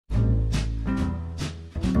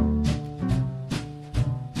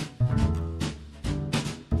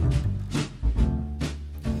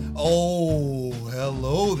Oh,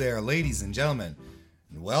 hello there, ladies and gentlemen.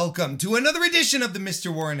 And welcome to another edition of the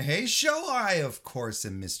Mr. Warren Hayes Show. I, of course,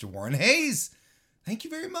 am Mr. Warren Hayes. Thank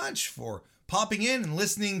you very much for popping in and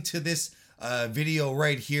listening to this video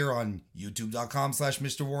right here on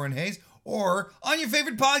youtube.com/Mr. Warren Hayes or on your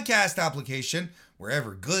favorite podcast application,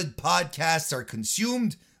 wherever good podcasts are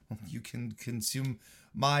consumed. You can consume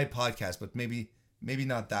my podcast, but maybe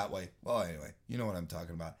not that way. Well, anyway, you know what I'm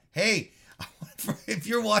talking about. Hey, if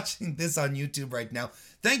you're watching this on YouTube right now,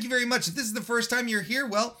 thank you very much. If this is the first time you're here,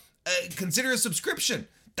 well, consider a subscription.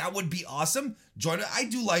 That would be awesome. Join. I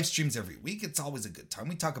do live streams every week. It's always a good time.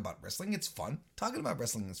 We talk about wrestling. It's fun. Talking about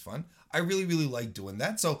wrestling is fun. I really, really like doing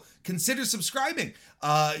that. So consider subscribing.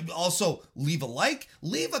 Also, leave a like.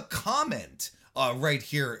 Leave a comment right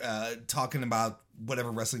here talking about whatever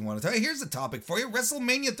wrestling you want to tell you. Here's a topic for you.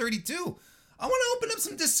 WrestleMania 32. I want to open up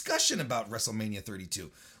some discussion about WrestleMania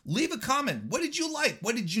 32. Leave a comment. What did you like?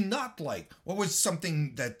 What did you not like? What was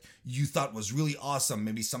something that you thought was really awesome?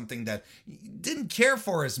 Maybe something that you didn't care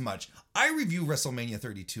for as much. I review WrestleMania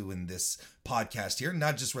 32 in this podcast here,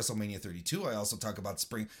 not just WrestleMania 32. I also talk about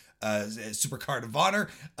Supercard of Honor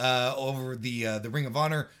over the Ring of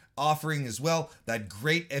Honor offering as well. That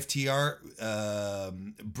great FTR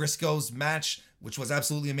Briscoes match, which was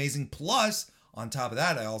absolutely amazing. Plus, on top of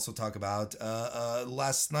that, I also talk about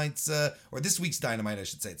last night's, or this week's Dynamite, I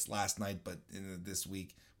should say. It's last night, but this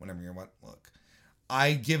week, whenever you're look,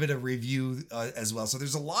 I give it a review as well. So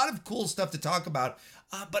there's a lot of cool stuff to talk about,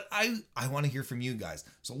 but I want to hear from you guys.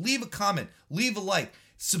 So leave a comment, leave a like,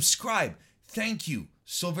 subscribe. Thank you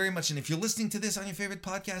so very much. And if you're listening to this on your favorite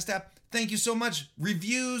podcast app, thank you so much.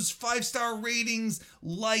 Reviews, 5-star ratings,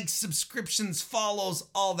 likes, subscriptions, follows,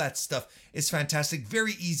 all that stuff is fantastic.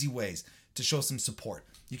 Very easy ways to show some support.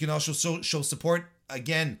 You can also show support,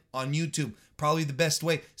 again, on YouTube. Probably the best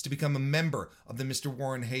way is to become a member of the Mr.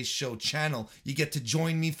 Warren Hayes Show channel. You get to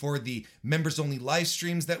join me for the members-only live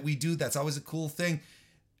streams that we do. That's always a cool thing.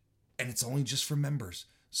 And it's only just for members.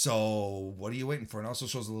 So what are you waiting for? And also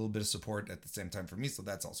shows a little bit of support at the same time for me, so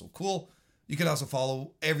that's also cool. You can also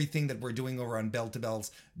follow everything that we're doing over on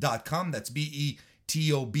belltobells.com. That's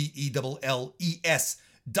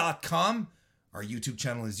BETOBELLES.com. Our YouTube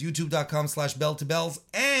channel is youtube.com/belltobells,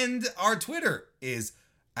 and our Twitter is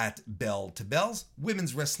 @belltobells.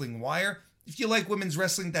 Women's Wrestling Wire. If you like women's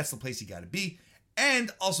wrestling, that's the place you got to be. And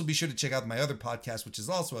also be sure to check out my other podcast, which is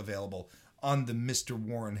also available on the Mr.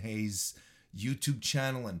 Warren Hayes YouTube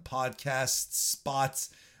channel and podcast spots,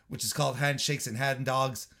 which is called Handshakes and Hand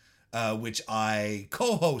Dogs, which I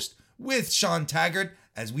co-host with Sean Taggart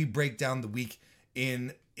as we break down the week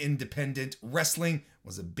in independent wrestling. It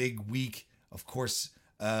was a big week, of course,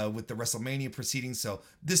 with the WrestleMania proceedings. So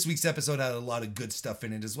this week's episode had a lot of good stuff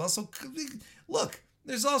in it as well. So look,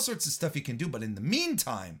 there's all sorts of stuff you can do. But in the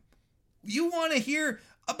meantime, you want to hear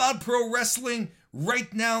about pro wrestling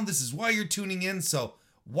right now. This is why you're tuning in. So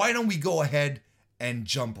why don't we go ahead and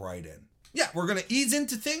jump right in? Yeah, we're going to ease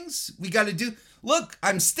into things. We got to do. Look,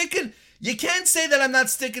 I'm sticking. You can't say that I'm not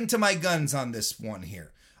sticking to my guns on this one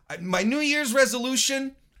here. My New Year's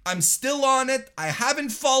resolution, I'm still on it. I haven't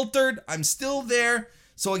faltered. I'm still there.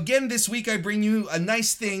 So again, this week I bring you a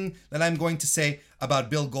nice thing that I'm going to say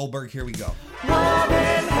about Bill Goldberg. Here we go.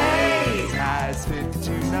 Warren Hayes has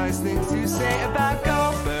 52 nice things to say about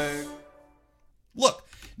Goldberg. Look,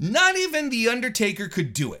 not even The Undertaker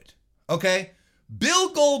could do it, okay? Bill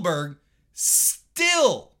Goldberg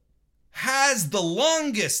still has the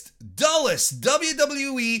longest, dullest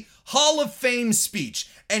WWE Hall of Fame speech.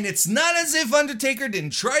 And it's not as if Undertaker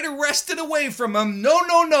didn't try to wrest it away from him.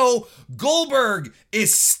 No. Goldberg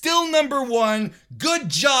is still number one. Good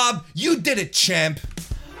job. You did it, champ.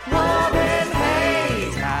 Warren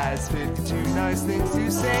Hayes has 52 nice things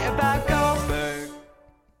to say about Goldberg.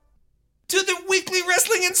 To the weekly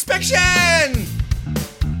wrestling inspection.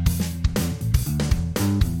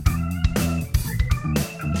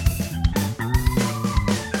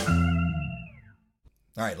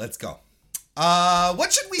 All right, let's go.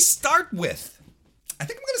 What should we start with? I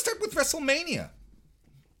think I'm going to start with WrestleMania.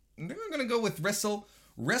 I think I'm going to go with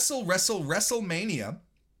WrestleMania,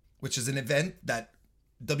 which is an event that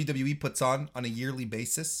WWE puts on a yearly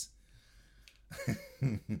basis.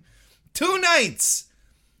 2 nights.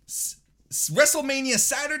 WrestleMania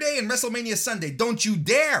Saturday and WrestleMania Sunday. Don't you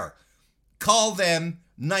dare call them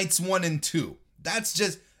nights 1 and 2.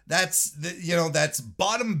 That's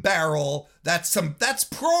bottom barrel. That's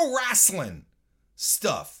pro wrestling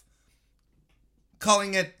stuff.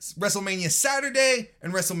 Calling it WrestleMania Saturday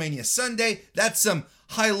and WrestleMania Sunday, that's some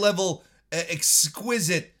high level,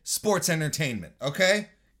 exquisite sports entertainment, okay?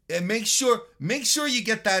 And make sure you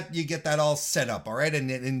get that all set up, all right,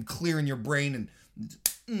 and clear in your brain,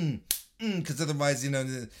 and because otherwise, you're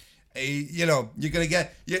gonna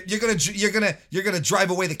drive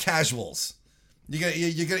away the casuals.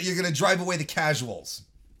 You're gonna drive away the casuals.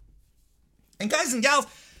 And guys and gals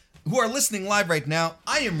who are listening live right now,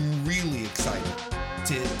 I am really excited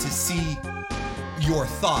to see your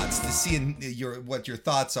thoughts, to see what your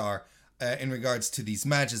thoughts are. In regards to these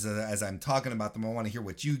matches, as I'm talking about them, I want to hear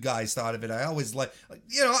what you guys thought of it. I always I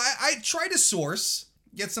try to source,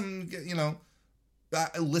 get some,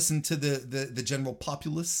 listen to the general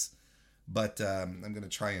populace, but I'm gonna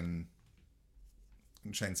try and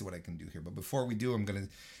see what I can do here. But before we do, I'm gonna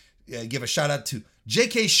give a shout out to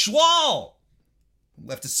J.K. Schwal,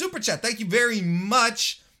 left a super chat. Thank you very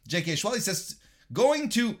much, J.K. Schwal. He says, going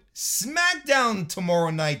to SmackDown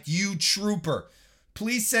tomorrow night, you trooper.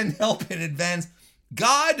 Please send help in advance.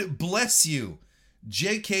 God bless you,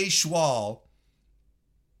 J.K. Schwal.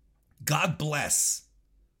 God bless.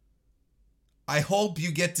 I hope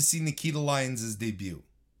you get to see Nikita Lyons' debut,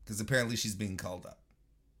 because apparently she's being called up.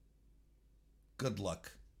 Good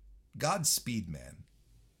luck. Godspeed, man.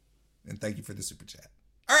 And thank you for the super chat.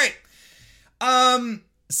 All right.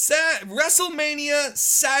 WrestleMania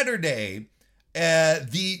Saturday,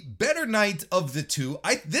 the better night of the two.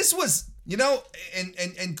 This was...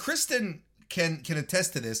 and Kristen can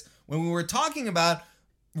attest to this. When we were talking about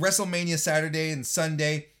WrestleMania Saturday and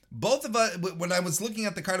Sunday, both of us, when I was looking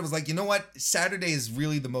at the card, I was like, you know what? Saturday is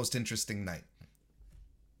really the most interesting night.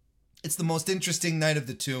 It's the most interesting night of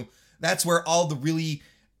the two. That's where all the really,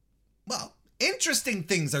 interesting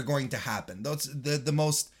things are going to happen. Those the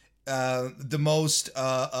most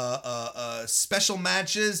special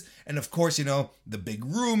matches, and of course, the big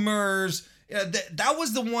rumors. That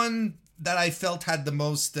was the one that I felt had the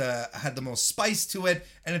most spice to it,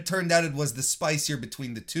 and it turned out it was the spicier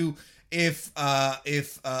between the two. If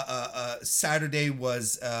Saturday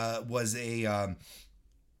was a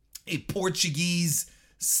Portuguese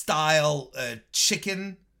style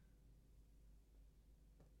chicken,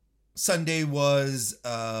 Sunday was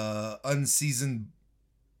unseasoned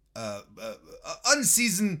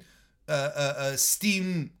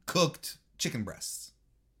steam cooked chicken breasts.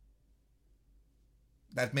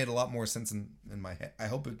 That made a lot more sense in my head. I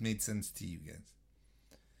hope it made sense to you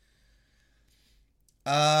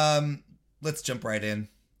guys. Let's jump right in.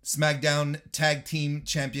 SmackDown Tag Team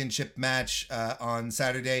Championship match on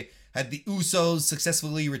Saturday had the Usos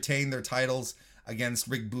successfully retain their titles against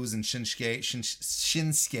Rick Boogs and Shinsuke,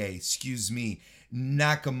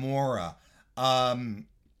 Nakamura.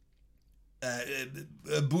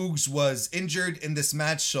 Boogs was injured in this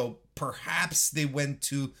match, so perhaps they went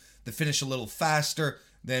to the finish a little faster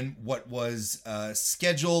than what was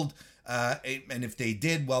scheduled. And if they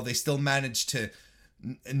did, well, they still managed to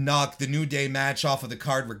knock the New Day match off of the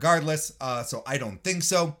card regardless. So I don't think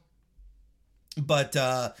so. But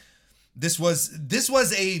this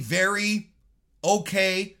was a very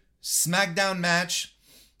okay SmackDown match.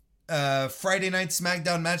 Friday night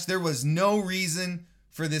SmackDown match. There was no reason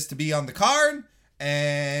for this to be on the card.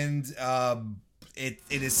 And it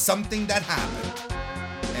is something that happened.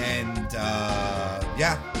 And I'm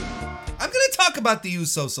gonna talk about the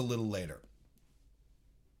Usos a little later.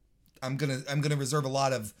 I'm gonna reserve a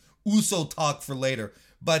lot of Uso talk for later.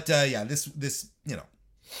 But this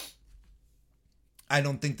I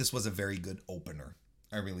don't think this was a very good opener.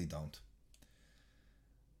 I really don't.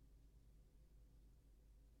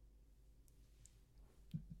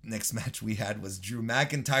 Next match we had was Drew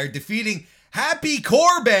McIntyre defeating Happy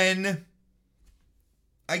Corbin.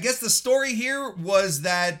 I guess the story here was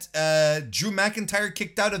that Drew McIntyre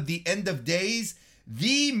kicked out of the End of Days,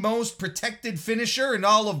 the most protected finisher in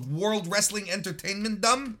all of World Wrestling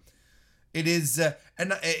Entertainment-dom. It is,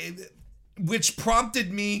 which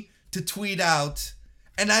prompted me to tweet out,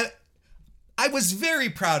 and I was very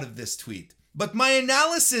proud of this tweet, but my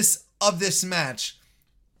analysis of this match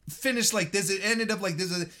finished like this. It ended up like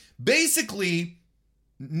this. Basically,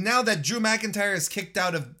 now that Drew McIntyre is kicked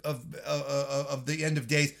out of the End of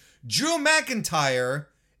Days, Drew McIntyre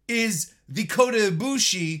is the Kota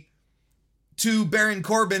Ibushi to Baron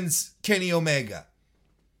Corbin's Kenny Omega.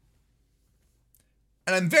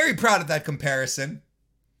 And I'm very proud of that comparison.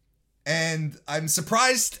 And I'm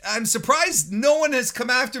surprised no one has come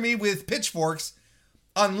after me with pitchforks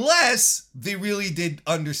unless they really did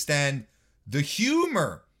understand the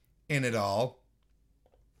humor in it all.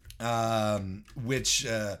 Which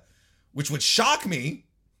would shock me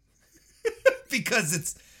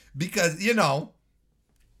because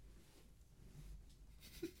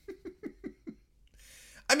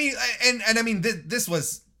I mean, and I mean, this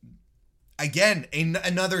was, again,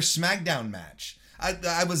 another SmackDown match.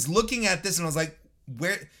 I was looking at this and I was like,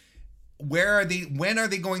 where are they? When are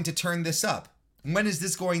they going to turn this up? When is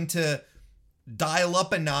this going to dial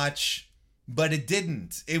up a notch? But it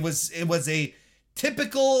didn't. It was a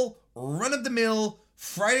typical run-of-the-mill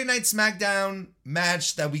Friday Night SmackDown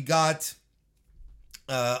match that we got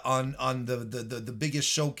on the biggest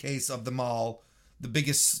showcase of them all,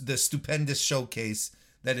 the stupendous showcase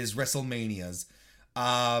that is WrestleMania's.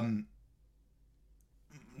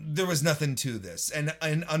 There was nothing to this, and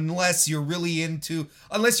unless you're really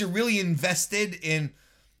invested in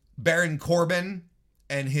Baron Corbin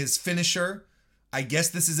and his finisher, I guess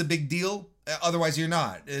this is a big deal. Otherwise, you're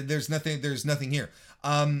not. There's nothing here.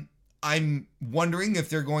 I'm wondering if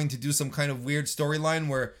they're going to do some kind of weird storyline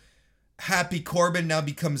where Happy Corbin now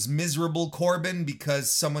becomes Miserable Corbin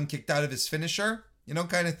because someone kicked out of his finisher,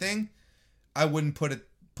 kind of thing. I wouldn't put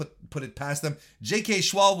it past them. J.K.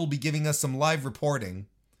 Schwal will be giving us some live reporting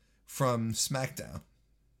from SmackDown.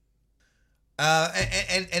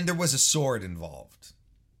 And there was a sword involved,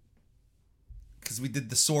 because we did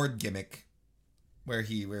the sword gimmick where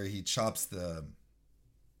he chops the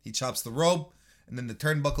rope and then the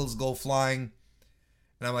turnbuckles go flying,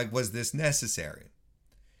 and I'm like, was this necessary?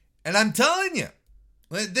 And I'm telling you,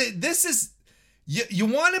 this is, you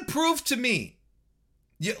want to prove to me,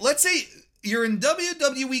 let's say you're in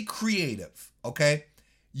WWE Creative, okay?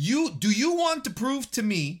 Do you want to prove to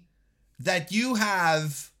me that you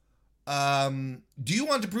have, do you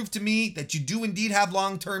want to prove to me that you do indeed have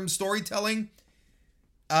long-term storytelling?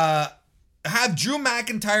 Have Drew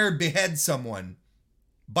McIntyre behead someone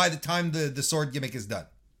by the time the sword gimmick is done.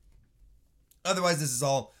 Otherwise,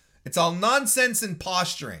 it's all nonsense and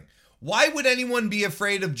posturing. Why would anyone be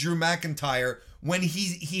afraid of Drew McIntyre when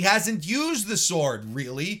he hasn't used the sword,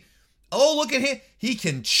 really? Oh, look at him. He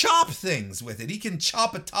can chop things with it. He can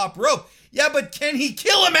chop a top rope. Yeah, but can he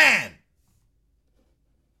kill a man?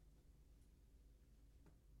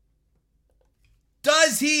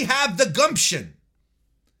 Does he have the gumption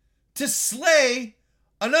to slay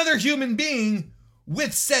another human being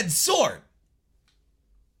with said sword?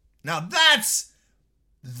 Now that's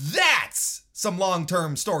some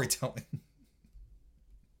long-term storytelling.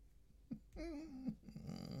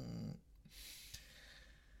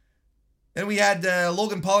 And we had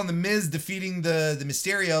Logan Paul and The Miz defeating the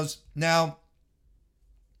Mysterios. Now,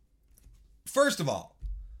 first of all,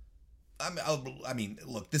 I mean,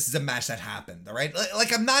 look, this is a match that happened, all right?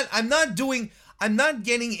 Like, I'm not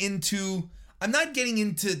getting into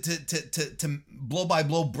blow by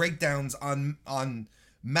blow breakdowns on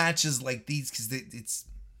matches like these, because it's,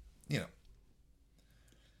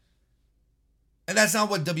 and that's not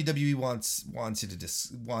what WWE wants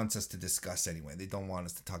us to discuss anyway. They don't want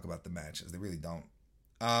us to talk about the matches. They really don't.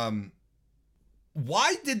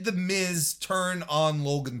 Why did The Miz turn on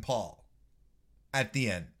Logan Paul at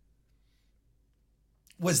the end?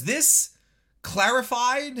 Was this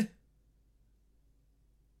clarified?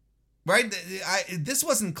 Right? This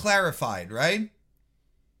wasn't clarified, right?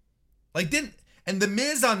 And The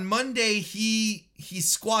Miz on Monday, he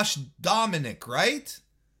squashed Dominic, right?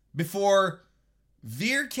 Before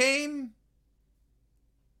Veer came,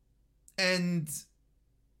 and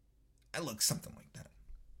something like that.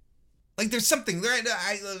 Like, there's something there.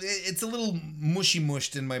 It's a little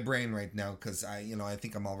mushed in my brain right now, because I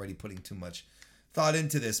think I'm already putting too much thought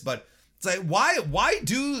into this. But it's like,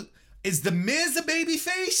 is The Miz a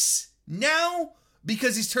babyface now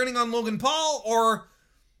because he's turning on Logan Paul, or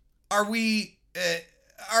are we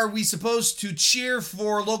supposed to cheer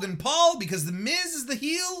for Logan Paul because The Miz is the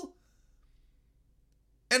heel?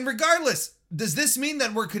 And regardless, does this mean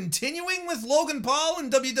that we're continuing with Logan Paul in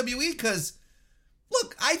WWE? Because,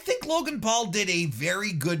 look, I think Logan Paul did a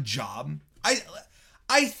very good job. I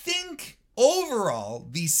think overall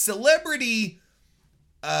the celebrity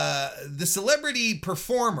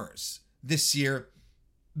performers this year,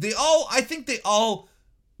 I think they all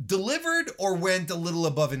delivered or went a little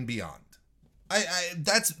above and beyond. I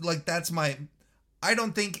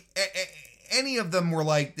don't think any of them were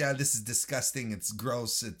like, yeah, this is disgusting, it's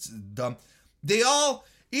gross, it's dumb. They all,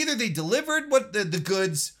 either they delivered what the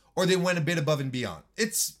goods, or they went a bit above and beyond.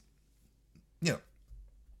 It's,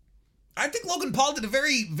 I think Logan Paul did a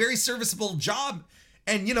very, very serviceable job.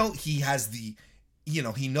 And, he has he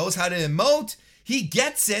knows how to emote. He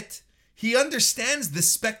gets it. He understands the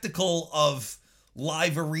spectacle of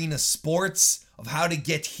live arena sports, of how to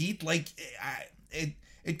get heat. Like,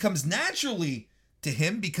 it comes naturally to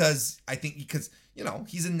him because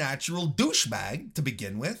he's a natural douchebag to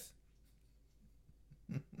begin with.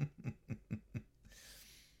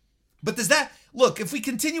 But does that, look, if we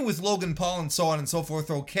continue with Logan Paul and so on and so forth,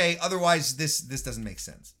 okay. Otherwise, this doesn't make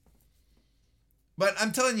sense. But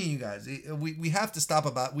I'm telling you guys, we have to stop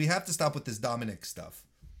with this Dominic stuff.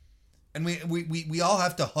 And we all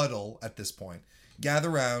have to huddle at this point. Gather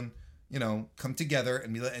around, come together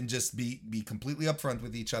and just be completely upfront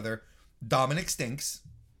with each other. Dominic stinks.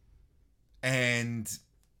 And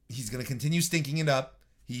he's going to continue stinking it up.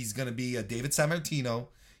 He's going to be a David Sammartino.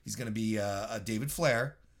 He's going to be a David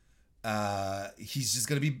Flair. He's just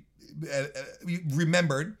going to be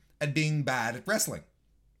remembered as being bad at wrestling.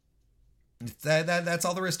 That's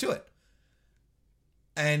all there is to it.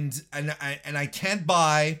 And I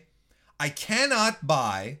cannot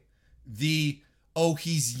buy the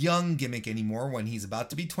he's young gimmick anymore when he's about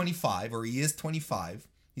to be 25, or he is 25.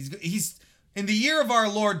 He's in the year of our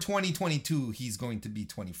Lord 2022, he's going to be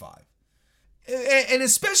 25. And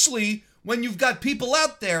especially when you've got people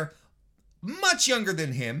out there much younger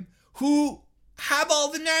than him who have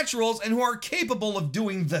all the naturals and who are capable of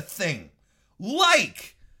doing the thing.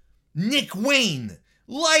 Like Nick Wayne,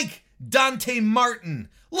 like Dante Martin,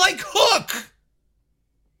 like Hook.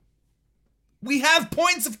 We have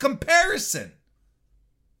points of comparison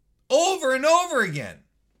over and over again.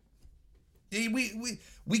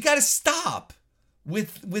 We got to stop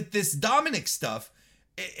with this Dominic stuff.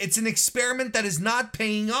 It's an experiment that is not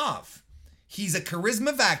paying off. He's a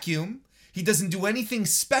charisma vacuum. He doesn't do anything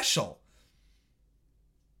special.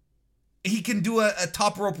 He can do a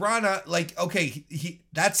top rope rana, like, okay,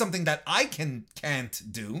 that's something that I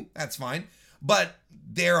can't do. That's fine. But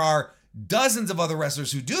there are dozens of other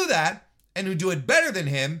wrestlers who do that and who do it better than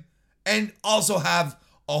him, and also have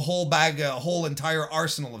a whole entire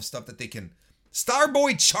arsenal of stuff that they can.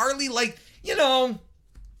 Starboy Charlie,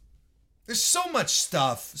 there's so much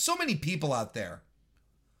stuff, so many people out there.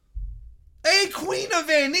 Hey, Queen of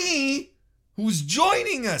NE, who's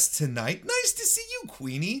joining us tonight. Nice to see you,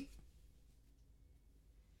 Queenie.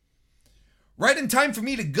 Right in time for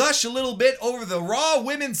me to gush a little bit over the Raw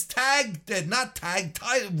Women's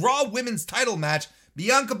Raw Women's title match.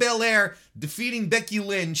 Bianca Belair defeating Becky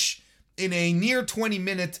Lynch in a near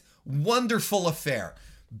 20-minute wonderful affair.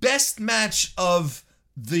 Best match of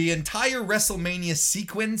the entire WrestleMania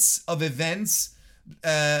sequence of events.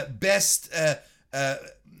 A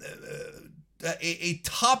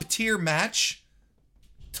top-tier match.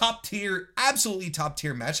 Absolutely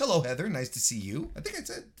top-tier match. Hello, Heather. Nice to see you. I think I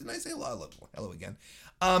said, didn't I say hello again?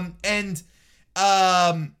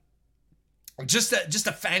 Just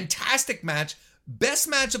a fantastic match. Best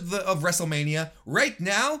match of WrestleMania. Right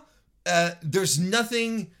now, there's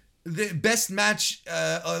nothing. The best match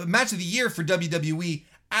of the year for WWE,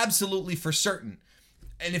 absolutely for certain.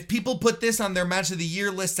 And if people put this on their match of the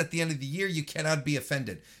year list at the end of the year, you cannot be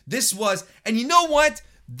offended. This was, and you know what?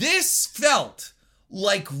 This felt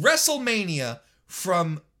like WrestleMania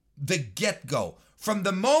from the get-go. From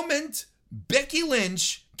the moment Becky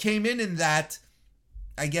Lynch came in that,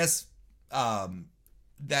 I guess,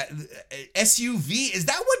 that SUV, is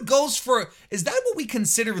that what we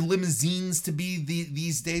consider limousines to be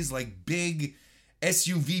these days? Like big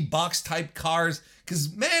SUV box type cars?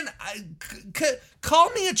 Because, man,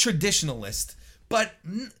 call me a traditionalist, but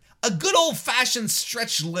a good old-fashioned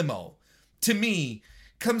stretch limo, to me,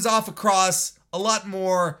 comes off across a lot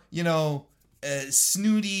more,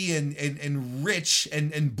 snooty and rich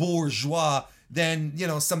and bourgeois than,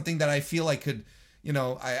 something that I feel I could,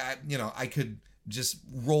 I could just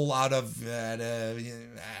roll out of at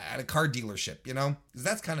a car dealership, because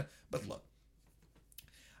that's kind of. But look,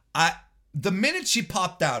 the minute she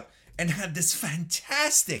popped out and had this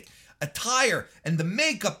fantastic attire and the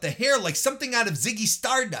makeup, the hair, like something out of Ziggy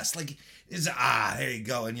Stardust, like there you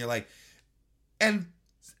go, and you're like, and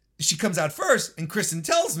she comes out first, and Kristen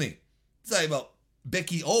tells me, it's like, well,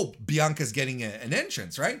 Bianca's getting an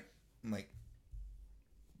entrance, right? I'm like,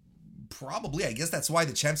 probably. I guess that's why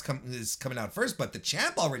the champ's is coming out first, but the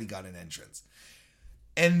champ already got an entrance.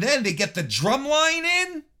 And then they get the drum line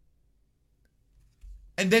in,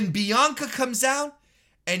 and then Bianca comes out,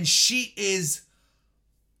 and she is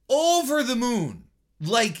over the moon.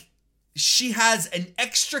 Like, she has an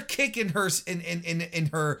extra kick in her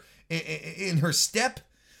in her step.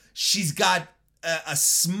 She's got a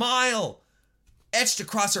smile etched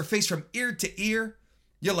across her face from ear to ear.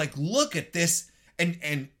 You're like, look at this.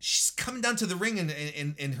 And she's coming down to the ring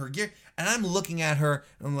in her gear. And I'm looking at her,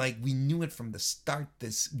 and I'm like, we knew it from the start,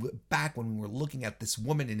 back when we were looking at this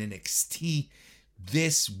woman in NXT.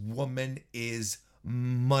 This woman is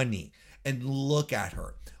money. And look at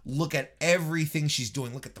her. Look at everything she's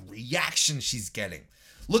doing. Look at the reaction she's getting.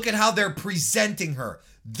 Look at how they're presenting her.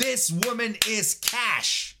 This woman is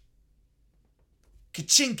cash.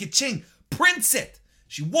 Ka-ching, ka-ching. prints it.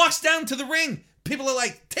 She walks down to the ring. People are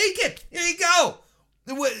like, take it. Here you go.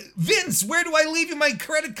 Vince, where do I leave you my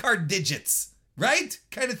credit card digits? Right?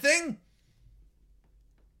 Kind of thing.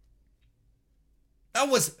 That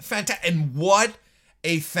was fantastic. And what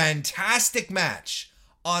a fantastic match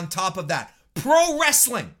on top of that. Pro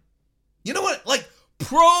wrestling. You know what? Like,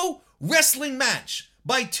 pro wrestling match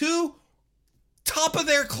by two top of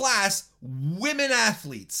their class women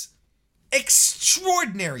athletes.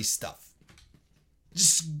 Extraordinary stuff.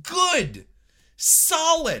 Just good.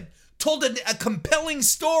 Solid. Told a compelling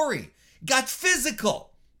story. Got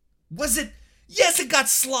physical. Was it? Yes, it got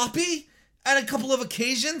sloppy at a couple of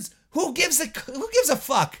occasions. Who gives a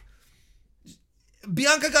fuck?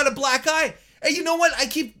 Bianca got a black eye. Hey, you know what?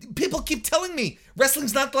 People keep telling me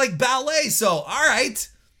wrestling's not like ballet, so all right.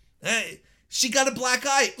 She got a black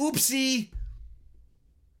eye. Oopsie.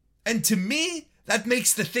 And to me, that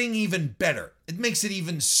makes the thing even better. It makes it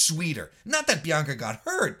even sweeter. Not that Bianca got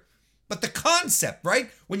hurt, but the concept, right?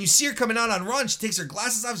 When you see her coming out on Raw and she takes her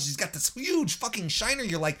glasses off, she's got this huge fucking shiner.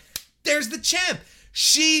 You're like, there's the champ.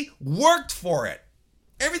 She worked for it.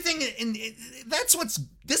 Everything,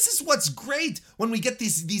 this is what's great when we get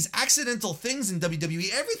these accidental things in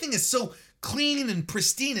WWE. Everything is so clean and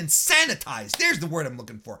pristine and sanitized. There's the word I'm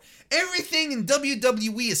looking for. Everything in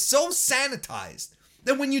WWE is so sanitized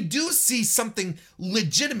that when you do see something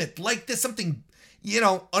legitimate like this, something,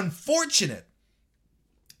 unfortunate,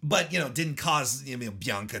 but, didn't cause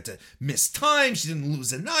Bianca to miss time. She didn't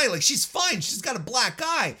lose an eye. Like, she's fine. She's got a black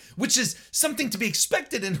eye, which is something to be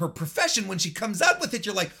expected in her profession. When she comes out with it,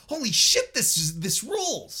 you're like, holy shit, this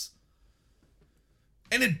rules.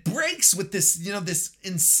 And it breaks with this, this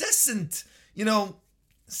incessant,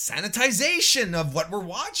 sanitization of what we're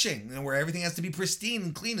watching, where everything has to be pristine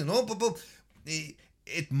and clean and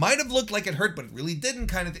it might have looked like it hurt, but it really didn't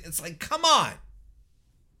kind of thing. It's like, come on.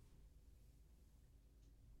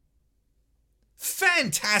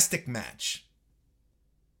 Fantastic match.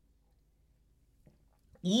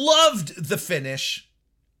 Loved the finish.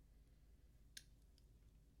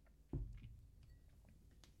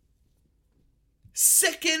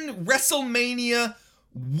 Second WrestleMania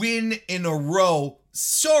win in a row.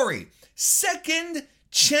 Second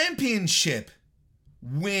championship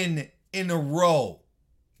win in a row.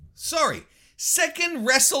 Second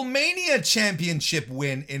WrestleMania championship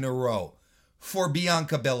win in a row for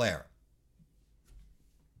Bianca Belair.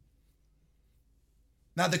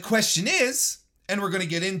 Now the question is, and we're going to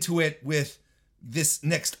get into it with this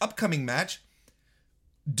next upcoming match,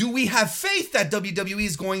 do we have faith that WWE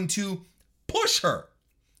is going to push her?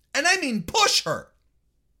 And I mean push her.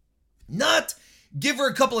 Not give her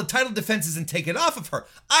a couple of title defenses and take it off of her.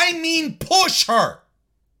 I mean push her.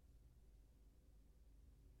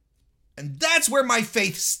 And that's where my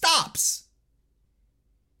faith stops.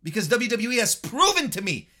 Because WWE has proven to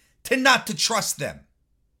me not to trust them.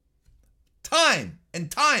 Time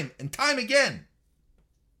and time and time again.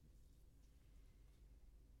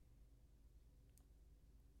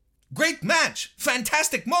 Great match.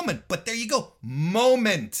 Fantastic moment. But there you go.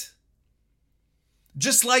 Moment.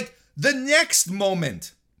 Just like the next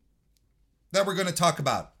moment that we're going to talk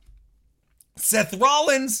about. Seth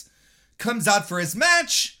Rollins comes out for his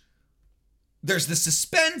match. There's the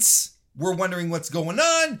suspense. We're wondering what's going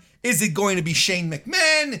on. Is it going to be Shane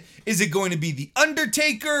McMahon? Is it going to be The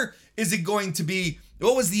Undertaker? Is it going to be...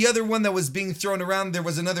 What was the other one that was being thrown around? There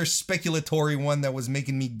was another speculatory one that was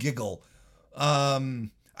making me giggle.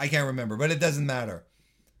 I can't remember, but it doesn't matter.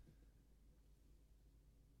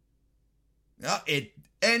 It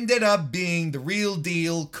ended up being the real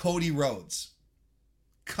deal, Cody Rhodes,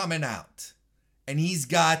 coming out. And he's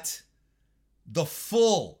got the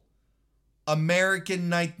full American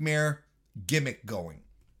Nightmare gimmick going.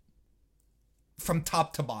 From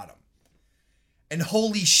top to bottom. And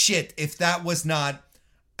holy shit, if that was not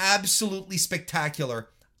absolutely spectacular,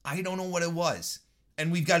 I don't know what it was.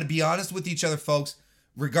 And we've got to be honest with each other, folks,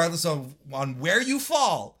 regardless of on where you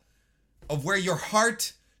fall, of where your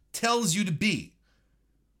heart tells you to be.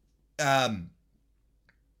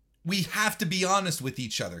 We have to be honest with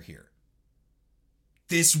each other here.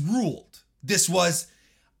 This ruled. This was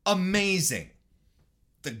amazing.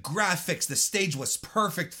 The graphics, the stage was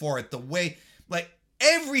perfect for it. The way, like,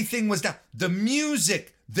 everything was down. The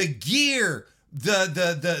music, the gear,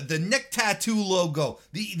 the neck tattoo logo.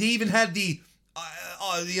 They even had the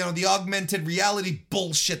augmented reality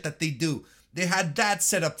bullshit that they do. They had that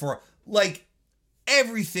set up for, like,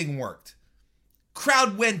 everything worked.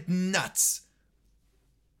 Crowd went nuts.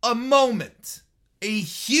 A moment. A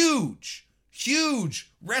huge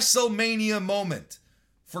WrestleMania moment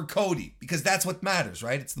for Cody. Because that's what matters,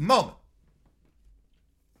 right? It's the moment.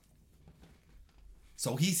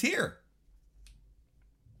 So he's here.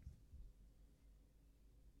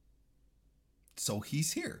 So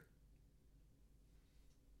he's here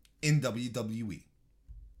in WWE.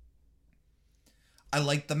 I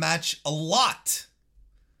liked the match a lot.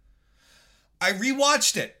 I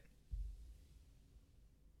rewatched it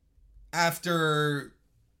after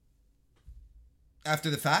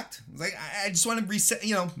the fact. Like, I just want to reset,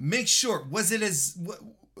 make sure. Was it as,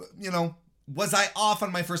 was I off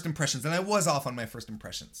on my first impressions? And I was off on my first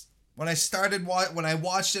impressions. When I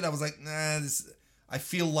watched it, I was like, nah, I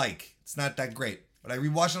feel like it's not that great. But I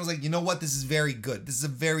rewatched it, I was like, you know what? This is very good. This is a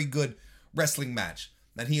very good wrestling match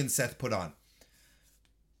that he and Seth put on.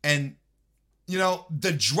 And,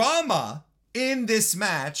 the drama in this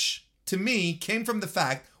match, to me, came from the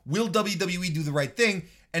fact, will WWE do the right thing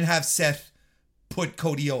and have Seth put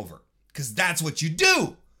Cody over? Because that's what you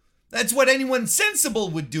do. That's what anyone sensible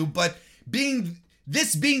would do. But being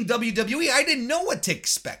WWE, I didn't know what to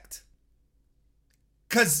expect.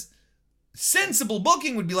 Because sensible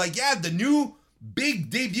booking would be like, yeah, the new big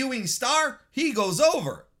debuting star, he goes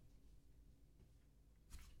over.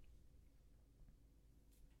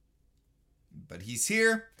 But he's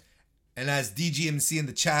here. And as DGMC in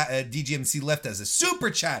the chat, DGMC left as a super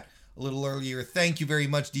chat a little earlier. Thank you very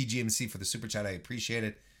much, DGMC, for the super chat. I appreciate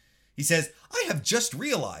it. He says, I have just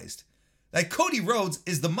realized that Cody Rhodes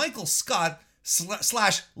is the Michael Scott /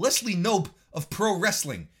 Leslie Knope of pro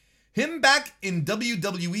wrestling. Him back in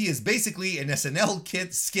WWE is basically an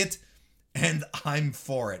SNL skit, and I'm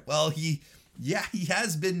for it. Well, he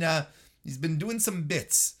has been, he's been doing some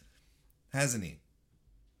bits, hasn't he?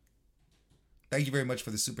 Thank you very much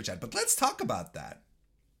for the super chat. But let's talk about that.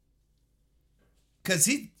 Because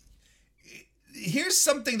here's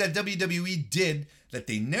something that WWE did that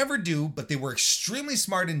they never do, but they were extremely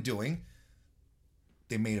smart in doing.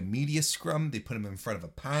 They made a media scrum. They put him in front of a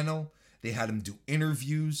panel. They had him do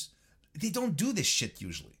interviews. They don't do this shit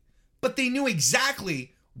usually. But they knew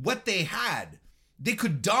exactly what they had. They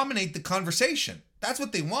could dominate the conversation. That's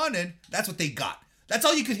what they wanted. That's what they got. That's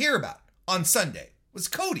all you could hear about on Sunday was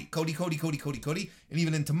Cody. Cody, and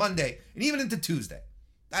even into Monday, and even into Tuesday.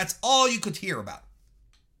 That's all you could hear about.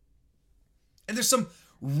 And there's some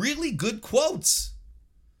really good quotes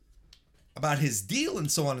about his deal and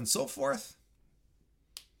so on and so forth.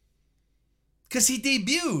 Because he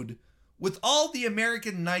debuted with all the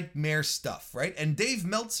American Nightmare stuff, right? And Dave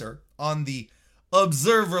Meltzer on the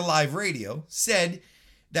Observer Live Radio said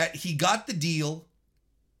that he got the deal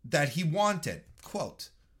that he wanted.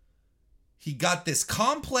 Quote, he got this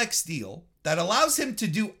complex deal that allows him to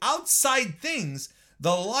do outside things that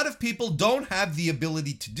a lot of people don't have the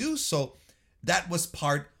ability to do. So that was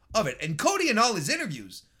part of it. And Cody in all his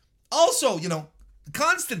interviews also,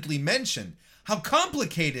 constantly mentioned how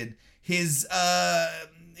complicated his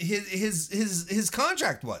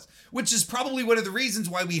contract was, which is probably one of the reasons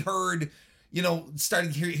why we heard,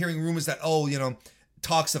 started hearing rumors that,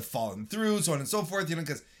 talks have fallen through, so on and so forth,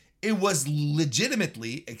 because it was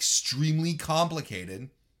legitimately extremely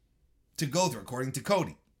complicated to go through, according to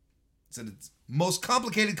Cody. He said it's most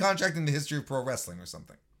complicated contract in the history of pro wrestling or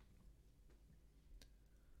something.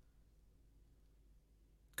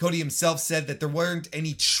 Cody himself said that there weren't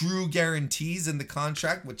any true guarantees in the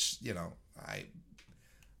contract, which, I'm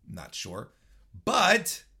not sure.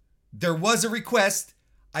 But there was a request.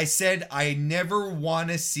 I said I never want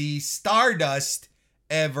to see Stardust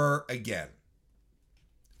ever again.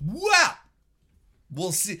 Well,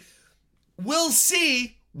 we'll see. We'll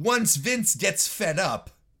see once Vince gets fed up.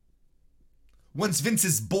 Once Vince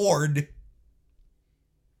is bored.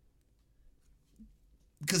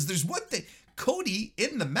 Because there's one thing. Cody,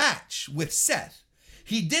 in the match with Seth,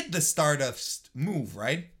 he did the Stardust move,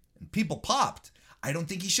 right? And people popped. I don't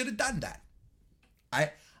think he should have done that.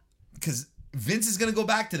 Because Vince is going to go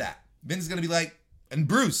back to that. Vince is going to be like, and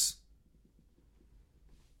Bruce.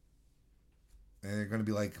 And they're going to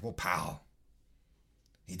be like, well, pal,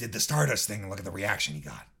 he did the Stardust thing and look at the reaction he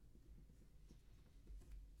got.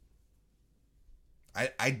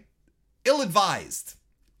 I ill-advised.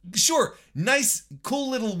 Sure, nice, cool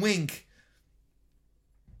little wink.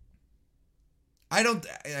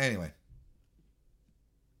 Anyway.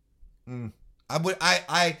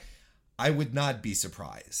 I would not be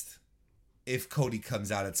surprised if Cody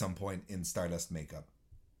comes out at some point in Stardust makeup.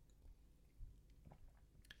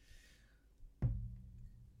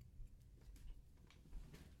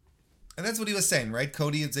 And that's what he was saying, right?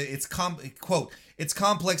 Cody, it's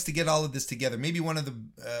complex to get all of this together. Maybe one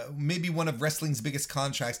of wrestling's biggest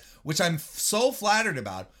contracts, which I'm so flattered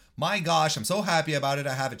about. My gosh, I'm so happy about it.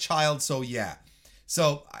 I have a child, so yeah.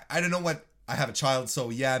 So I don't know what I have a child, so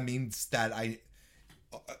yeah means that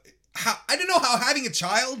I don't know how having a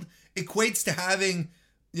child equates to having,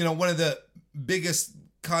 one of the biggest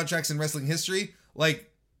contracts in wrestling history,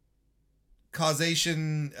 like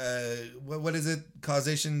causation, what is it?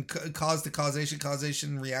 Causation, cause to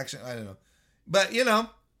causation, reaction. I don't know. But,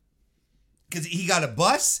 because he got a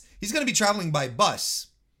bus, he's going to be traveling by bus,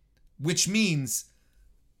 which means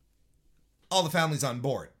all the family's on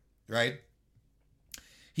board, right?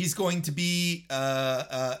 He's going to be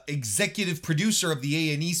executive producer of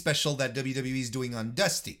the A&E special that WWE is doing on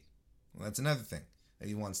Dusty. Well, that's another thing that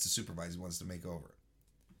he wants to supervise, he wants to make over.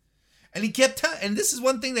 And he kept and this is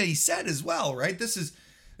one thing that he said as well, right? This is,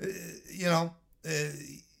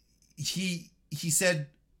 he said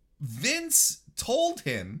Vince told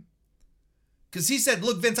him, because he said,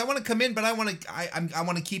 look, Vince, I want to come in, but I want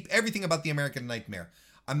to keep everything about the American Nightmare.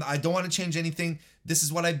 I don't want to change anything. This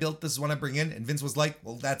is what I built. This is what I bring in. And Vince was like,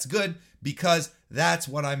 well, that's good because that's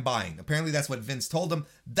what I'm buying. Apparently that's what Vince told him.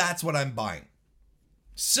 That's what I'm buying.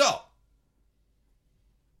 So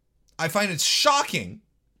I find it shocking,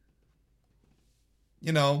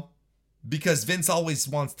 because Vince always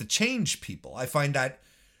wants to change people. I find that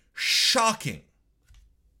shocking,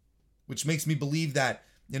 which makes me believe that,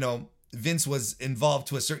 Vince was involved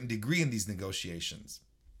to a certain degree in these negotiations.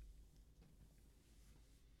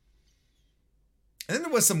 And then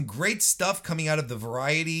there was some great stuff coming out of the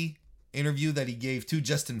Variety interview that he gave to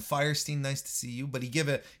Justin Firestein. Nice to see you. But he gave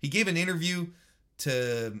an interview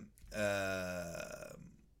to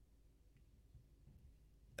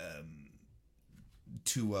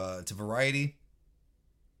Variety.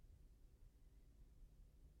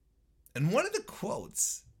 And one of the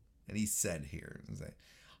quotes that he said here is that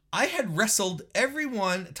I had wrestled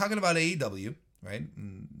everyone, talking about AEW, right?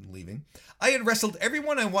 Leaving. I had wrestled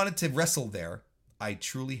everyone I wanted to wrestle there. I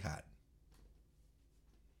truly had.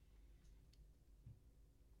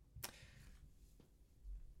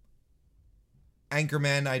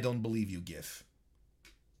 Anchorman, I don't believe you, GIF.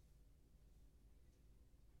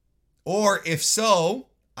 Or if so,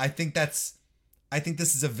 I think this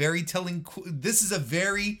is a very telling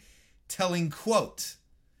quote.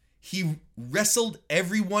 He wrestled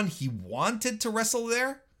everyone he wanted to wrestle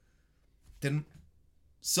there.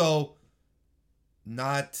 So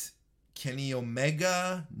not Kenny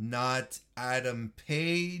Omega, not Adam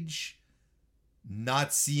Page, not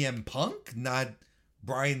CM Punk, not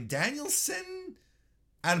Bryan Danielson,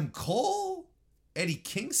 Adam Cole, Eddie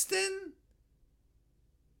Kingston.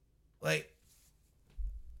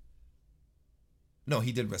 No,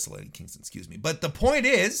 he did wrestle Eddie Kingston, excuse me. But the point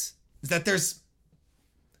is that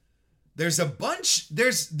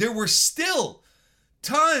there were still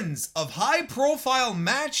tons of high profile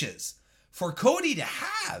matches for Cody to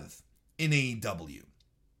have in AEW.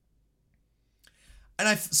 And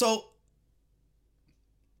I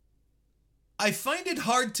find it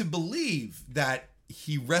hard to believe that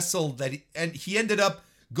he wrestled and he ended up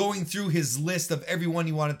going through his list of everyone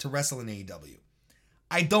he wanted to wrestle in AEW.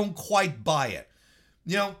 I don't quite buy it.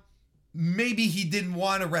 Maybe he didn't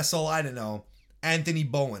want to wrestle, I don't know, Anthony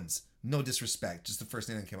Bowens. No disrespect, just the first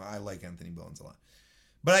name that came out. I like Anthony Bowens a lot.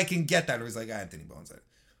 But I can get that. It was like Anthony Bowens.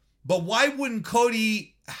 But why wouldn't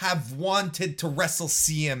Cody have wanted to wrestle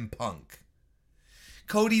CM Punk?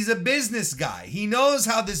 Cody's a business guy. He knows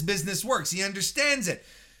how this business works. He understands it.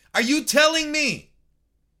 Are you telling me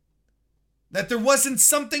that there wasn't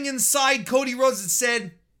something inside Cody Rhodes that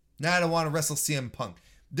said, nah, I don't want to wrestle CM Punk?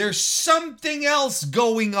 There's something else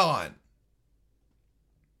going on.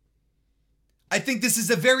 I think this is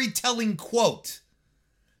a very telling quote.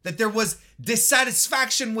 That there was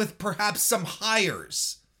dissatisfaction with perhaps some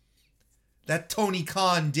hires that Tony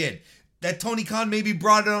Khan did. That Tony Khan maybe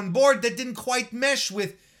brought it on board that didn't quite mesh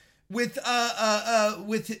with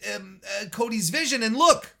Cody's vision. And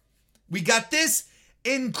look, we got this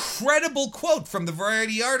incredible quote from the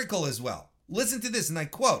Variety article as well. Listen to this, and I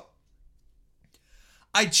quote,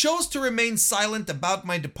 I chose to remain silent about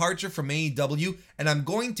my departure from AEW, and I'm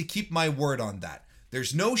going to keep my word on that.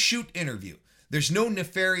 There's no shoot interview. There's no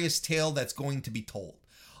nefarious tale that's going to be told.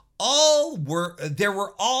 There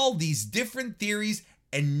were all these different theories,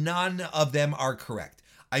 and none of them are correct.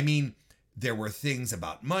 I mean, there were things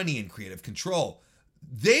about money and creative control.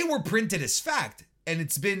 They were printed as fact, and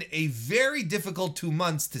it's been a very difficult 2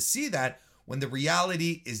 months to see that when the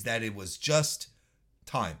reality is that it was just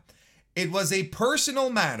time. It was a personal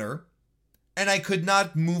matter, and I could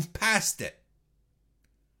not move past it.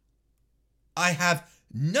 I have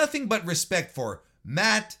nothing but respect for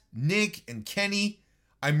Matt, Nick, and Kenny.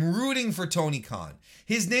 I'm rooting for Tony Khan.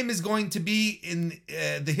 His name is going to be in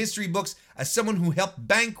the history books as someone who helped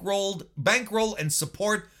bankroll and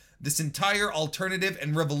support this entire alternative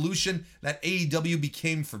and revolution that AEW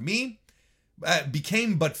became for me.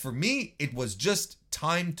 But for me, it was just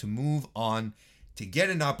time to move on, to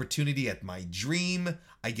get an opportunity at my dream.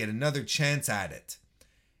 I get another chance at it.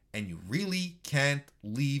 And you really can't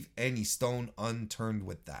leave any stone unturned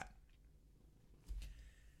with that.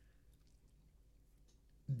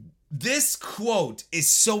 This quote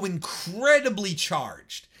is so incredibly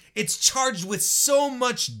charged. It's charged with so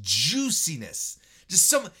much juiciness.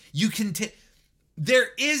 There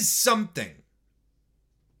is something.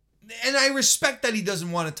 And I respect that he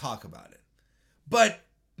doesn't want to talk about it. But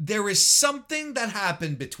there is something that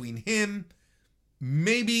happened between him,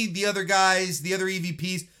 maybe the other guys, the other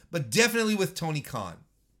EVPs, but definitely with Tony Khan.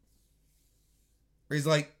 Where he's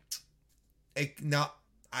like, no,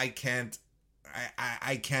 I can't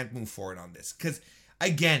move forward on this. Because,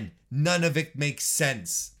 again, none of it makes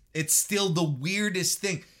sense. It's still the weirdest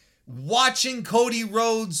thing. Watching Cody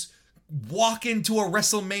Rhodes walk into a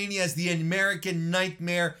WrestleMania as the American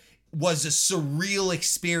Nightmare was a surreal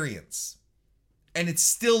experience. And it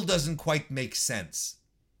still doesn't quite make sense.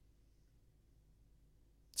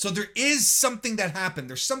 So there is something that happened.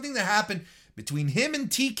 There's something that happened between him and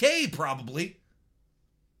TK, probably.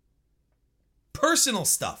 Personal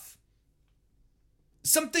stuff.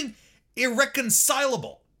 Something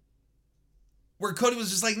irreconcilable. Where Cody was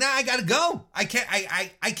just like, nah, I gotta go. I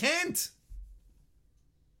can't.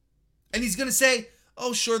 And he's gonna say,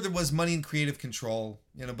 oh, sure, there was money and creative control,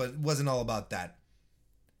 but it wasn't all about that.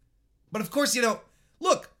 But of course,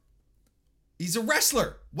 look, he's a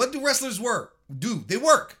wrestler. What do wrestlers do? They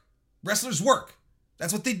work. Wrestlers work.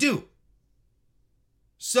 That's what they do.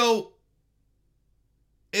 So,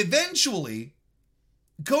 eventually,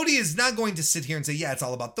 Cody is not going to sit here and say, yeah, it's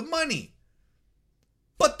all about the money.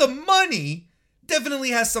 But the money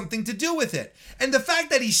definitely has something to do with it. And the fact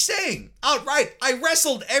that he's saying outright, I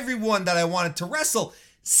wrestled everyone that I wanted to wrestle,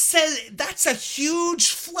 says that's a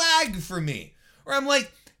huge flag for me. Or I'm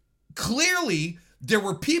like, clearly, there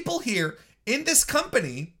were people here in this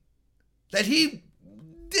company that he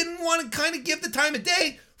didn't want to kind of give the time of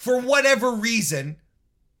day for whatever reason.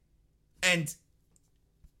 And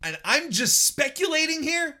I'm just speculating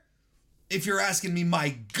here. If you're asking me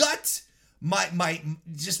my gut, my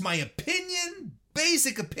opinion,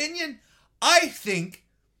 basic opinion, I think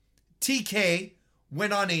TK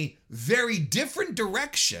went on a very different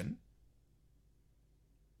direction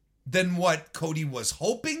than what Cody was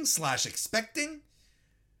hoping / expecting.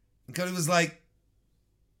 And Cody was like,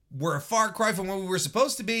 we're a far cry from where we were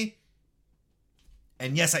supposed to be.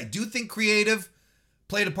 And yes, I do think creative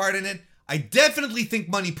played a part in it. I definitely think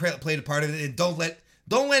money played a part in it. And don't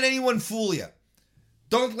let anyone fool you.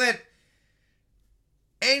 Don't let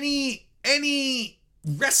any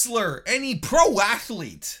wrestler, any pro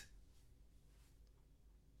athlete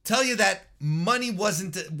tell you that money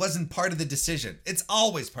wasn't part of the decision. It's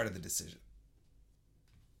always part of the decision.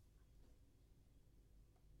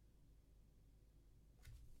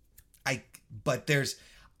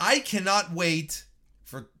 I cannot wait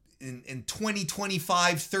for in 20,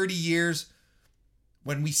 25, 30 years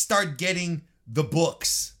when we start getting the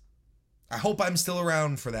books. I hope I'm still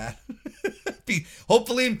around for that.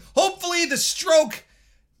 Hopefully the stroke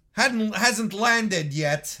hasn't landed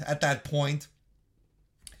yet at that point.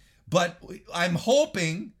 But I'm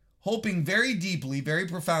hoping very deeply, very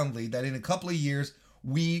profoundly that in a couple of years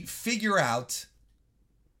we figure out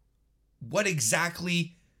what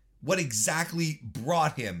exactly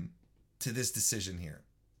brought him to this decision here.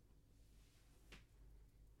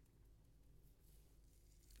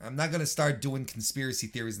 I'm not going to start doing conspiracy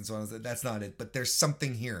theories and so on. That's not it. But there's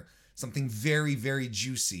something here. Something very, very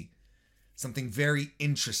juicy. Something very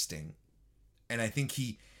interesting. And I think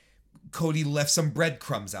Cody left some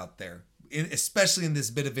breadcrumbs out there, especially in this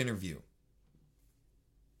bit of interview.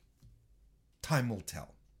 Time will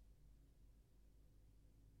tell.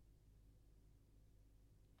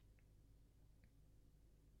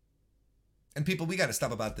 And people, we got to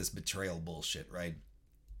stop about this betrayal bullshit, right?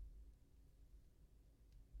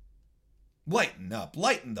 Lighten up.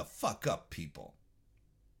 Lighten the fuck up, people.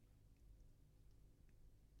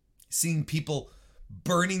 Seeing people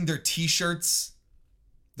burning their t-shirts,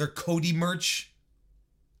 their Cody merch.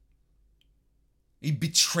 He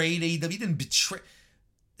betrayed AEW. He didn't betray.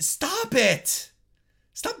 Stop it.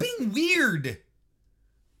 Stop being weird.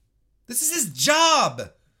 This is his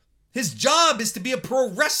job. His job is to be a pro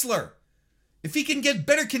wrestler. If he can get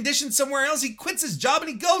better conditions somewhere else, he quits his job and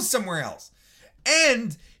he goes somewhere else.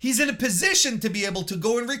 And he's in a position to be able to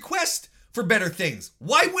go and request for better things.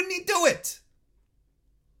 Why wouldn't he do it?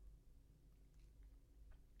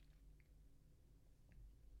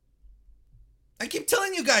 I keep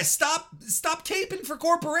telling you guys, stop caping for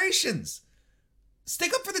corporations.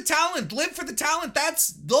 Stick up for the talent. Live for the talent.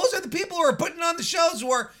 Those are the people who are putting on the shows,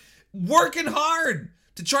 who are working hard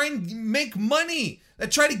to try and make money,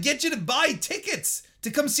 that try to get you to buy tickets to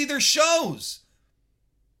come see their shows.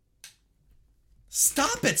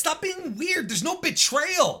 Stop it. Stop being weird. There's no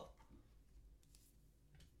betrayal.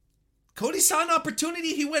 Cody saw an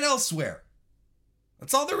opportunity. He went elsewhere.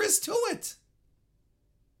 That's all there is to it.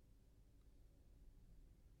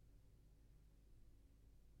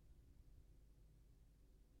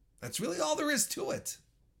 That's really all there is to it.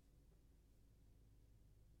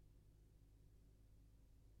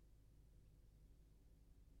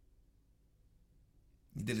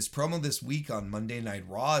 He did his promo this week on Monday Night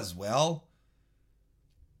Raw as well.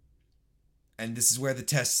 And this is where the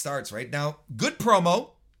test starts right now. Good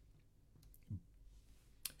promo.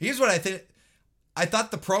 Here's what I think. I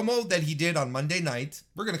thought the promo that he did on Monday night,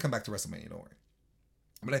 we're going to come back to WrestleMania, don't worry.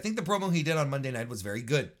 But I think the promo he did on Monday night was very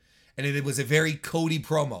good. And it was a very Cody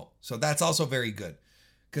promo. So that's also very good.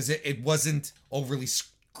 Because it wasn't overly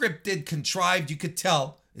scripted, contrived. You could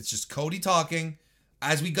tell. It's just Cody talking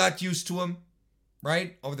as we got used to him,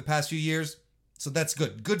 right? Over the past few years. So that's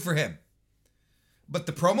good. Good for him. But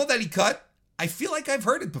the promo that he cut, I feel like I've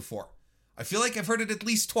heard it before. I feel like I've heard it at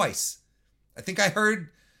least twice. I think I heard,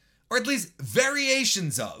 or at least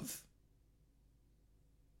variations of,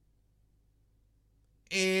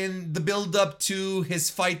 in the build-up to his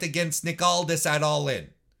fight against Nick Aldis at All In.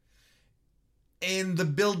 In the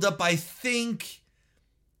build-up, I think,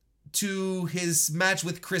 to his match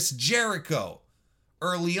with Chris Jericho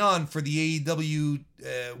early on for the AEW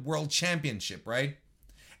World Championship, right?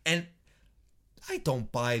 And I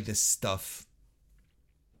don't buy this stuff,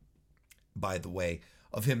 by the way,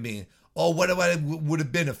 of him being, oh, what if I would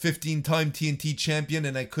have been a 15-time TNT champion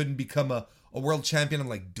and I couldn't become a world champion? I'm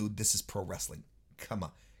like, dude, this is pro wrestling. Come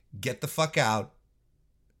on, get the fuck out.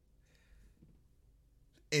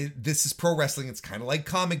 This is pro wrestling. It's kind of like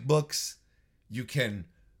comic books. You can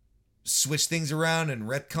switch things around and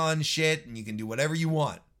retcon shit, and you can do whatever you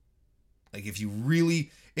want. Like,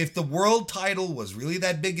 if the world title was really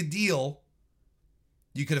that big a deal,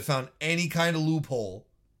 you could have found any kind of loophole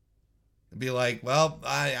and be like, well,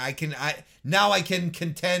 I can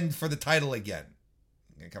contend for the title again.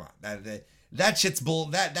 Come on, that shit's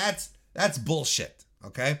bull. That's bullshit,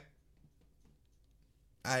 okay?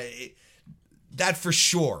 That for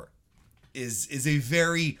sure is a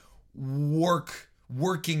very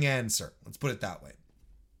working answer. Let's put it that way.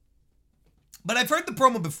 But I've heard the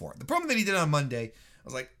promo before. The promo that he did on Monday, I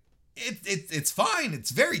was like, it's fine.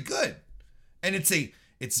 It's very good. And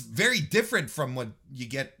it's very different from what you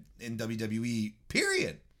get in WWE,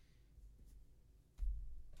 period.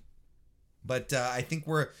 But I think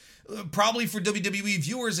we're probably, for WWE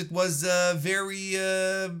viewers, it was very.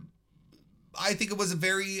 I think it was a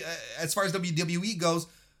very, as far as WWE goes,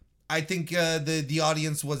 I think the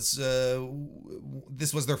audience was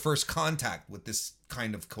this was their first contact with this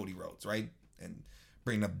kind of Cody Rhodes, right? And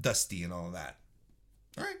bringing up Dusty and all of that.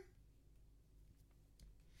 All right.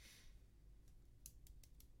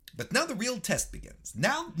 But now the real test begins.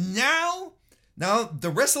 Now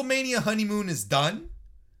the WrestleMania honeymoon is done.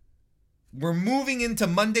 We're moving into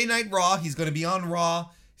Monday Night Raw. He's going to be on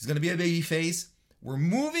Raw. He's going to be a babyface. We're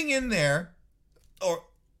moving in there.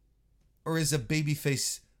 Or is a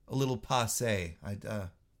babyface a little passé?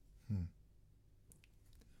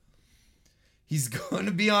 He's going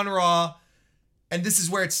to be on Raw. And this is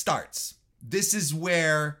where it starts. This is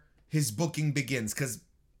where his booking begins. Because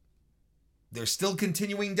they're still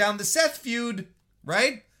continuing down the Seth feud,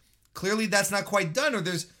 right? Clearly that's not quite done. Or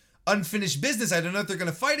there's unfinished business. I don't know if they're going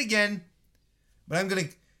to fight again. But I'm going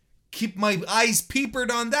to keep my eyes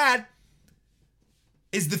peepered on that.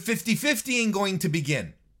 Is the 50-50ing going to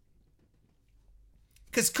begin?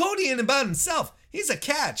 Because Cody, in about himself, he's a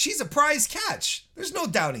catch. He's a prize catch. There's no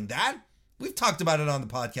doubting that. We've talked about it on the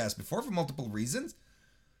podcast before for multiple reasons.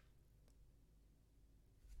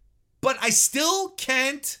 But I still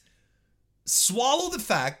can't swallow the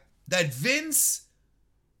fact that Vince...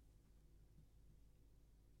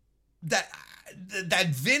 That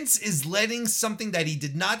Vince is letting something that he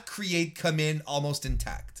did not create come in almost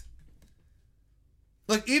intact.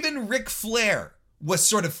 Look, even Ric Flair was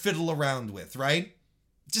sort of fiddle around with, right?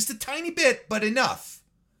 Just a tiny bit, but enough.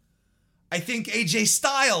 I think AJ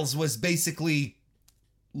Styles was basically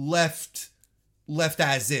left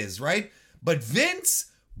as is, right? But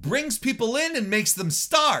Vince brings people in and makes them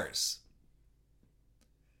stars.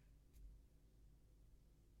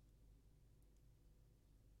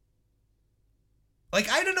 Like,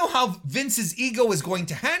 I don't know how Vince's ego is going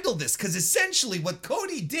to handle this, because essentially what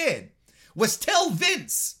Cody did was tell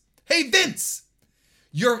Vince, hey Vince,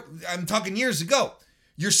 I'm talking years ago,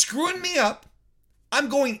 you're screwing me up. I'm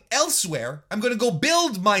going elsewhere. I'm going to go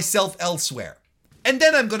build myself elsewhere. And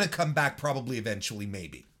then I'm going to come back probably eventually,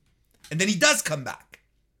 maybe. And then he does come back.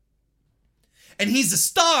 And he's a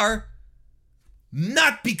star,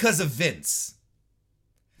 not because of Vince.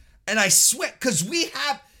 And I swear, because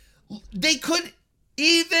they could,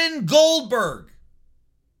 even Goldberg,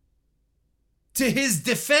 to his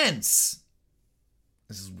defense,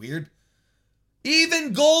 this is weird,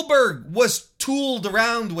 even Goldberg was tooled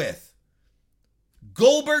around with.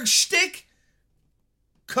 Goldberg's shtick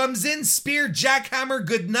comes in, spear, jackhammer,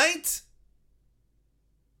 good night.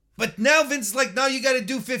 But now Vince is like, no, you got to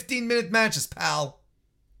do 15-minute matches, pal.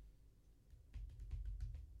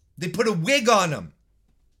 They put a wig on him.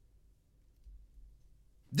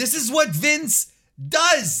 This is what Vince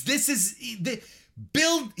does. This is the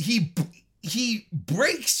build. He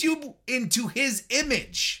breaks you into his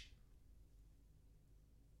image.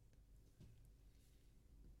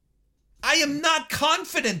 I am not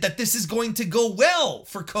confident that this is going to go well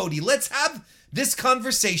for Cody. Let's have this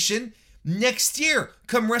conversation next year,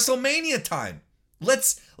 come WrestleMania time.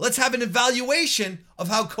 Let's have an evaluation of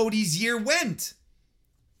how Cody's year went.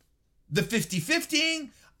 The 50-50,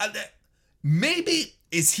 maybe,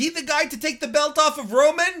 is he the guy to take the belt off of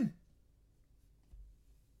Roman?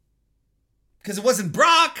 Because it wasn't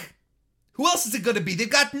Brock. Who else is it going to be? They've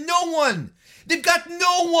got no one. They've got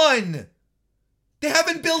no one. They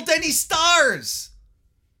haven't built any stars.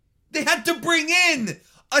 They had to bring in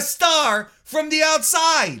a star from the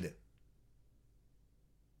outside.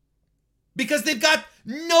 Because they've got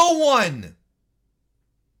no one.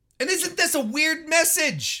 And isn't this a weird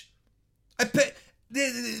message?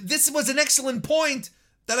 This was an excellent point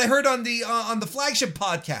that I heard on the flagship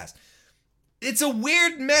podcast. It's a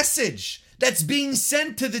weird message that's being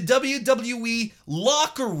sent to the WWE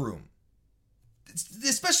locker room.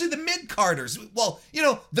 Especially the mid-carders. Well,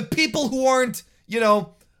 the people who aren't,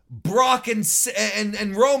 Brock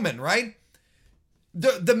and Roman, right?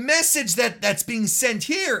 The message that's being sent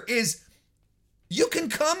here is, you can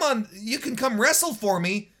come wrestle for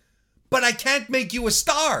me, but I can't make you a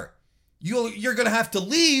star. You're going to have to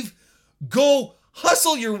leave, go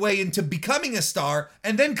hustle your way into becoming a star,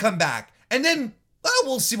 and then come back. And then,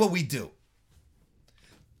 we'll see what we do.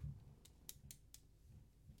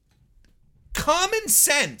 Common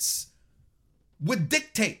sense would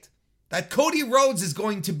dictate that Cody Rhodes is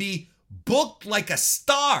going to be booked like a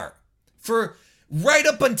star for right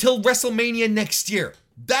up until WrestleMania next year.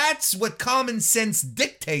 That's what common sense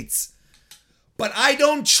dictates. But I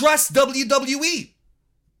don't trust WWE.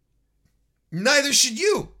 Neither should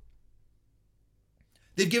you.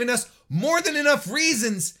 They've given us more than enough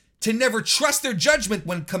reasons to never trust their judgment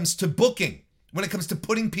when it comes to booking, when it comes to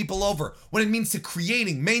putting people over, when it means to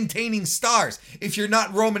creating, maintaining stars, if you're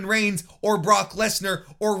not Roman Reigns or Brock Lesnar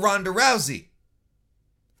or Ronda Rousey.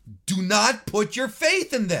 Do not put your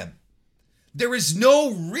faith in them. There is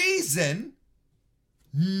no reason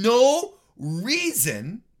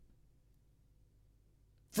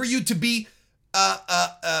for you to be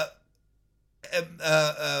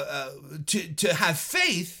to have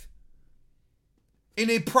faith in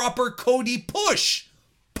a proper Cody push.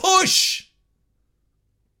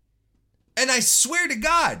 And I swear to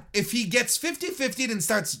God, if he gets 50-50 and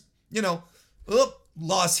starts,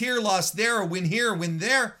 loss here, loss there, or win here, or win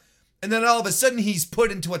there, and then all of a sudden he's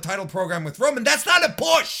put into a title program with Roman, that's not a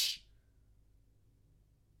push.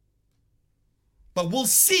 But we'll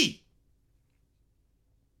see.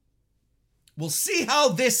 We'll see how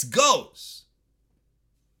this goes.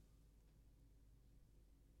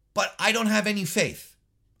 But I don't have any faith.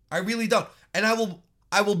 I really don't. And I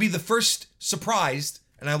will be the first surprised,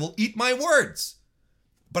 and I will eat my words.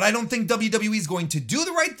 But I don't think WWE is going to do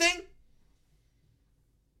the right thing,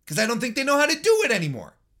 because I don't think they know how to do it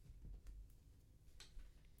anymore.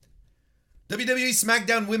 WWE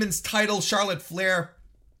SmackDown Women's title, Charlotte Flair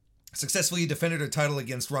successfully defended her title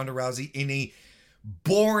against Ronda Rousey in a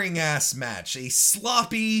boring-ass match. A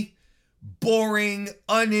sloppy, boring,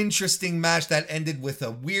 uninteresting match that ended with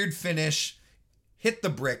a weird finish. Hit the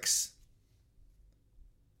bricks.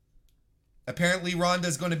 Apparently Ronda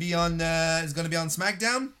is going to be on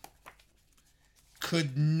SmackDown.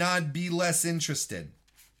 Could not be less interested.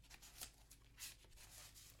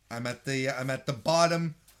 I'm at the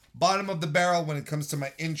bottom of the barrel when it comes to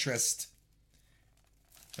my interest.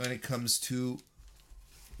 When it comes to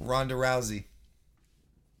Ronda Rousey.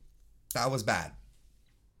 That was bad.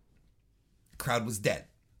 The crowd was dead.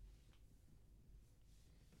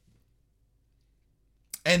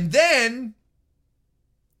 And then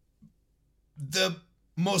the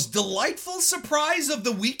most delightful surprise of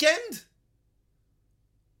the weekend?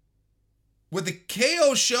 With the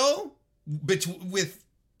KO show with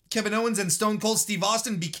Kevin Owens and Stone Cold Steve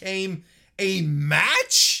Austin became a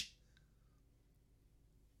match?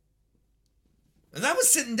 And I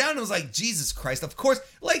was sitting down and I was like, Jesus Christ, of course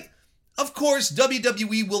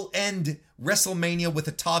WWE will end WrestleMania with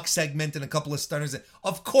a talk segment and a couple of stunners.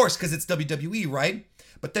 Of course, because it's WWE, right?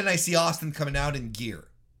 But then I see Austin coming out in gear.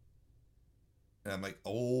 And I'm like,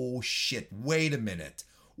 oh shit, wait a minute.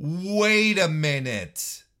 What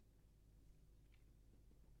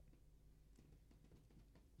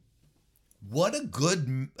a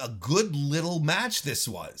good little match this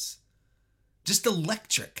was. Just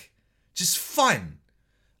electric. Just fun.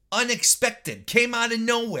 Unexpected. Came out of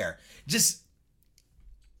nowhere.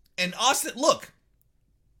 And Austin, look.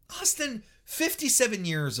 Austin, 57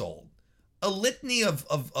 years old. A litany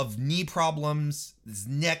of knee problems, his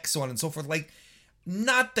neck, so on and so forth. Like,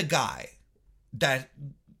 not the guy that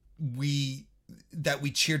we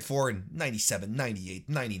cheered for in 97, 98,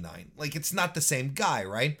 99. Like, it's not the same guy,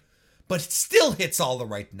 right? But it still hits all the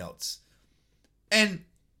right notes. And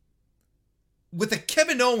with a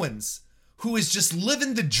Kevin Owens who is just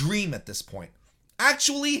living the dream at this point,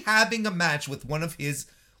 actually having a match with one of his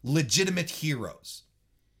legitimate heroes.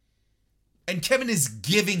 And Kevin is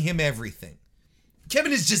giving him everything.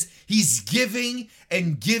 Kevin is he's giving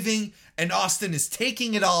and giving, and Austin is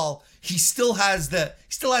taking it all. He still has the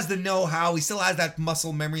know-how. He still has that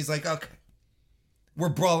muscle memory. He's like, okay, we're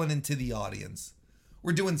brawling into the audience.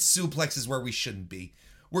 We're doing suplexes where we shouldn't be.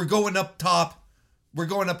 We're going up top. We're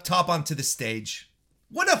going up top onto the stage.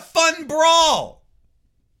 What a fun brawl!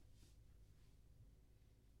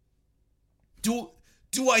 Do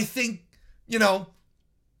I think,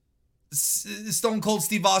 Stone Cold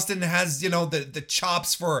Steve Austin has, the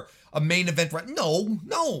chops for a main event? Right?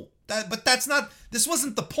 No. But that's not, this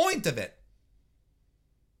wasn't the point of it.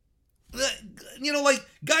 Like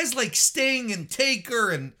guys like Sting and Taker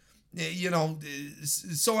and,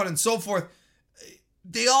 so on and so forth.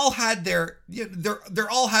 They all had they're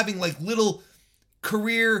all having like little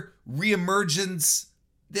career reemergence.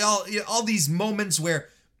 They all these moments where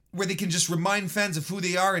they can just remind fans of who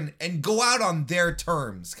they are and go out on their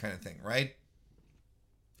terms, kind of thing, right?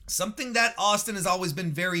 Something that Austin has always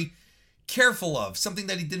been very careful of, something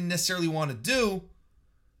that he didn't necessarily want to do,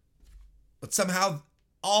 but somehow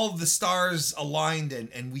all the stars aligned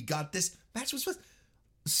and we got this match. Was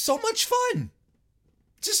so much fun.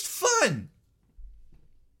 Just fun.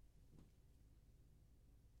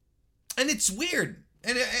 And it's weird.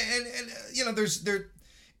 And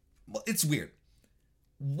it's weird.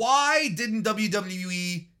 Why didn't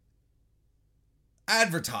WWE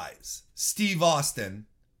advertise Steve Austin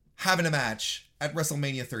having a match at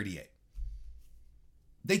WrestleMania 38?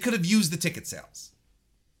 They could have used the ticket sales.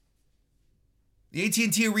 The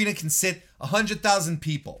AT&T Arena can sit 100,000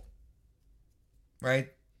 people. Right?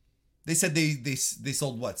 They said they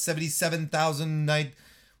sold what? 77,000 night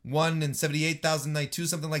 1 and 78,000 night 2,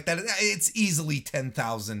 something like that. It's easily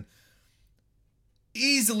 10,000.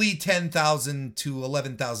 Easily 10,000 to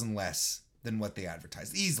 11,000 less than what they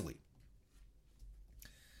advertised. Easily.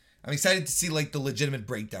 I'm excited to see like the legitimate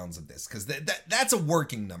breakdowns of this, because that's a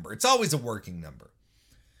working number. It's always a working number.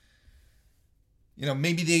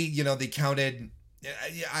 Maybe they counted.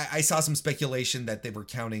 I saw some speculation that they were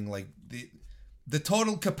counting like the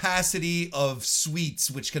total capacity of suites,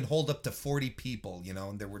 which can hold up to 40 people,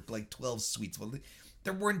 and there were like 12 suites. Well,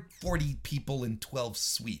 there weren't 40 people in 12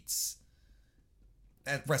 suites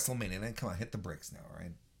at WrestleMania. And come on, hit the bricks now,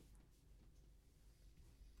 right?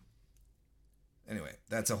 Anyway,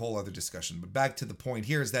 that's a whole other discussion. But back to the point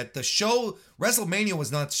here is that the show, WrestleMania,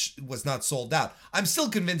 was not sold out. I'm still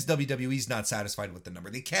convinced WWE's not satisfied with the number.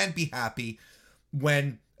 They can't be happy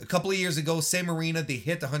when a couple of years ago, same arena, they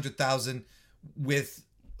hit 100,000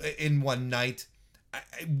 in one night.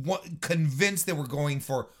 Convinced they were going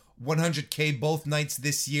for 100K both nights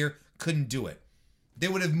this year. Couldn't do it. They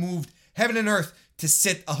would have moved heaven and earth to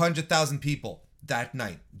sit 100,000 people that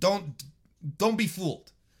night. Don't be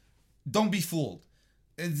fooled. Don't be fooled.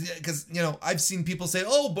 Because, I've seen people say,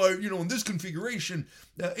 oh, but, in this configuration,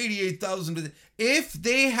 88,000. If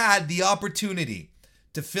they had the opportunity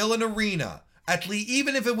to fill an arena, at least,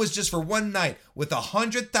 even if it was just for one night, with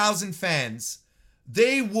 100,000 fans,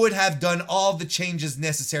 they would have done all the changes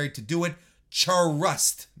necessary to do it.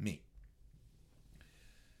 Trust me.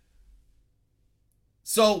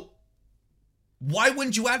 So, why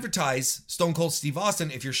wouldn't you advertise Stone Cold Steve Austin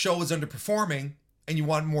if your show is underperforming and you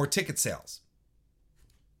want more ticket sales?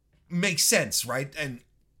 Makes sense, right? And,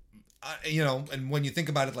 and when you think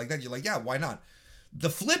about it like that, you're like, yeah, why not? The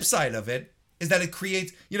flip side of it is that it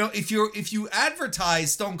creates, if you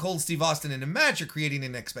advertise Stone Cold Steve Austin in a match, you're creating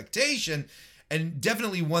an expectation, and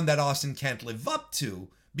definitely one that Austin can't live up to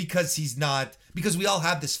because we all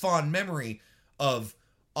have this fond memory of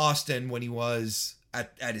Austin when he was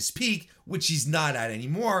at his peak, which he's not at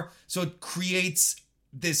anymore. So it creates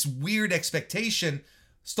this weird expectation.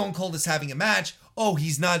 Stone Cold is having a match. Oh,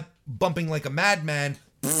 he's not bumping like a madman.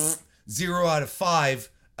 0 out of 5.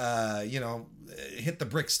 Hit the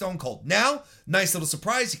brick Stone Cold. Now, nice little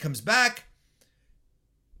surprise. He comes back.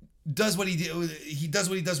 Does what he did. He does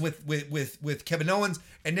what he does with Kevin Owens,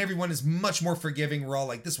 and everyone is much more forgiving. We're all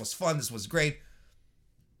like, this was fun. This was great.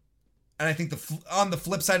 And I think on the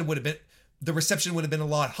flip side, the reception would have been a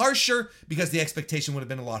lot harsher because the expectation would have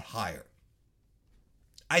been a lot higher.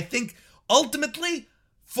 I think ultimately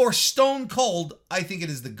for Stone Cold, I think it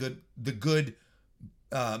is the good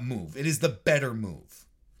move. It is the better move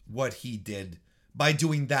what he did by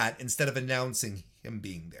doing that instead of announcing him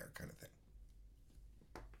being there, kind of thing.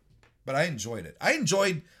 But I enjoyed it. I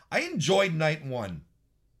enjoyed night one.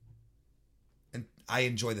 And I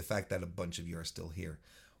enjoy the fact that a bunch of you are still here.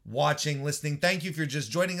 Watching, listening. Thank you if you're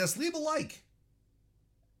just joining us. Leave a like.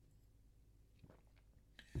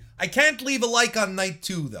 I can't leave a like on night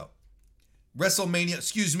 2, though. WrestleMania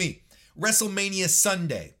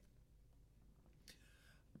Sunday.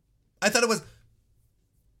 I thought it was...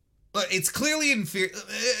 It's clearly inferior.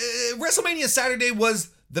 WrestleMania Saturday was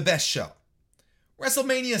the best show.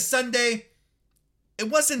 WrestleMania Sunday, it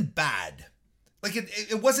wasn't bad. Like,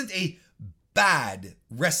 it wasn't a bad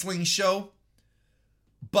wrestling show,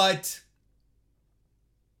 but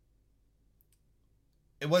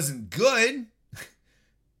it wasn't good.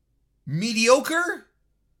 Mediocre.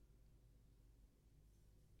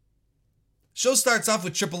 Show starts off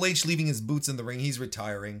with Triple H leaving his boots in the ring. He's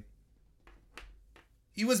retiring.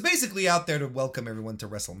 He was basically out there to welcome everyone to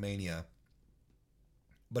WrestleMania.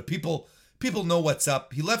 But people know what's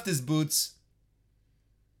up. He left his boots.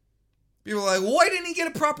 People are like, why didn't he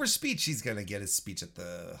get a proper speech? He's going to get his speech at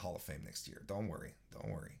the Hall of Fame next year. Don't worry.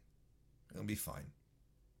 It'll be fine.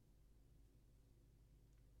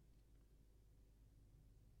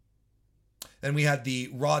 Then we had the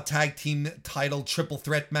Raw Tag Team title triple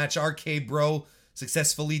threat match. RK Bro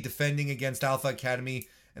successfully defending against Alpha Academy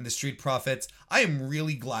and the Street Profits. I am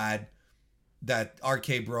really glad that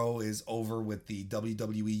RK Bro is over with the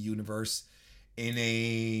WWE Universe in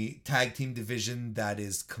a tag team division that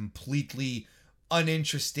is completely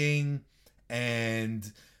uninteresting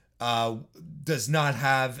and does not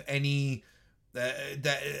have any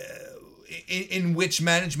in which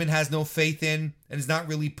management has no faith in and is not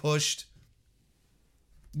really pushed.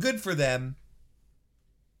 Good for them.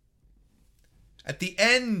 At the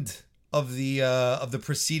end of the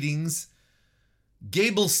proceedings,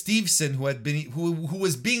 Gable Steveson, who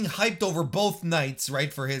was being hyped over both nights,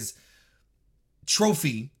 right, for his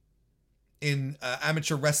trophy in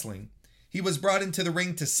amateur wrestling, he was brought into the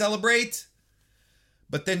ring to celebrate,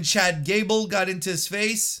 but then Chad Gable got into his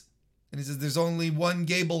face, and he says, "There's only one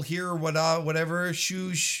Gable here," or whatever,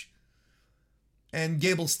 shoosh. And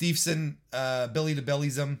Gable Steveson belly to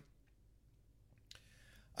bellies him.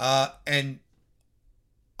 And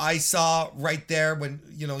I saw right there when,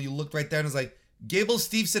 you looked right there and it was like, Gable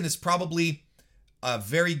Steveson is probably a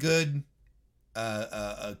very good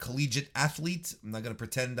a collegiate athlete. I'm not going to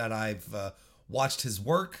pretend that I've watched his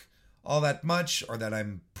work all that much or that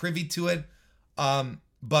I'm privy to it.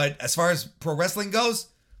 But as far as pro wrestling goes,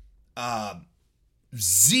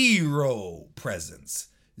 zero presence.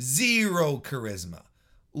 Zero charisma.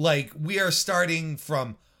 Like, we are starting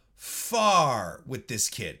from far with this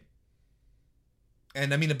kid.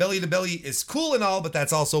 And I mean, a belly to belly is cool and all, but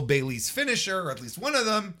that's also Bayley's finisher, or at least one of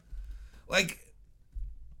them. Like,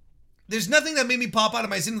 there's nothing that made me pop out of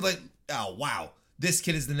my skin like, oh wow, this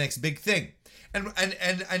kid is the next big thing. And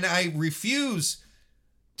I refuse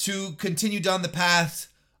to continue down the path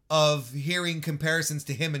of hearing comparisons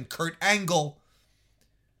to him and Kurt Angle.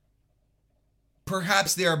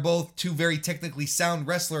 Perhaps they are both two very technically sound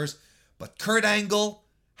wrestlers, but Kurt Angle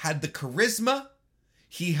had the charisma,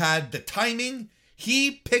 he had the timing,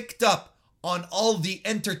 he picked up on all the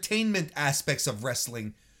entertainment aspects of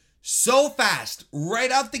wrestling so fast,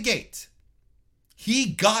 right out the gate.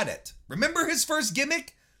 He got it. Remember his first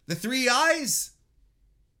gimmick? The 3 eyes?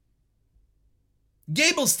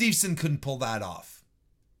 Gable Steveson couldn't pull that off.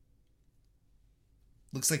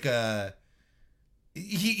 Looks like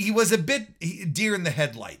he was a bit deer in the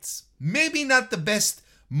headlights. Maybe not the best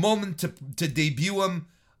moment to debut him,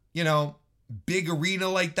 big arena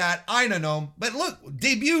like that. I don't know. But look,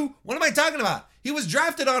 debut, what am I talking about? He was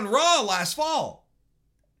drafted on Raw last fall.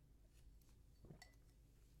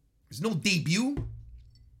 There's no debut.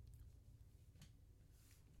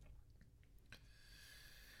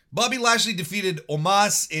 Bobby Lashley defeated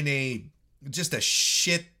Omos in just a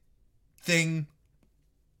shit thing.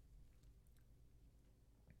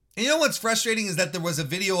 And you know what's frustrating is that there was a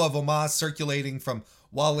video of Omos circulating from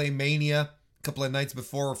Wale Mania a couple of nights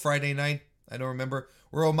before, or Friday night, I don't remember,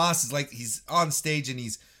 where Omos is like, he's on stage and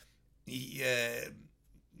he's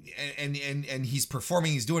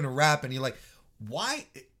performing, he's doing a rap, and you're like, why?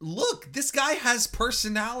 Look, this guy has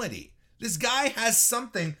personality. This guy has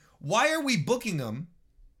something. Why are we booking him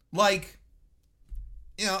like,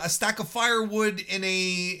 you know, a stack of firewood in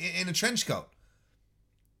a trench coat?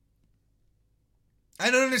 I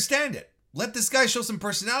don't understand it. Let this guy show some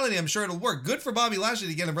personality. I'm sure it'll work. Good for Bobby Lashley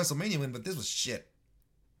to get a WrestleMania win, but this was shit.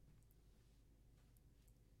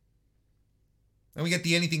 And we get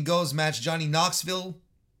the Anything Goes match. Johnny Knoxville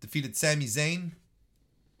defeated Sami Zayn.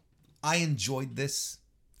 I enjoyed this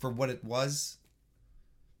for what it was.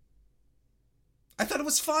 I thought it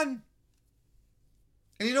was fun.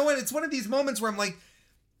 And you know what? It's one of these moments where I'm like,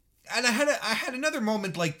 and I had another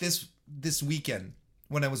moment like this weekend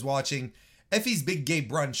when I was watching Effie's Big Gay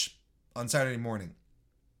Brunch on Saturday morning.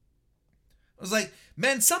 I was like,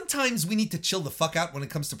 man, sometimes we need to chill the fuck out when it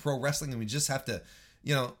comes to pro wrestling, and we just have to,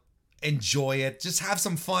 you know, enjoy it. Just have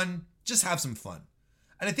some fun. Just have some fun.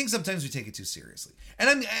 And I think sometimes we take it too seriously.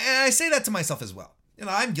 And I say that to myself as well. You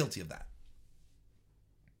know, I'm guilty of that.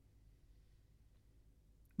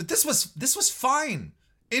 But this was fine.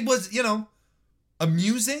 It was, you know,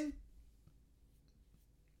 amusing.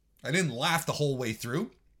 I didn't laugh the whole way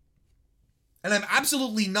through. And I'm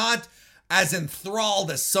absolutely not as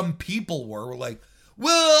enthralled as some people were like,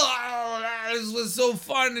 well, this was so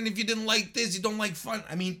fun, and if you didn't like this, you don't like fun.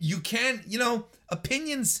 I mean, you can't, you know,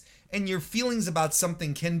 opinions and your feelings about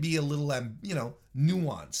something can be a little, you know,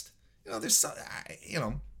 nuanced. You know, there's some, you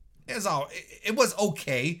know, it was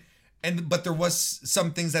okay, but there was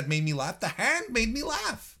some things that made me laugh. The hand made me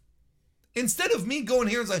laugh. Instead of me going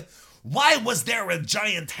here and like, why was there a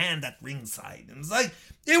giant hand at ringside? And it's like,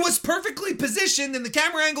 it was perfectly positioned and the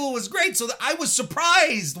camera angle was great, so that I was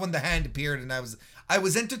surprised when the hand appeared, and I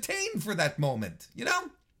was entertained for that moment, you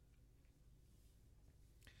know?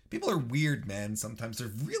 People are weird, man. Sometimes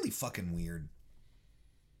they're really fucking weird.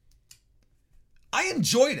 I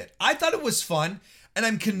enjoyed it. I thought it was fun, and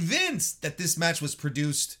I'm convinced that this match was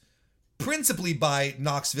produced principally by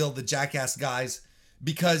Knoxville, the Jackass guys,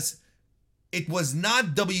 because it was not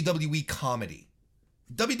WWE comedy.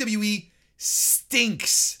 WWE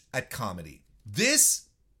stinks at comedy. This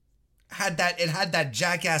had that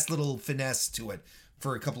Jackass little finesse to it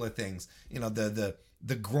for a couple of things. You know, the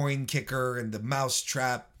groin kicker and the mouse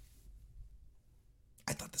trap.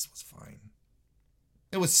 I thought this was fine.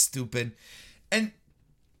 It was stupid. And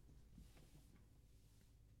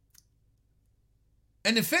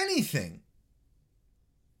if anything,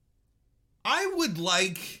 I would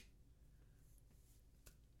like...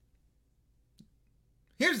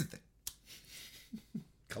 Here's the thing.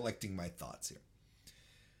 Collecting my thoughts here.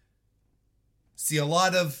 See a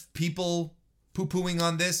lot of people poo-pooing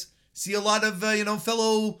on this. See a lot of,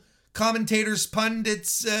 fellow commentators,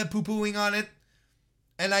 pundits poo-pooing on it.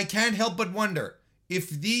 And I can't help but wonder if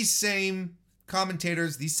these same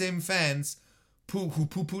commentators, these same fans who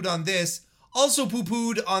poo-pooed on this, also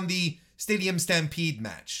poo-pooed on the Stadium Stampede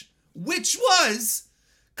match, which was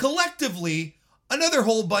collectively another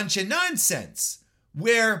whole bunch of nonsense,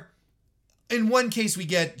 where in one case we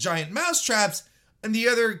get giant mouse traps, and the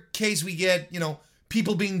other case we get,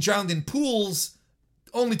 people being drowned in pools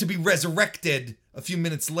only to be resurrected a few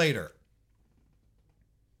minutes later.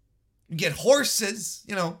 You get horses,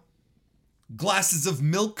 glasses of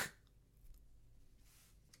milk,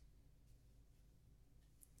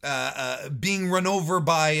 being run over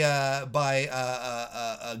by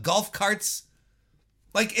golf carts.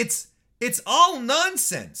 Like, it's all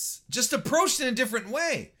nonsense, just approached in a different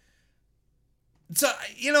way. So,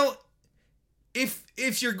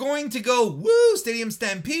 if you're going to go, woo, Stadium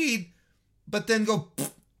Stampede, but then go,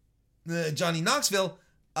 Johnny Knoxville,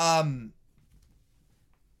 I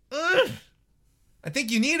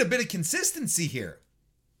think you need a bit of consistency here.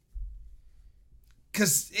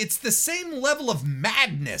 Because it's the same level of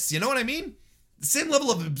madness, you know what I mean? The same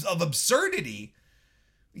level of absurdity.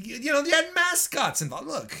 You had mascots involved.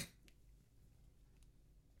 Look,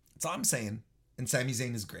 that's all I'm saying. And Sami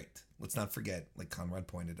Zayn is great. Let's not forget, like Conrad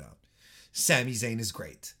pointed out, Sami Zayn is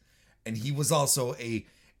great. And he was also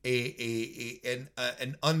an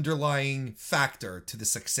underlying factor to the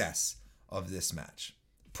success of this match.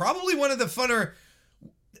 Probably one of the funner,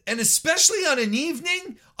 and especially on an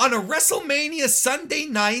evening, on a WrestleMania Sunday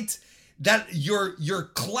night, that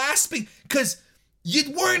you're clasping, because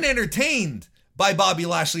you weren't entertained by Bobby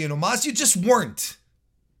Lashley and Omos. You just weren't.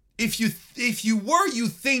 If you were, you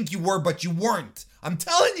think you were, but you weren't. I'm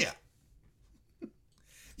telling you.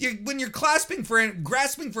 When you're grasping for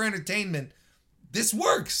entertainment, this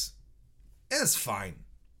works. It's fine.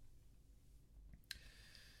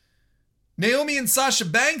 Naomi and Sasha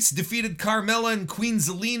Banks defeated Carmella and Queen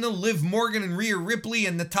Zelina, Liv Morgan and Rhea Ripley,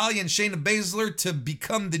 and Natalya and Shayna Baszler to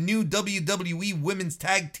become the new WWE Women's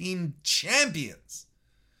Tag Team Champions.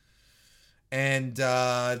 And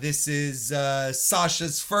this is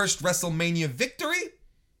Sasha's first WrestleMania victory.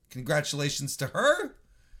 Congratulations to her.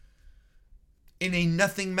 In a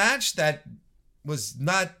nothing match that was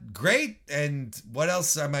not great. And what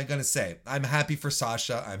else am I going to say? I'm happy for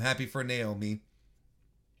Sasha. I'm happy for Naomi.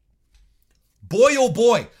 Boy, oh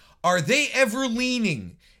boy, are they ever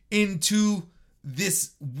leaning into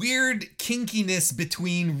this weird kinkiness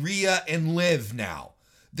between Rhea and Liv now.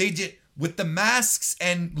 They did, with the masks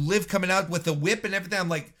and Liv coming out with the whip and everything. I'm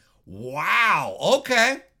like, wow,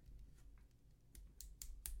 okay.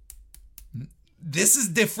 This is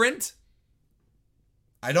different.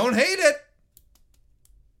 I don't hate it.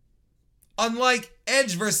 Unlike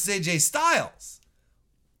Edge versus AJ Styles,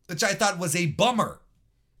 which I thought was a bummer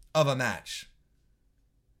of a match.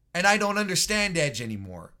 And I don't understand Edge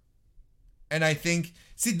anymore. And I think,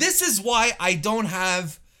 see, this is why I don't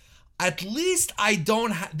have,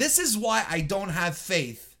 this is why I don't have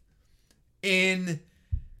faith in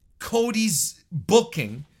Cody's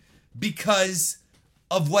booking, because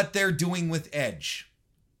of what they're doing with Edge.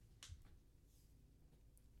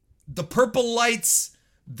 The purple lights,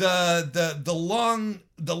 the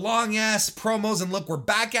long ass promos, and look, we're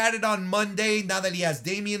back at it on Monday now that he has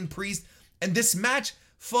Damian Priest. And this match,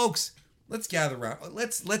 folks, let's gather around.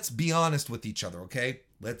 Let's be honest with each other, okay?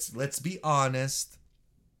 Let's be honest.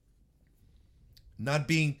 Not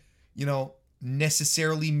being,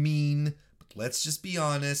 necessarily mean, but let's just be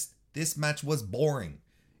honest. This match was boring.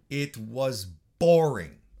 It was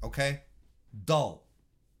boring, okay? Dull.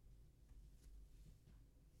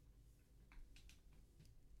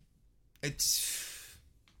 It's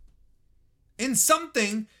in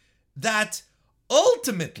something that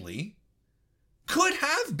ultimately could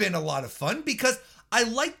have been a lot of fun, because I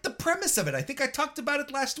liked the premise of it. I think I talked about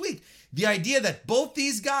it last week. The idea that both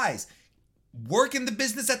these guys work in the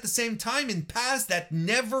business at the same time in paths that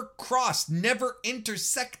never crossed, never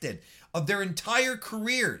intersected of their entire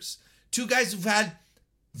careers. Two guys who've had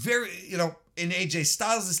very, in AJ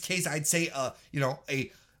Styles' case, I'd say,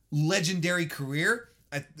 a legendary career.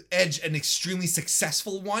 Edge, an extremely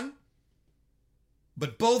successful one.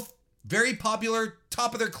 But both very popular,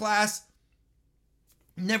 top of their class.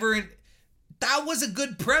 That was a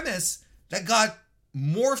good premise that got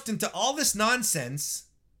morphed into all this nonsense.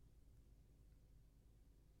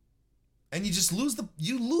 And you just lose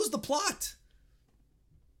the plot.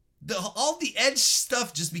 All the Edge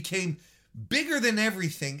stuff just became bigger than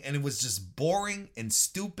everything, and it was just boring and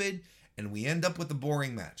stupid, and we end up with a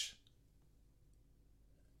boring match.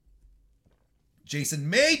 Jason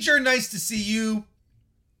Major, nice to see you.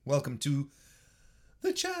 Welcome to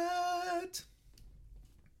the chat.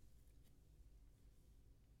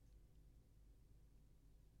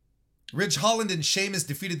 Ridge Holland and Sheamus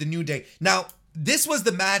defeated the New Day. Now, this was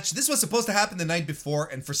the match. This was supposed to happen the night before,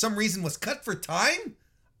 and for some reason was cut for time.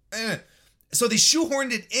 So they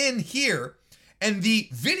shoehorned it in here, and the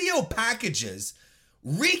video packages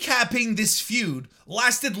recapping this feud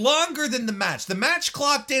lasted longer than the match. The match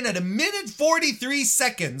clocked in at 1:43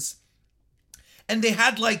 seconds, and they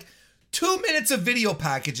had 2 minutes of video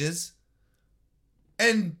packages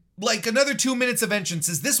and another 2 minutes of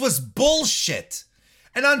entrances. This was bullshit.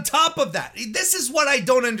 And on top of that, this is what I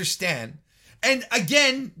don't understand. And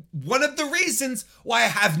again, one of the reasons why I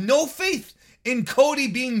have no faith in Cody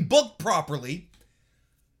being booked properly.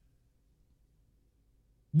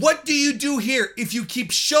 What do you do here if you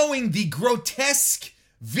keep showing the grotesque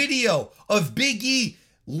video of Big E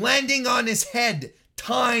landing on his head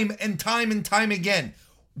time and time and time again?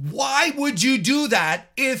 Why would you do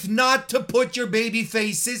that if not to put your baby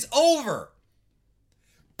faces over?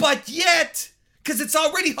 But yet, because it's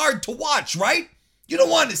already hard to watch, right? You don't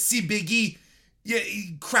want to see Big E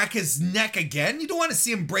crack his neck again. You don't want to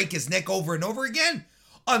see him break his neck over and over again.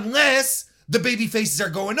 Unless the baby faces are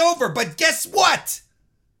going over. But guess what?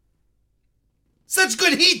 Such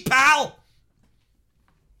good heat, pal.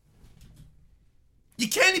 You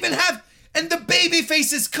can't even have... And the baby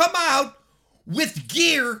faces come out with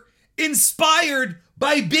gear inspired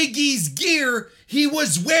by Big E's gear he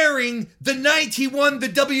was wearing the night he won the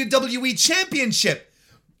WWE Championship.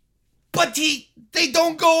 but they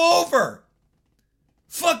don't go over.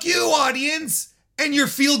 Fuck you, audience, and your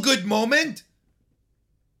feel-good moment.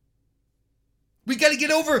 We gotta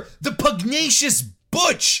get over the pugnacious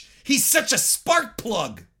Butch. He's such a spark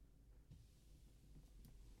plug.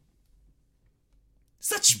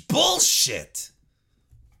 Such bullshit.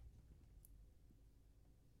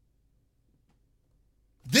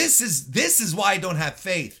 This is why I don't have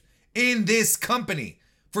faith in this company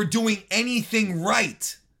for doing anything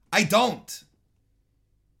right. I don't.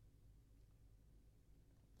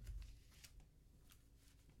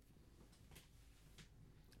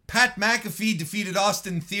 Pat McAfee defeated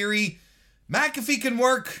Austin Theory. McAfee can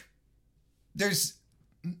work. There's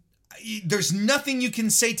nothing you can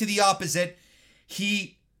say to the opposite.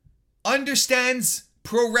 He understands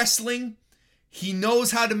pro wrestling. He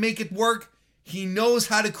knows how to make it work. He knows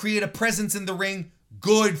how to create a presence in the ring.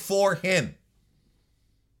 Good for him.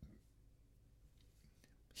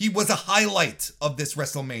 He was a highlight of this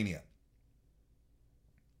WrestleMania.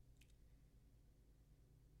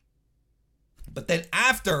 But then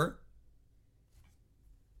after,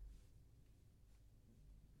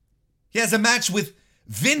 he has a match with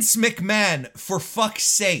Vince McMahon, for fuck's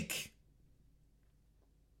sake.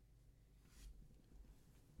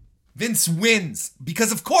 Vince wins,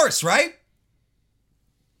 because of course, right?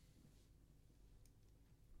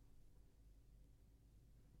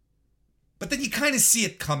 But then you kind of see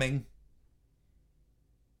it coming.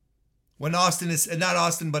 When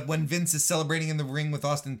when Vince is celebrating in the ring with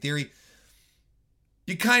Austin Theory,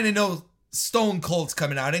 you kind of know Stone Cold's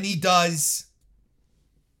coming out, and he does.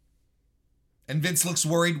 And Vince looks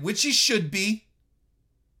worried, which he should be.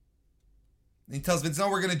 And he tells Vince, no,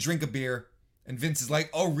 we're going to drink a beer. And Vince is like,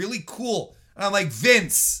 oh, really? Cool. And I'm like,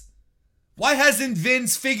 Vince, why hasn't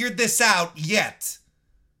Vince figured this out yet?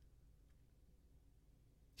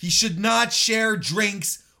 He should not share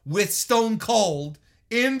drinks with Stone Cold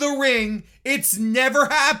in the ring. It's never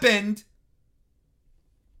happened.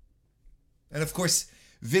 And of course,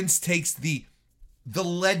 Vince takes the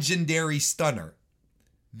legendary stunner.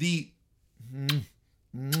 The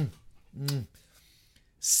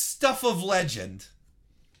stuff of legend.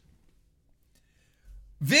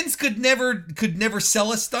 Vince could never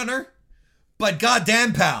sell a stunner, but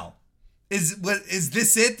goddamn, pal, is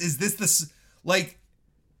this it? Is this the, like,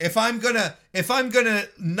 if I'm gonna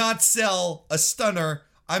not sell a stunner,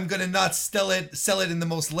 I'm gonna not sell it in the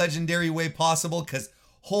most legendary way possible, because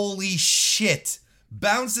holy shit,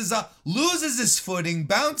 bounces up, loses his footing,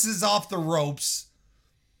 bounces off the ropes,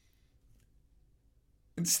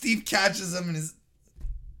 and Steve catches him and is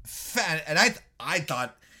fat. And I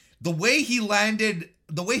thought the way he landed,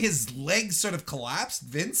 the way his legs sort of collapsed,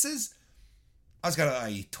 Vince's,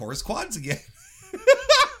 he tore his quads again.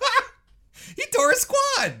 He tore his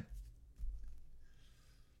quad.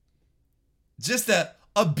 Just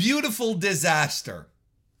a beautiful disaster.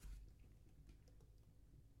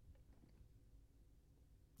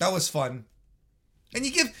 That was fun. And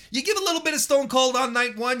you give a little bit of Stone Cold on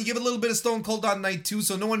night one, you give a little bit of Stone Cold on night two,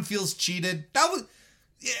 so no one feels cheated.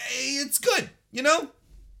 It's good, you know?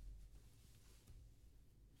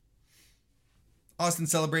 Austin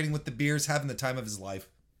celebrating with the beers, having the time of his life.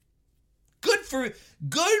 Good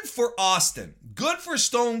for Austin. Good for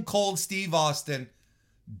Stone Cold Steve Austin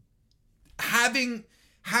having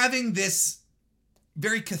this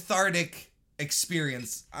very cathartic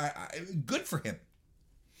experience. Good for him.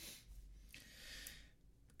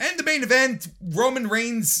 And the main event, Roman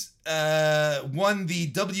Reigns won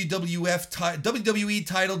the WWE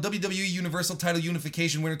title, WWE Universal Title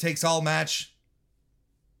Unification winner takes all match.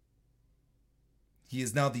 He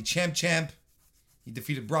is now the champ. He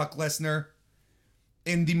defeated Brock Lesnar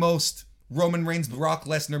in the most Roman Reigns Brock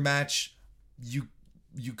Lesnar match you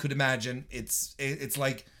could imagine. It's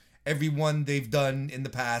like everyone they've done in the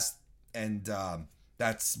past, and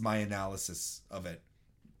that's my analysis of it.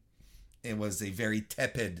 It was a very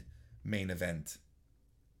tepid main event.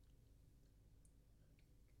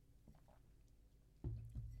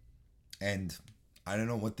 And I don't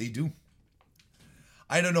know what they do.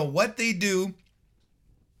 I don't know what they do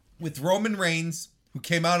with Roman Reigns, who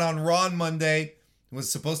came out on Raw on Monday,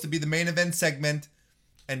 was supposed to be the main event segment,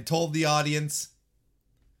 and told the audience,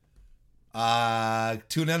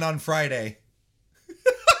 tune in on Friday.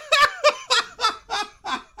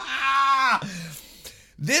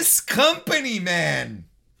 This company, man.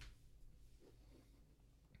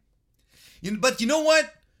 But you know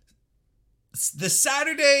what? The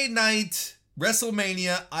Saturday night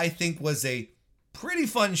WrestleMania, I think, was a pretty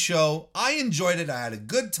fun show. I enjoyed it. I had a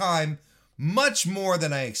good time. Much more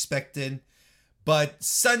than I expected. But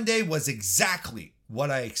Sunday was exactly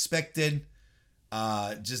what I expected.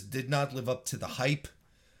 just did not live up to the hype.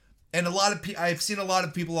 And I've seen a lot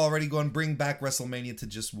of people already go and bring back WrestleMania to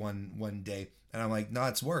just one day. And I'm like, no,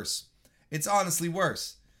 it's worse. It's honestly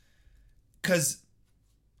worse. Because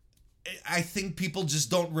I think people just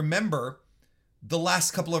don't remember the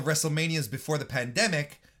last couple of WrestleManias before the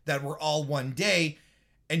pandemic that were all one day.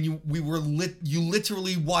 And you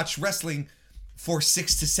literally watch wrestling for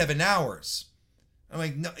 6 to 7 hours. I'm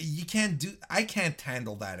like, no, I can't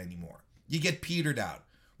handle that anymore. You get petered out.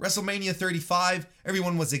 WrestleMania 35,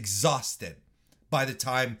 everyone was exhausted by the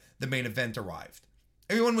time the main event arrived.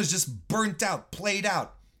 Everyone was just burnt out, played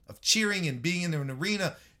out of cheering and being in an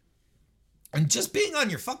arena and just being on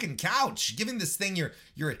your fucking couch, giving this thing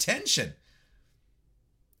your attention.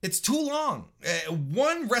 It's too long.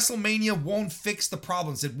 One WrestleMania won't fix the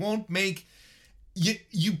problems. It won't make...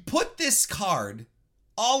 You put this card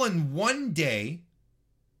all in one day,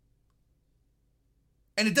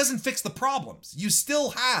 and it doesn't fix the problems. You still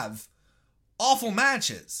have awful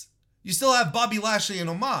matches. You still have Bobby Lashley and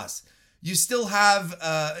Omos. You still have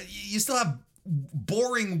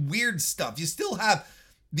boring, weird stuff. You still have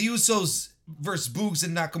the Usos versus Boogs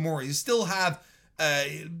and Nakamura. You still have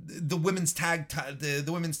the women's tag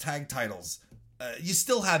titles. You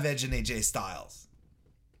still have Edge and AJ Styles.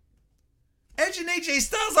 Edge and AJ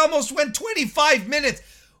Styles almost went 25 minutes.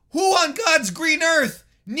 Who on God's green earth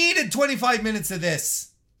needed 25 minutes of this?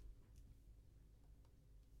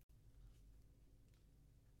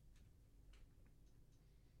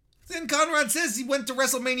 Then Conrad says he went to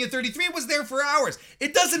WrestleMania 33 and was there for hours.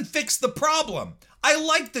 It doesn't fix the problem. I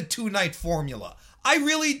like the 2-night formula. I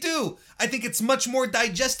really do. I think it's much more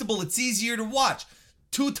digestible. It's easier to watch.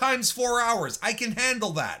 2 times 4 hours. I can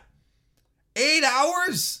handle that. 8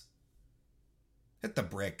 hours? Hit the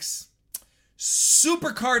bricks.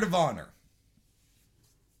 Super Card of Honor.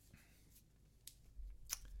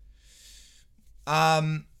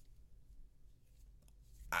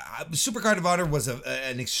 Super Card of Honor was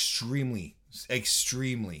an extremely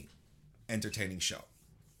entertaining show.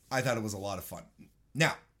 I thought it was a lot of fun.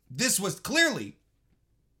 Now, this was clearly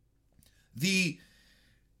the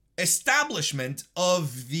establishment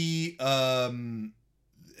of the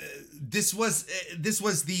this was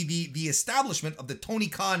the establishment of the Tony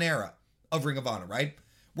Khan era of Ring of Honor, right?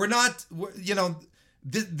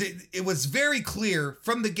 It was very clear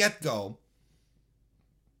from the get-go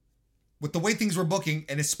with the way things were booking,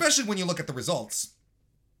 and especially when you look at the results.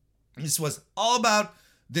 This was all about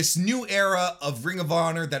this new era of Ring of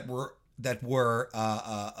Honor that we're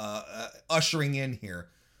ushering in here.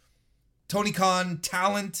 Tony Khan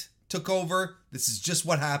talent took over. This is just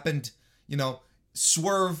what happened.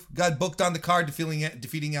 Swerve got booked on the card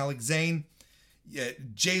defeating Alex Zane.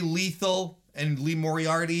 Jay Lethal and Lee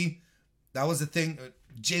Moriarty. That was a thing.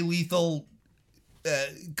 Jay Lethal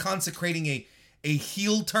consecrating a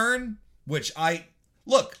heel turn, which Jay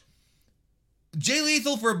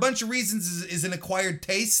Lethal, for a bunch of reasons, is an acquired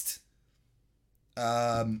taste.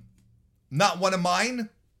 Not one of mine.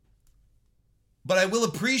 But I will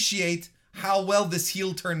appreciate how well this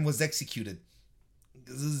heel turn was executed.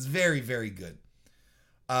 This is very, very good.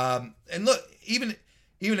 And look, even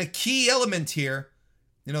a key element here,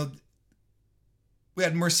 we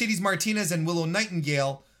had Mercedes Martinez and Willow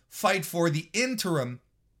Nightingale fight for the interim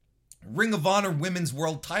Ring of Honor Women's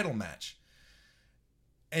World Title match.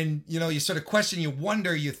 And, you sort of question, you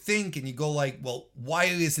wonder, you think, and you go like, well, why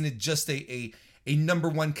isn't it just a number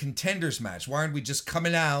one contenders match? Why aren't we just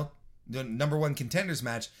coming out, the number one contenders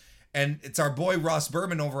match? And it's our boy Ross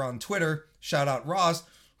Berman over on Twitter, shout out Ross,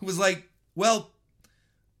 who was like, well,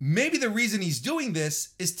 maybe the reason he's doing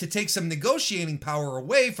this is to take some negotiating power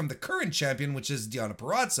away from the current champion, which is Deonna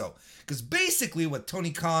Purrazzo. Because basically what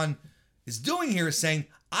Tony Khan is doing here is saying,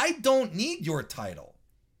 I don't need your title.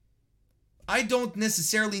 I don't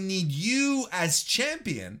necessarily need you as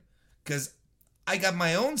champion because I got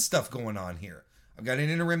my own stuff going on here. I've got an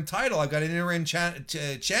interim title. I've got an interim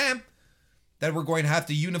champ that we're going to have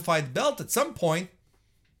to unify the belt at some point.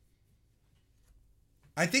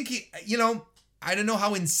 I think I don't know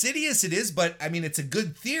how insidious it is, but I mean, it's a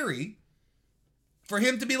good theory for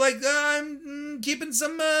him to be like, I'm keeping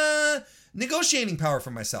some negotiating power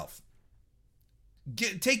for myself.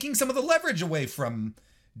 Taking some of the leverage away from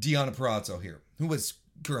Deonna Purrazzo here, who was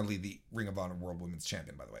currently the Ring of Honor World Women's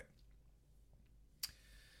Champion, by the way.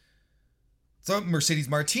 So Mercedes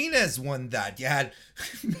Martinez won that. You had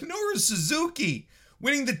Minoru Suzuki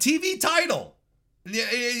winning the TV title.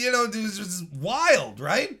 It was wild,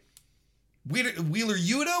 right? Wheeler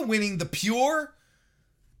Yuta winning the Pure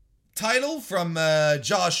title from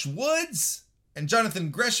Josh Woods. And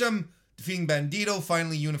Jonathan Gresham defeating Bandito,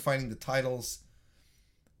 finally unifying the titles.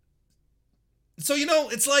 So,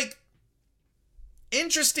 it's like,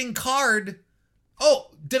 interesting card.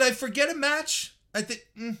 Oh, did I forget a match? I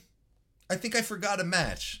think I forgot a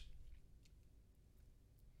match.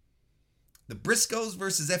 The Briscoes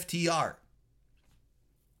versus FTR.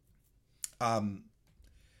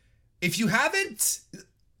 If you haven't,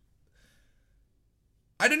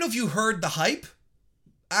 I don't know if you heard the hype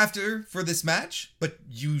for this match, but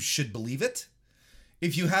you should believe it.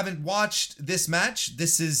 If you haven't watched this match,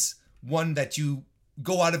 this is one that you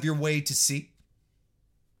go out of your way to see.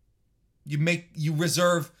 You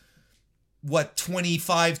reserve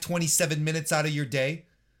 25, 27 minutes out of your day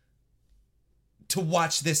to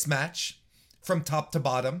watch this match from top to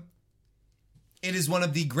bottom. It is one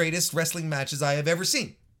of the greatest wrestling matches I have ever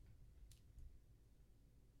seen.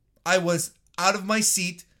 I was out of my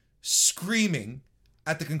seat screaming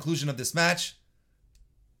at the conclusion of this match.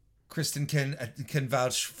 Kristen can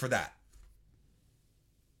vouch for that.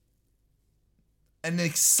 An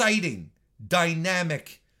exciting,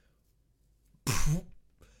 dynamic,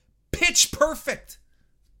 pitch perfect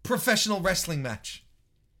professional wrestling match.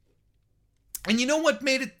 And you know what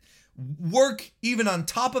made it work even on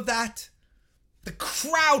top of that? The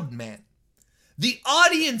crowd, man. The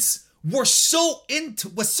audience was so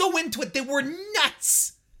into it. They were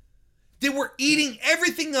nuts. They were eating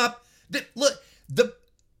everything up.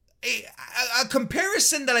 A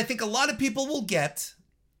comparison that I think a lot of people will get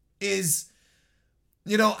is,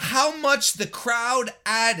 how much the crowd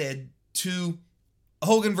added to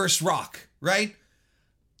Hogan vs. Rock, right?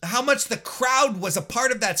 How much the crowd was a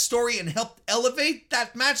part of that story and helped elevate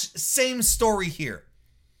that match. Same story here.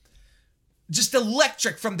 Just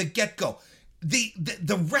electric from the get-go.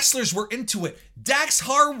 The wrestlers were into it. Dax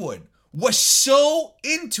Harwood was so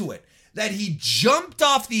into it that he jumped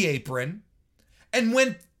off the apron and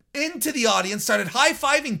went into the audience, started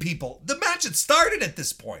high-fiving people. The match had started at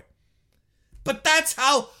this point. But that's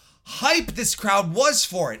how hype this crowd was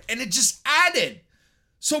for it. And it just added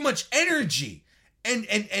so much energy and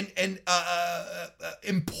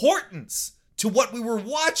importance to what we were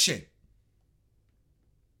watching.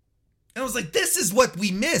 And I was like, this is what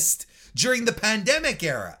we missed during the pandemic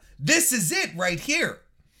era. This is it right here.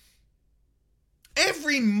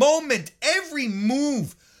 Every moment, every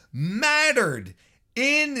move mattered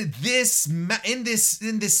in this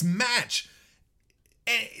match.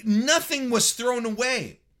 Nothing was thrown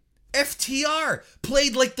away. FTR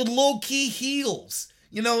played like the low-key heels,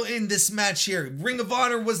 in this match here. Ring of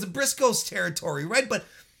Honor was the Briscoes territory, right? But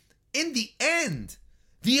in the end,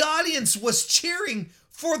 the audience was cheering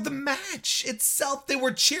for the match itself. They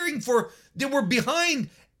were behind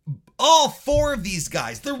all four of these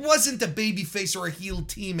guys. There wasn't a babyface or a heel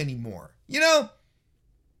team anymore.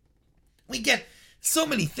 We get so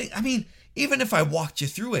many things. I mean, even if I walked you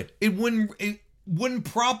through it, it wouldn't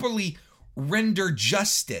properly render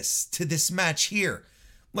justice to this match here.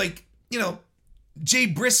 Like, Jay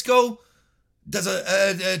Briscoe does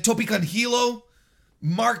a tope con hilo.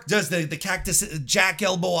 Mark does the cactus jack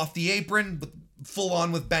elbow off the apron, full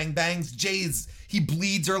on with bang bangs. He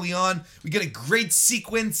bleeds early on. We get a great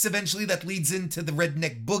sequence eventually that leads into the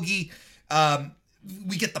redneck boogie.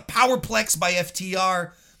 We get the powerplex by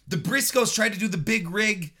FTR. The Briscoes try to do the big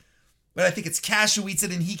rig, but I think it's Cash who eats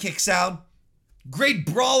it and he kicks out. Great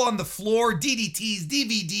brawl on the floor, DDTs,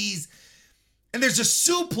 DVDs, and there's a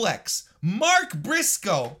suplex. Mark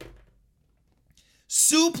Briscoe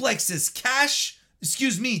suplexes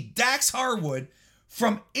Dax Harwood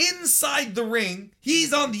from inside the ring.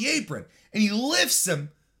 He's on the apron and he lifts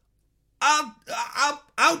him out,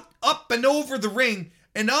 up and over the ring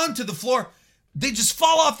and onto the floor. They just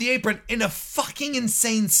fall off the apron in a fucking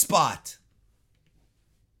insane spot.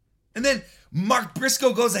 And then Mark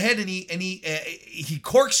Briscoe goes ahead and he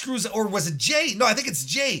corkscrews, or was it Jay? No, I think it's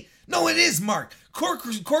Jay. No, it is Mark.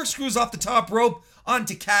 Corkscrews off the top rope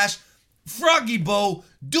onto Cash. Froggy Bow.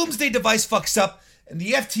 Doomsday Device fucks up, and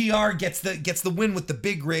the FTR gets the win with the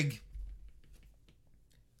big rig.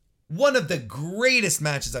 One of the greatest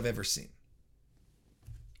matches I've ever seen.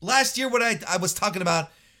 Last year, when I was talking about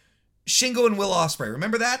Shingo and Will Ospreay,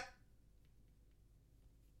 remember that?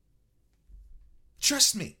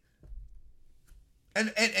 Trust me.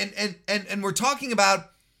 And we're talking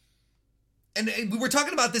about, and we were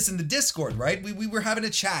talking about this in the Discord, right? We were having a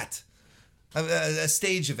chat, a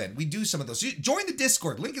stage event. We do some of those. Join the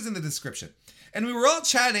Discord. Link is in the description. And we were all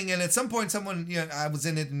chatting, and at some point, someone, I was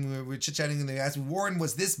in it, and we were chit-chatting, and they asked me, Warren,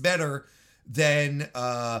 was this better than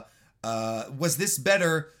the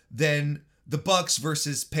Bucks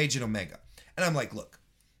versus Page and Omega? And I'm like, look,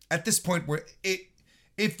 at this point,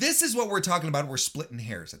 if this is what we're talking about, we're splitting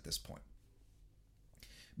hairs at this point.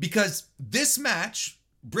 Because this match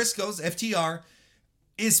Briscoes, FTR,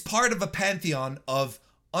 is part of a pantheon of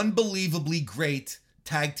unbelievably great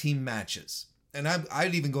tag team matches. And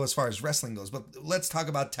I'd even go as far as wrestling goes, but let's talk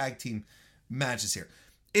about tag team matches here.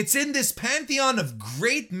 It's in this pantheon of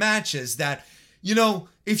great matches that,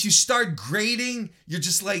 if you start grading, you're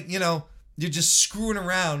just like, you're just screwing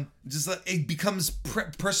around. Just like, it becomes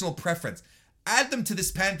personal preference. Add them to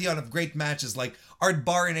this pantheon of great matches like Art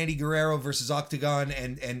Barr and Eddie Guerrero versus Octagon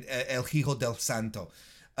and El Hijo del Santo.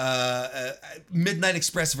 Midnight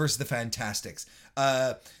Express versus the Fantastics.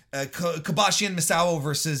 Kobashi and Misawa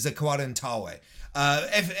versus Kawada and Taue.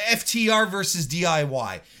 FTR versus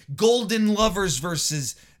DIY. Golden Lovers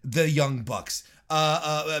versus the Young Bucks.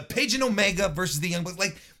 Page and Omega versus the Young Bucks.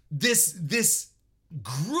 Like this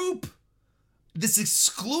group, this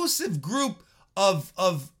exclusive group of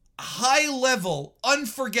high level,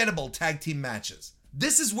 unforgettable tag team matches.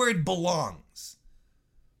 This is where it belongs.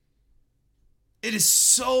 It is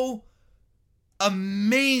so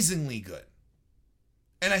amazingly good.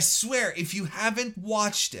 And I swear, if you haven't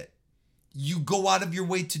watched it, you go out of your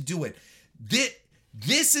way to do it.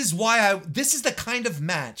 This is the kind of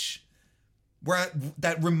match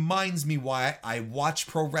that reminds me why I watch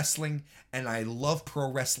pro wrestling and I love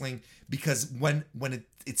pro wrestling, because when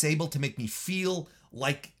it's able to make me feel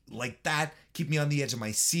like that, keep me on the edge of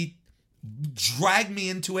my seat, drag me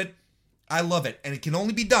into it, I love it. And it can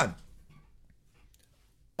only be done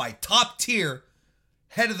by top tier,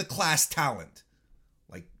 head of the class talent.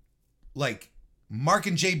 Like Mark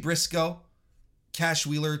and Jay Briscoe, Cash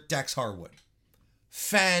Wheeler, Dax Harwood.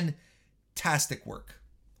 Fantastic work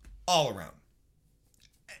all around.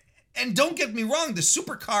 And don't get me wrong, the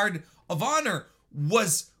Super Card of Honor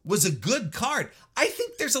was a good card. I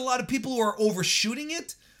think there's a lot of people who are overshooting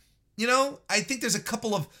it. I think there's a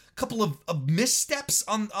couple of missteps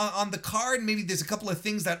on the card. Maybe there's a couple of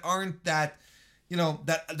things that aren't that,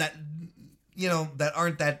 that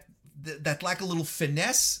lack a little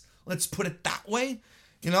finesse. Let's put it that way.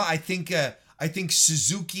 I think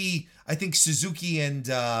Suzuki and I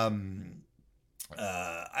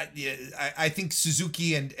think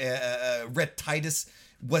Suzuki and Rhett Titus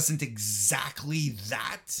wasn't exactly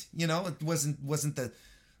that. It wasn't a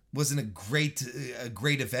great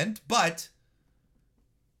event, but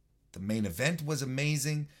the main event was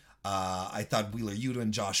amazing. I thought Wheeler Yuta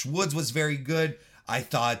and Josh Woods was very good. I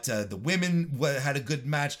thought the women had a good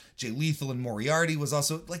match. Jay Lethal and Moriarty was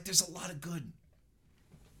also, there's a lot of good.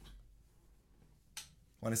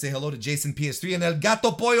 Want to say hello to Jason PS3 and El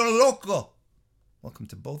Gato Pollo Loco. Welcome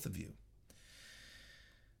to both of you.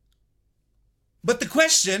 But the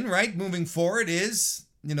question, right, moving forward is,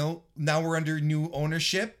 now we're under new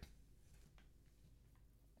ownership.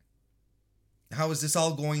 How is this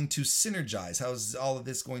all going to synergize? How is all of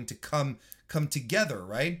this going to come together,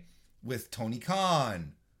 right? With Tony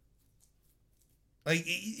Khan.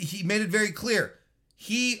 He made it very clear.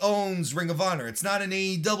 He owns Ring of Honor. It's not an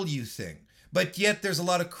AEW thing. But yet there's a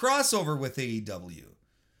lot of crossover with AEW.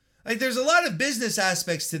 There's a lot of business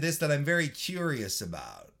aspects to this that I'm very curious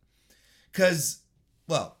about. Because,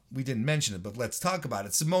 well, we didn't mention it, but let's talk about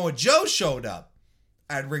it. Samoa Joe showed up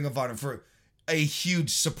at Ring of Honor for a huge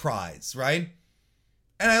surprise, right?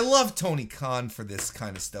 And I love Tony Khan for this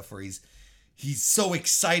kind of stuff where he's so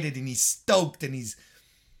excited and he's stoked and he's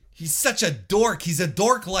such a dork. He's a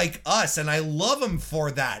dork like us, and I love him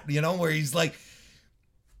for that, where he's like,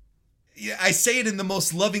 yeah, I say it in the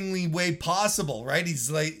most lovingly way possible, right?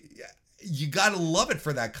 He's like, you gotta love it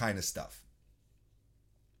for that kind of stuff.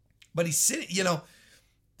 But he's sitting,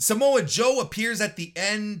 Samoa Joe appears at the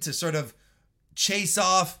end to sort of chase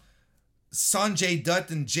off Sanjay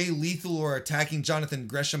Dutt and Jay Lethal, who are attacking Jonathan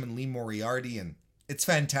Gresham and Lee Moriarty, and it's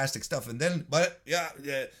fantastic stuff. And then,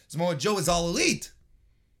 Samoa Joe is all elite.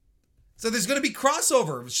 So there's going to be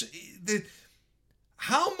crossover.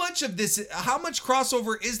 How much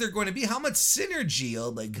crossover is there going to be? How much synergy?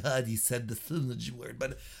 Oh my God, he said the synergy word.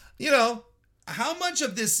 But, how much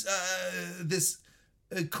of this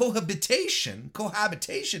cohabitation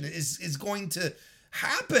is going to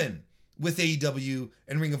happen with AEW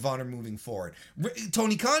and Ring of Honor moving forward?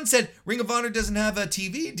 Tony Khan said Ring of Honor doesn't have a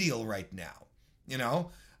TV deal right now.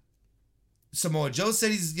 Samoa Joe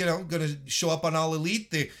said he's, going to show up on All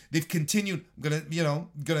Elite. They've continued,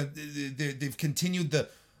 they've continued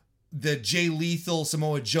the Jay Lethal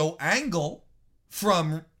Samoa Joe angle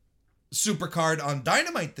from Supercard on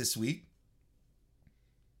Dynamite this week.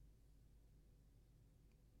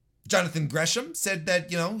 Jonathan Gresham said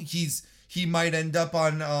that, he might end up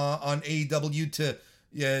on AEW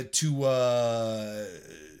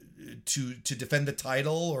to defend the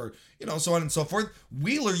title, or so on and so forth.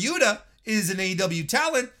 Wheeler Yuta is an AEW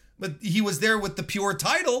talent, But he was there with the pure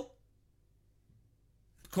title.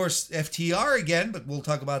 Of course, FTR again, but we'll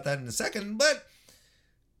talk about that in a second. But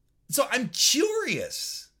so I'm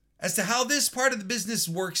curious as to how this part of the business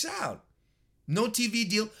works out. No TV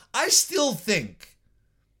deal. I still think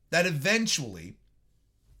that eventually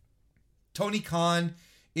Tony Khan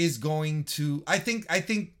is going to. I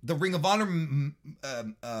think the Ring of Honor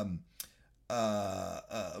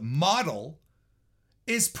model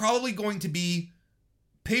is probably going to be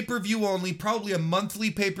pay-per-view only, probably a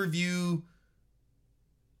monthly pay-per-view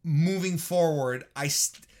moving forward.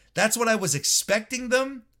 That's what I was expecting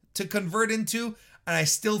them to convert into, and I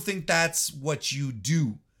still think that's what you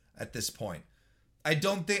do at this point. I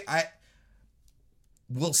don't think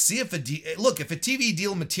we'll see if if a TV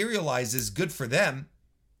deal materializes, good for them,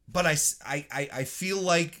 but I feel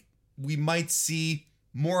like we might see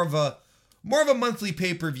more of a monthly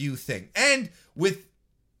pay-per-view thing. And with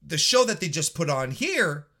the show that they just put on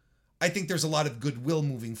here, I think there's a lot of goodwill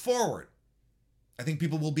moving forward. I think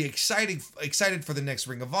people will be excited for the next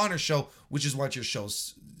Ring of Honor show, which is what your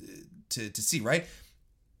show's to see, right?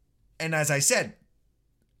 And as I said,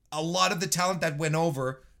 a lot of the talent that went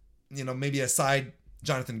over, maybe aside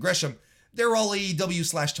Jonathan Gresham, they're all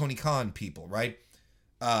AEW / Tony Khan people, right?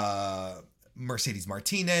 Mercedes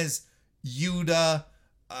Martinez, Yuta,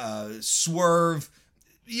 Swerve.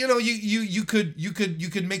 You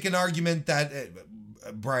could make an argument that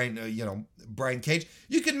Brian Cage.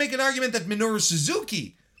 You could make an argument that Minoru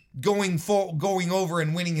Suzuki going over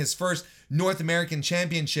and winning his first North American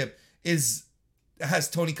championship has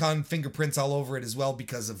Tony Khan fingerprints all over it as well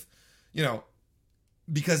because of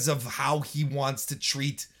how he wants to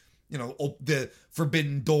treat the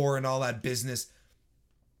Forbidden Door and all that business.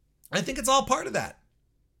 I think it's all part of that.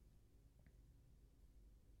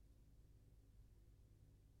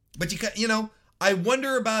 But I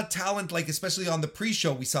wonder about talent, like especially on the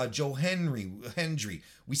pre-show, we saw Joe Hendry,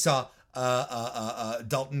 we saw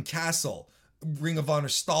Dalton Castle, Ring of Honor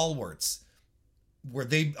stalwarts.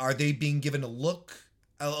 Are they being given a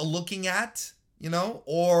looking at,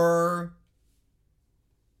 or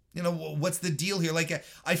what's the deal here? Like,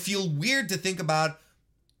 I feel weird to think about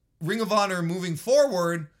Ring of Honor moving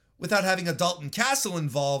forward without having a Dalton Castle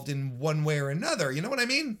involved in one way or another. You know what I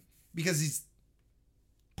mean? Because he's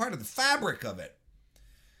part of the fabric of it.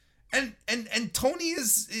 And Tony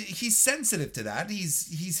he's sensitive to that.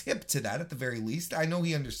 He's hip to that at the very least. I know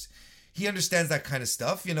he understands that kind of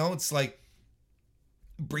stuff. It's like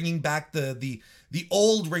bringing back the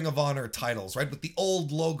old Ring of Honor titles, right? With the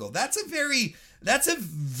old logo. That's a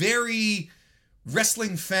very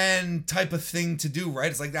wrestling fan type of thing to do, right?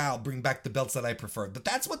 It's like, I'll bring back the belts that I prefer. But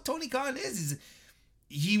that's what Tony Khan is.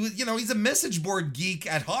 He's a message board geek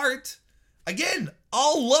at heart. Again,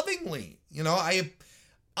 all lovingly.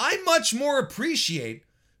 I much more appreciate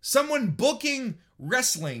someone booking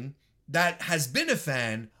wrestling that has been a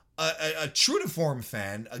fan, a true to form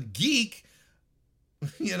fan, a geek,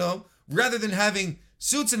 rather than having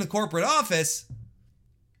suits in a corporate office,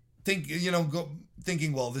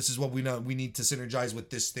 thinking, well, this is what we know. We need to synergize with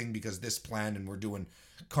this thing because this plan, and we're doing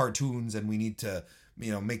cartoons, and we need to,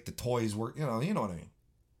 make the toys work. You know what I mean.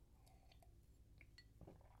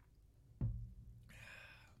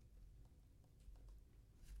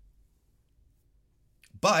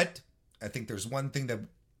 But I think there's one thing that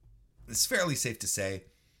is fairly safe to say,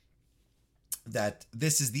 that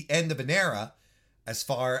this is the end of an era as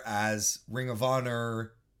far as Ring of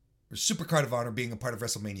Honor or Supercard of Honor being a part of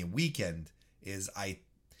WrestleMania weekend is.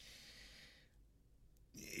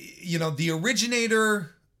 The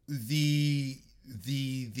originator, the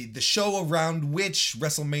show around which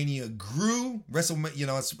WrestleMania grew, it's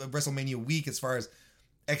WrestleMania week as far as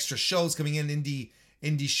extra shows coming in,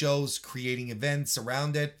 indie shows, creating events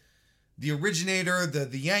around it. The originator,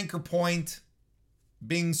 the anchor point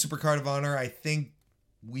being Supercard of Honor, I think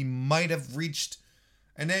we might have reached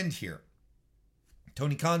an end here.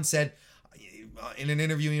 Tony Khan said in an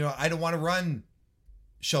interview, I don't want to run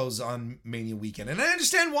shows on Mania weekend. And I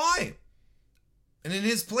understand why. And in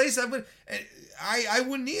his place, I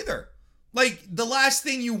wouldn't either. Like, the last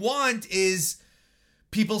thing you want is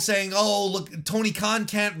people saying, oh, look, Tony Khan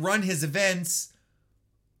can't run his events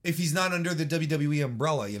if he's not under the WWE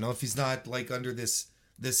umbrella, if he's not like under this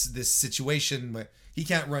situation where he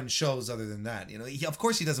can't run shows other than that. Of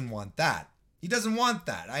course he doesn't want that. He doesn't want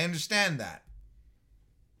that. I understand that.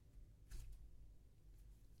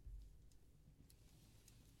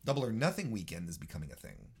 Double or Nothing weekend is becoming a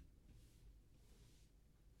thing.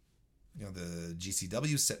 The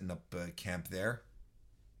GCW setting up camp there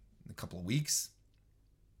in a couple of weeks.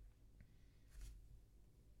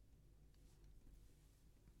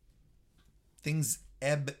 Things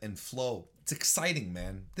ebb and flow. It's exciting,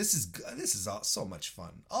 man. This is so much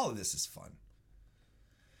fun. All of this is fun.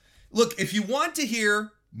 Look, if you want to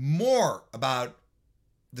hear more about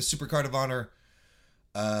the Supercard of Honor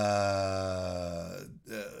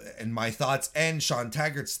and my thoughts and Sean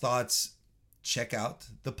Taggart's thoughts, check out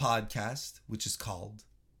the podcast, which is called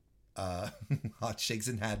Hot Shakes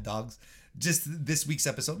and Hot Dogs. Just this week's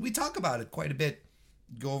episode, we talk about it quite a bit.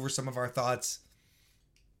 Go over some of our thoughts.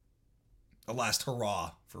 A last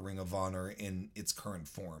hurrah for Ring of Honor in its current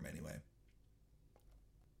form, anyway.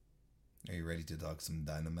 Are you ready to talk some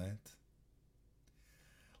Dynamite?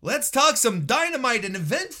 Let's talk some Dynamite. An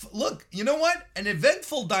event. Look, you know what? An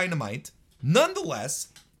eventful Dynamite. Nonetheless,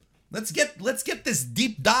 let's get this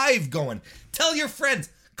deep dive going. Tell your friends.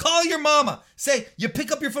 Call your mama. Say, you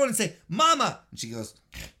pick up your phone and say, Mama. And she goes,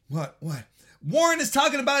 What? Warren is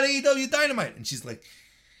talking about AEW Dynamite. And she's like,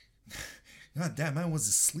 God damn, I was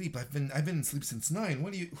asleep. I've been asleep since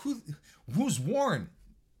 9. Who's Warren?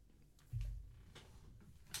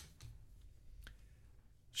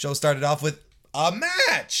 Show started off with a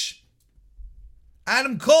match.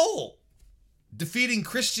 Adam Cole defeating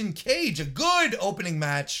Christian Cage. A good opening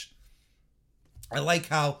match. I like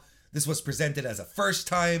how this was presented as a first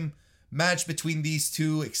time match between these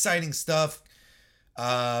two. Exciting stuff.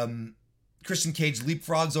 Christian Cage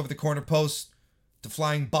leapfrogs over the corner post to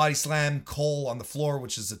flying body slam Cole on the floor,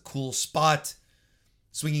 which is a cool spot.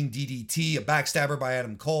 Swinging DDT, a backstabber by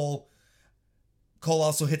Adam Cole. Cole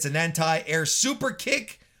also hits an anti-air super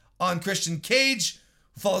kick on Christian Cage,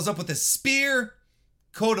 who follows up with a spear.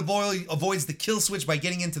 Cole avoids the kill switch by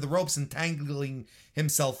getting into the ropes and tangling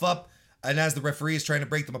himself up. And as the referee is trying to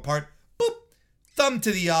break them apart, boop, thumb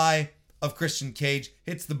to the eye of Christian Cage.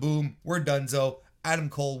 Hits the boom. We're donezo. Adam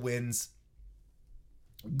Cole wins.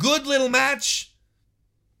 Good little match.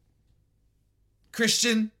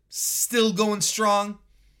 Christian still going strong.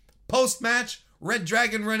 Post-match, Red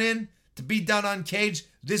Dragon run in to beat down on Cage.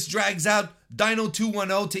 This drags out Dino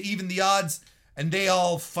 210 to even the odds, and they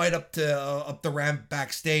all fight up the ramp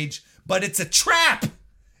backstage. But it's a trap.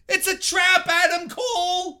 It's a trap, Adam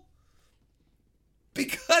Cole.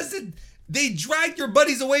 Because they drag your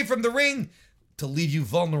buddies away from the ring to leave you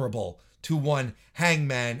vulnerable to one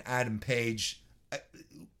Hangman Adam Page,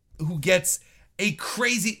 who gets a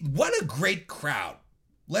crazy, what a great crowd.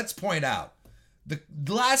 Let's point out, the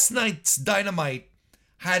last night's Dynamite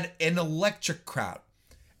had an electric crowd,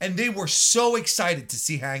 and they were so excited to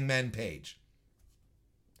see Hangman Page.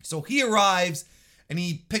 So he arrives, and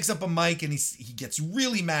he picks up a mic, and he gets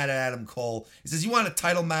really mad at Adam Cole. He says, "You want a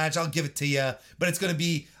title match? I'll give it to you, but it's gonna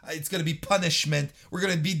be punishment. We're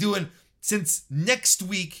gonna be doing, since next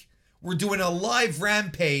week we're doing a live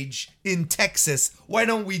Rampage in Texas. Why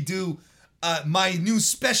don't we do my new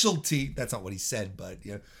specialty?" That's not what he said, but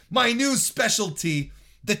you know, my new specialty,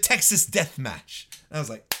 the Texas Death Match. And I was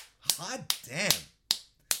like, hot damn.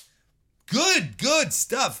 Good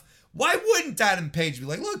stuff. Why wouldn't Adam Page be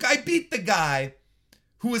like, look, I beat the guy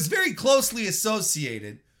who was very closely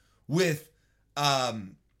associated with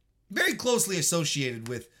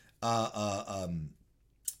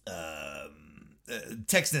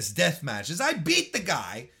Texas Death Matches. I beat the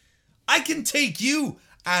guy. I can take you,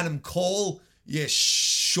 Adam Cole, you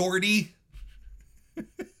shorty.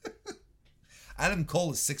 Adam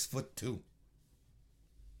Cole is 6'2".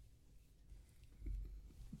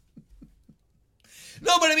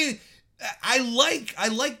 No, but I mean, I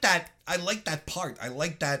like that part. I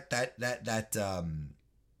like that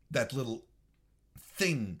little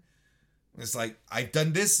thing. It's like, I've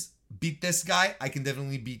done this, beat this guy. I can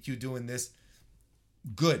definitely beat you doing this.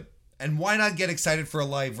 Good. And why not get excited for a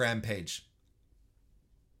live Rampage?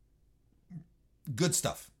 Good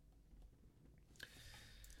stuff.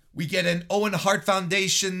 We get an Owen Hart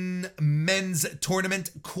Foundation men's tournament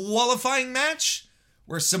qualifying match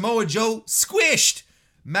where Samoa Joe squished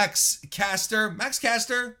Max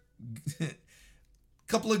Caster,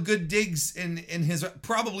 couple of good digs in his,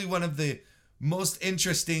 probably one of the most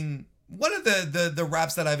interesting, one of the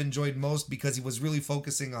raps that I've enjoyed most, because he was really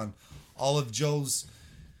focusing on all of Joe's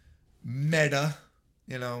meta,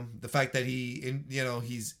 you know, the fact that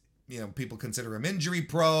he's, people consider him injury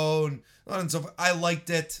prone, and so forth. I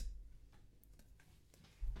liked it.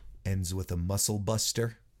 Ends with a muscle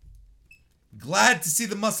buster. Glad to see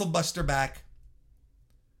the muscle buster back.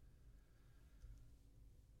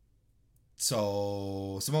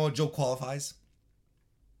 So Samoa Joe qualifies.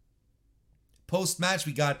 Post-match,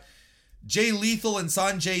 we got Jay Lethal and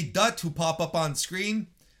Sanjay Dutt who pop up on screen.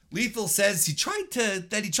 Lethal says he tried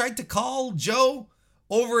to call Joe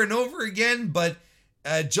over and over again, but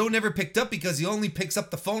Joe never picked up because he only picks up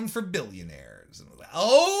the phone for billionaires. And I was like,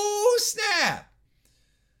 oh snap!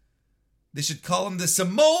 They should call him the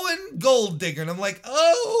Samoan Gold Digger. And I'm like,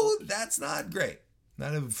 oh, that's not great.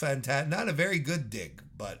 Not a very good dig,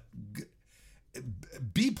 but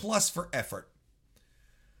B+ for effort.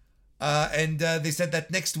 And they said that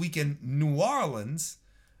next week in New Orleans,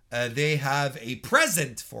 they have a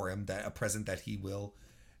present for him, a present that he will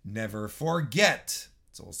never forget.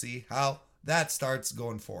 So we'll see how that starts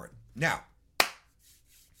going forward. Now,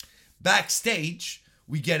 backstage,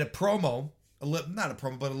 we get a promo, not a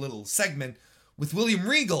promo, but a little segment with William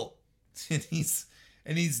Regal.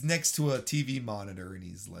 And he's next to a TV monitor, and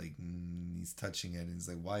he's like, he's touching it, and he's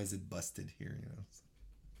like, why is it busted here? You know?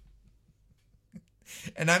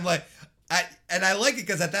 And I'm like, I like it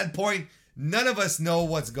because at that point, none of us know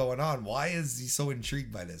what's going on. Why is he so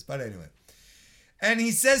intrigued by this? But anyway. And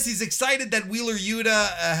he says he's excited that Wheeler Yuta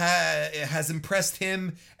has impressed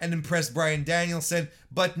him and impressed Bryan Danielson.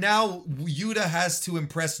 But now Yuta has to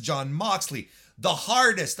impress Jon Moxley, the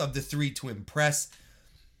hardest of the three to impress.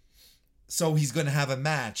 So he's going to have a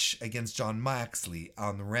match against Jon Moxley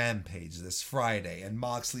on the Rampage this Friday. And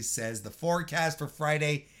Moxley says the forecast for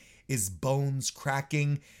Friday is bones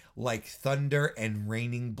cracking like thunder and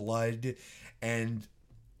raining blood. And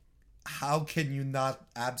how can you not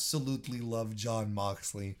absolutely love Jon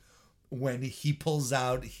Moxley when he pulls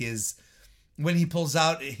out his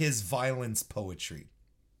violence poetry?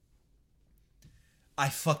 I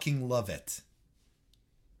fucking love it.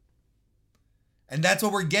 And that's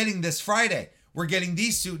what we're getting this Friday. We're getting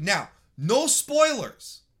these two. Now, no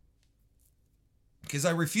spoilers, because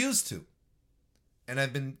I refuse to. And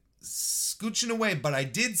I've been scooching away, but I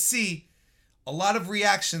did see a lot of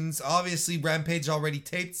reactions. Obviously, Rampage already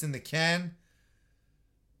taped, it's in the can.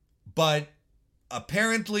 But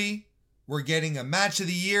apparently, we're getting a match of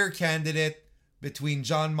the year candidate between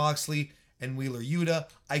Jon Moxley and Wheeler Yuta.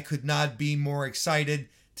 I could not be more excited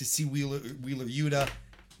to see Wheeler Yuta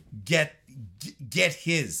get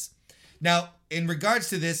his. Now, in regards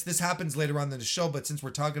to this happens later on in the show, but since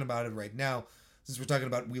we're talking about it right now, since we're talking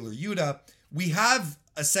about Wheeler Yuta, we have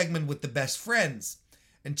a segment with the best friends.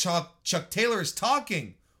 And Chuck Taylor is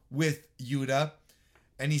talking with Yuta,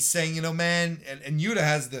 and he's saying, you know, man, and Yuta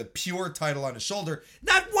has the pure title on his shoulder.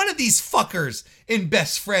 Not one of these fuckers in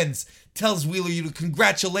Best Friends tells Wheeler Yuta,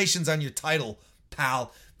 congratulations on your title,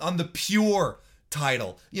 pal, on the pure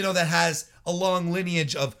title, you know, that has a long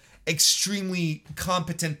lineage of extremely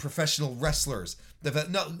competent professional wrestlers.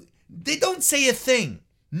 No, they don't say a thing.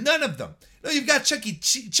 None of them. No, you've got Chucky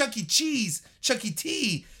T,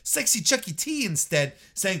 sexy Chucky T instead,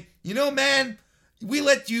 saying, you know, man, we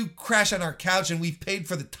let you crash on our couch and we've paid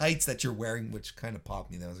for the tights that you're wearing, which kind of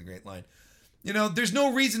popped me. That was a great line. You know, there's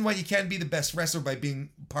no reason why you can't be the best wrestler by being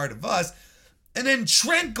part of us. And then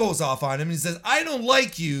Trent goes off on him and he says, I don't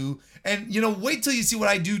like you. And, you know, wait till you see what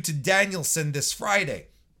I do to Danielson this Friday.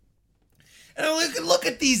 And I'm look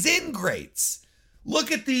at these ingrates.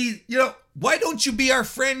 Look at these, you know, why don't you be our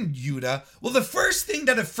friend, Yuta? Well, the first thing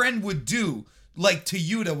that a friend would do, like to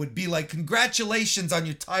Yuta, would be like, congratulations on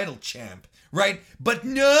your title, champ, right? But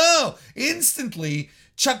no, instantly,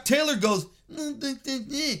 Chuck Taylor goes,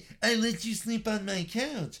 I let you sleep on my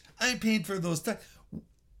couch. I paid for those tights.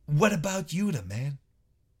 What about Yuta, man?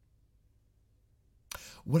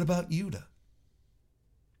 What about Yuta?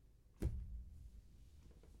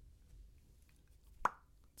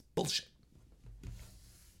 It's bullshit.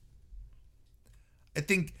 I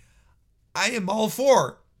think I am all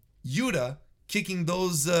for Yuta kicking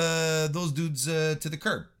those dudes to the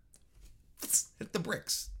curb. Hit the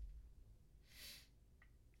bricks.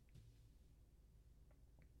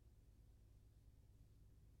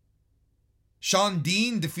 Shawn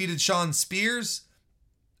Dean defeated Shawn Spears.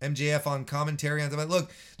 MJF on commentary.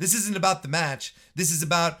 Look, this isn't about the match. This is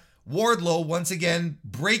about Wardlow once again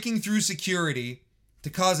breaking through security to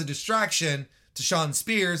cause a distraction to Shawn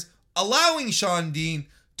Spears, allowing Shawn Dean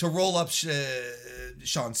to roll up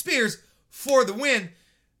Shawn Spears for the win.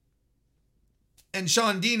 And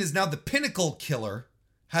Shawn Dean is now the Pinnacle Killer.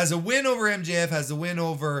 Has a win over MJF, has a win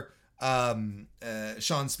over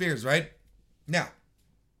Shawn Spears, right? Now,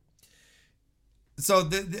 so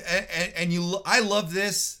I love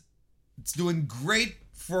this. It's doing great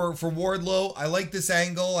for Wardlow. I like this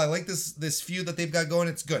angle. I like this feud that they've got going.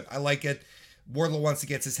 It's good. I like it. Wardlow wants to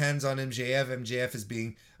get his hands on MJF. MJF is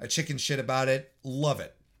being a chicken shit about it. Love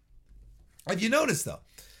it. Have you noticed, though?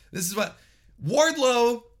 This is what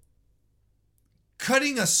Wardlow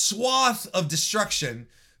cutting a swath of destruction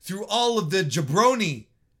through all of the jabroni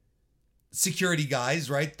security guys,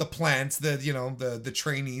 right? The plants, the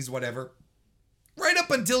trainees, whatever. Right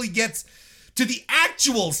up until he gets to the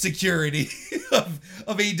actual security of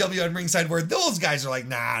AEW on ringside, where those guys are like,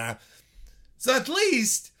 nah. So at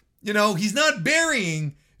least You know, he's not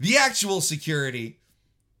burying the actual security,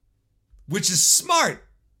 which is smart.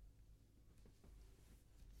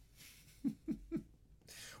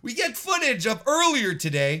 We get footage of earlier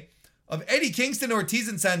today of Eddie Kingston, Ortiz,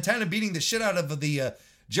 and Santana beating the shit out of the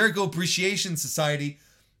Jericho Appreciation Society.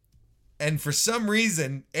 And for some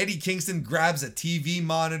reason, Eddie Kingston grabs a TV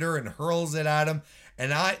monitor and hurls it at him.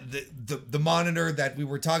 And the monitor that we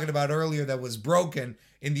were talking about earlier that was broken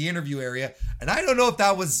in the interview area. And I don't know if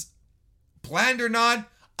that was planned or not.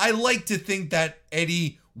 I like to think that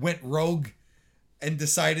Eddie went rogue and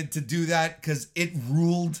decided to do that because it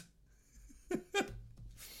ruled.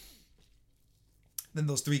 Then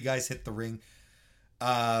those three guys hit the ring.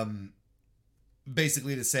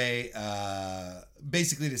 Basically to say,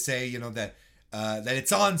 you know, that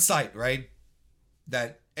it's on site, right?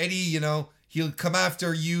 That Eddie, you know, he'll come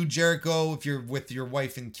after you, Jericho, if you're with your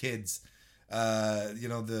wife and kids. You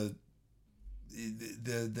know, the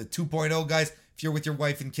 2.0 guys, if you're with your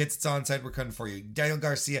wife and kids, it's on site, we're coming for you. Daniel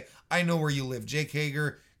Garcia, I know where you live. Jake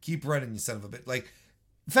Hager, keep running, you son of a bitch. Like,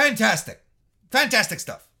 fantastic. Fantastic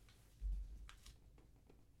stuff.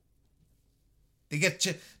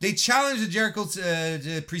 They challenge the Jericho's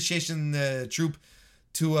Appreciation Troop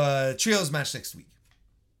to a trios match next week.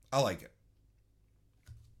 I like it.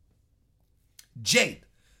 Jade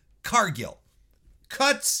Cargill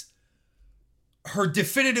cuts her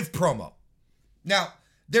definitive promo. Now,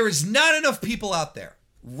 there is not enough people out there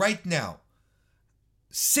right now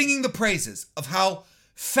singing the praises of how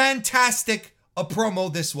fantastic a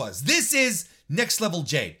promo this was. This is next level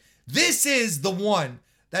Jade. This is the one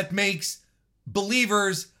that makes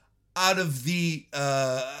believers out of the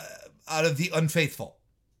unfaithful.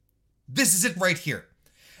 This is it right here.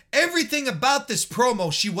 Everything about this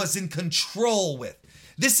promo she was in control with.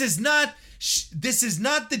 This is not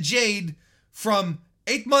the Jade from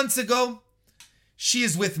 8 months ago. She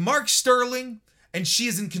is with Mark Sterling and she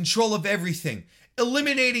is in control of everything.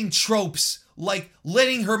 Eliminating tropes like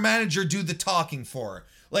letting her manager do the talking for her.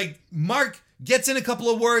 Like Mark gets in a couple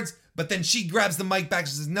of words, but then she grabs the mic back and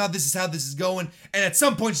says, no, this is how this is going. And at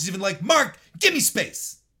some point she's even like, Mark, give me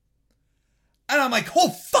space. And I'm like, oh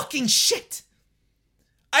fucking shit.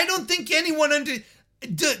 I don't think anyone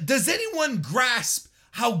does anyone grasp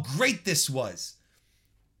how great this was?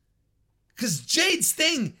 Because Jade's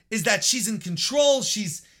thing is that she's in control.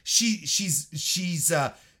 She's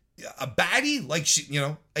a baddie. Like she, you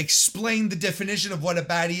know, explain the definition of what a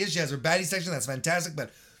baddie is. She has her baddie section. That's fantastic.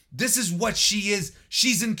 But this is what she is.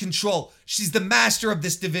 She's in control. She's the master of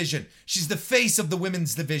this division. She's the face of the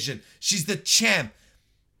women's division. She's the champ.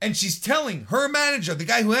 And she's telling her manager, the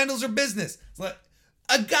guy who handles her business,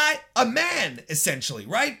 a man, essentially,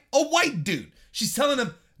 right? A white dude. She's telling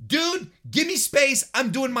him, dude, give me space. I'm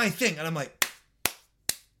doing my thing. And I'm like,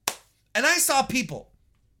 and I saw people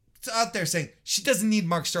out there saying she doesn't need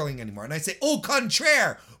Mark Sterling anymore. And I say, au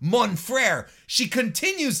contraire, mon frère. She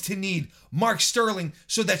continues to need Mark Sterling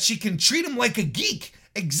so that she can treat him like a geek.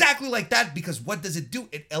 Exactly like that, because what does it do?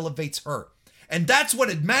 It elevates her. And that's what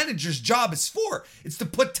a manager's job is for. It's to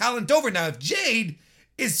put talent over. Now, if Jade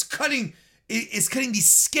is cutting these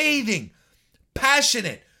scathing,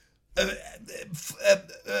 passionate,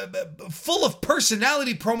 full of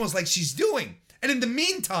personality promos like she's doing, and in the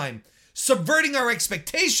meantime, subverting our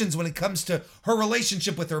expectations when it comes to her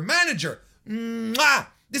relationship with her manager,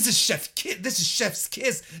 this is chef's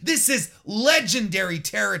kiss. This is legendary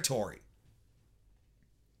territory.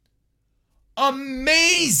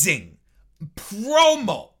 Amazing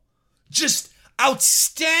promo, just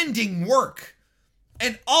outstanding work,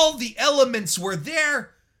 and all the elements were there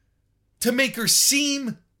to make her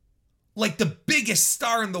seem like the biggest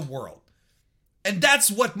star in the world. And that's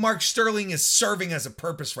what Mark Sterling is serving as a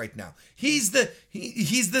purpose right now. He's the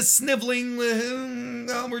sniveling,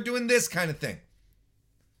 we're doing this kind of thing.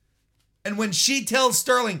 And when she tells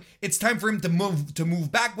Sterling it's time for him to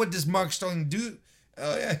move back, what does Mark Sterling do?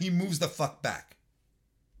 Yeah, he moves the fuck back.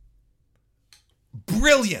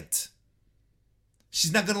 Brilliant.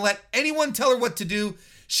 She's not going to let anyone tell her what to do.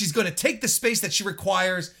 She's going to take the space that she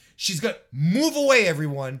requires. She's going to move away,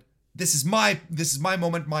 everyone. This is my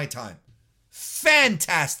moment, my time.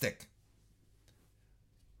 Fantastic.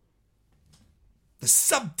 The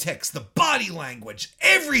subtext, the body language,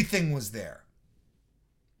 everything was there.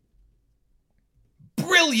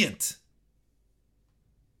 Brilliant.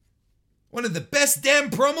 One of the best damn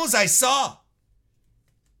promos I saw.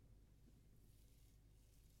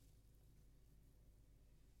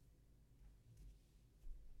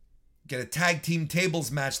 Get a tag team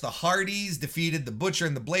tables match. The Hardys defeated the Butcher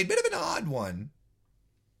and the Blade. Bit of an odd one.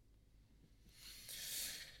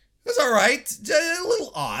 It was all right. A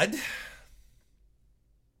little odd.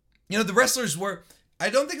 The wrestlers were, I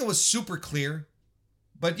don't think it was super clear,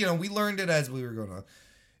 but, we learned it as we were going on.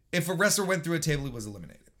 If a wrestler went through a table, he was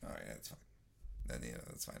eliminated. All right, that's fine. Then,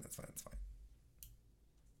 that's fine.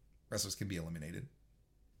 Wrestlers can be eliminated.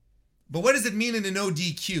 But what does it mean in an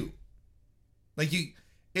ODQ?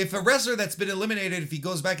 If a wrestler that's been eliminated, if he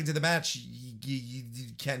goes back into the match, you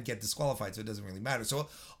can't get disqualified, so it doesn't really matter. So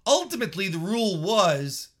ultimately, the rule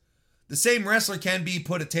was the same wrestler can be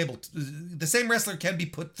put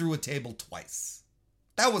through a table twice.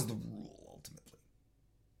 That was the rule, ultimately.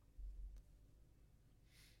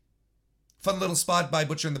 Fun little spot by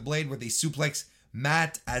Butcher and the Blade where they suplex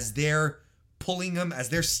Matt as they're pulling him, as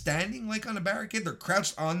they're standing on a barricade. They're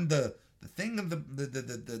crouched on the thing of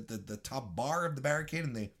the top bar of the barricade,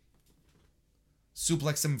 and they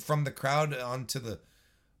suplex him from the crowd onto the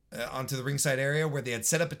ringside area where they had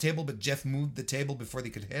set up a table, but Jeff moved the table before they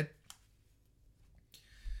could hit.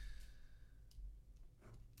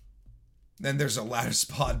 Then there's a ladder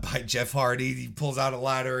spot by Jeff Hardy. He pulls out a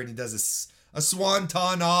ladder and he does a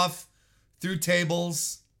swanton off through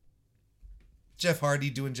tables. Jeff Hardy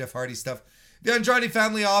doing Jeff Hardy stuff. The Andrade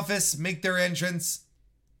family office make their entrance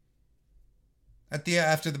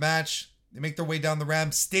after the match. They make their way down the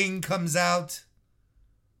ramp. Sting comes out.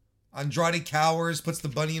 Andrade cowers, puts the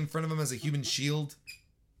bunny in front of him as a human shield.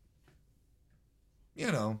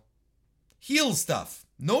 Heel stuff.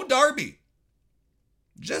 No Darby.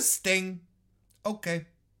 Just Sting. Okay.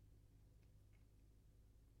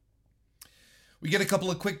 We get a couple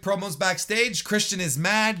of quick promos backstage. Christian is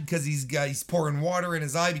mad because he's pouring water in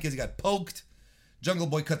his eye because he got poked. Jungle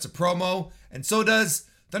Boy cuts a promo, and so does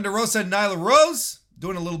Thunder Rosa and Nyla Rose,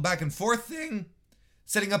 doing a little back and forth thing,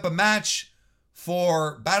 setting up a match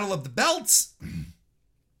for Battle of the Belts,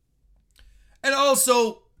 and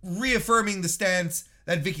also reaffirming the stance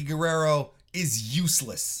that Vicky Guerrero is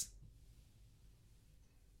useless.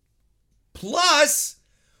 Plus,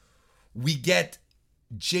 we get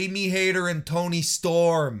Jamie Hayter and Toni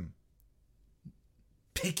Storm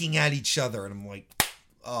picking at each other, and I'm like,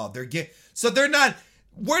 oh,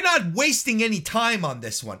 we're not wasting any time on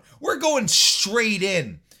this one. We're going straight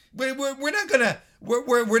in. We're not gonna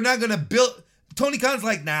build. Tony Khan's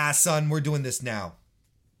like, nah, son, we're doing this now.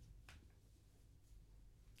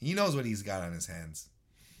 He knows what he's got on his hands.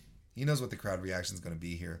 He knows what the crowd reaction is going to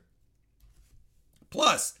be here.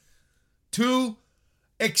 Plus, two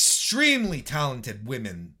extremely talented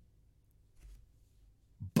women,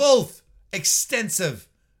 both extensive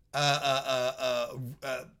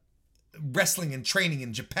wrestling and training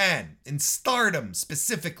in Japan, in Stardom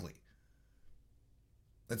specifically.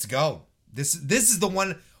 Let's go. This is the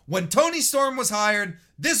one. When Toni Storm was hired,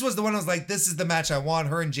 this was the one I was like, this is the match I want.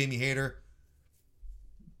 Her and Jamie Hayter.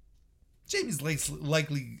 Jamie's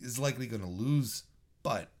likely going to lose,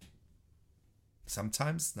 but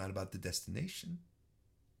sometimes it's not about the destination.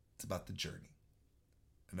 It's about the journey.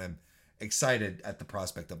 And I'm excited at the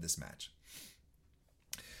prospect of this match.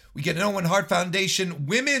 We get an Owen Hart Foundation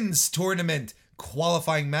Women's Tournament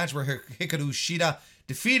qualifying match where Hikaru Shida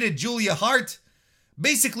defeated Julia Hart.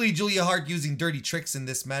 Basically, Julia Hart using dirty tricks in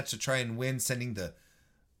this match to try and win, sending the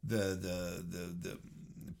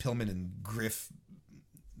Pillman and Griff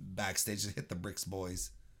backstage to hit the Bricks boys.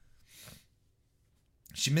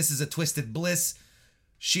 She misses a Twisted Bliss.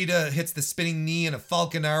 Shida hits the spinning knee and a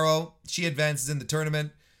Falcon Arrow. She advances in the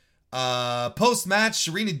tournament. Post-match,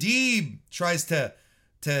 Serena Deeb tries to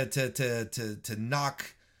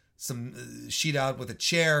knock some Shida out with a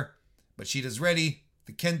chair, but Shida's ready.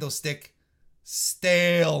 The kendo stick.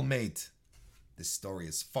 Stalemate. This story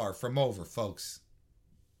is far from over, folks.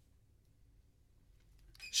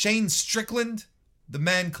 Shane Strickland, the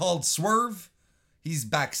man called Swerve, he's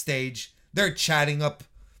backstage. They're chatting up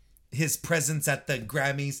his presence at the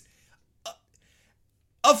Grammys.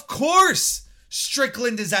 Of course,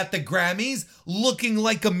 Strickland is at the Grammys looking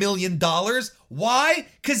like $1 million. Why?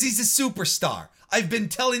 Because he's a superstar. I've been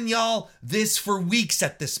telling y'all this for weeks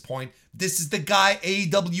at this point. This is the guy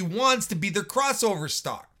AEW wants to be their crossover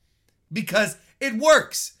star. Because it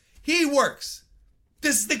works. He works.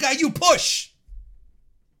 This is the guy you push.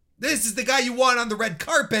 This is the guy you want on the red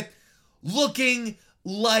carpet looking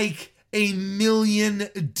like $1 million.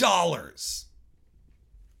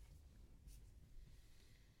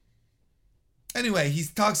 Anyway, he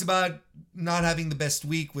talks about not having the best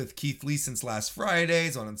week with Keith Lee since last Friday,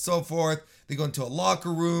 so on and so forth. They go into a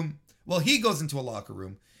locker room. Well, he goes into a locker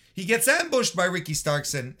room. He gets ambushed by Ricky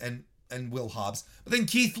Starks and Will Hobbs. But then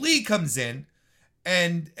Keith Lee comes in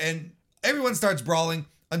and everyone starts brawling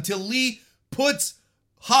until Lee puts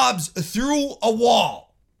Hobbs through a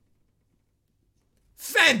wall.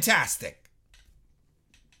 Fantastic.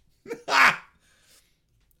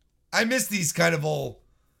 I miss these kind of old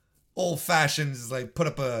fashioned, like put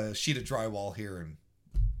up a sheet of drywall here, and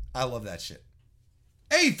I love that shit.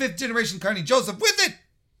 Hey, 5th generation Carney Joseph with it.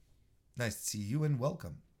 Nice to see you and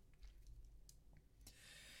welcome.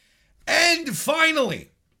 And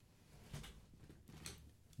finally,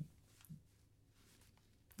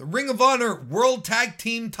 the Ring of Honor World Tag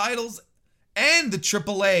Team titles and the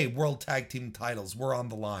AAA World Tag Team titles were on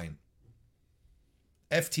the line.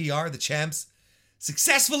 FTR, the champs,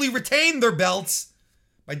 successfully retained their belts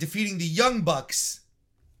by defeating the Young Bucks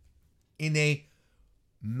in a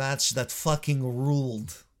match that fucking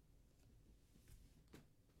ruled.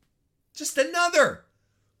 Just another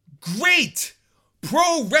great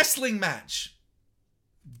pro wrestling match.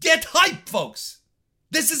 Get hype, folks.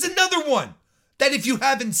 This is another one that if you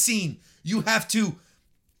haven't seen, you have to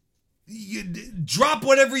drop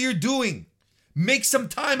whatever you're doing. Make some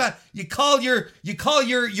time out. You call your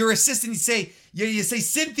assistant. You say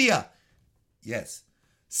Cynthia. Yes,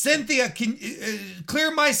 Cynthia, can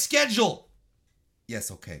clear my schedule.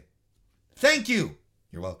 Yes, okay. Thank you.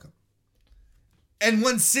 You're welcome. And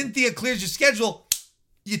when Cynthia clears your schedule,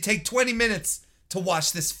 you take 20 minutes to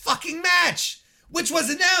watch this fucking match, which was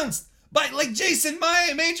announced by, like Jason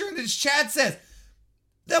Major in his chat says,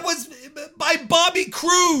 that was by Bobby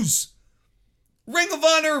Cruz, Ring of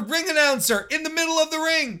Honor ring announcer in the middle of the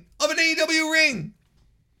ring, of an AEW ring,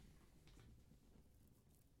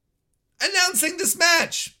 announcing this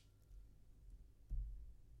match.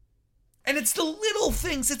 And it's the little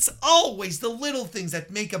things, it's always the little things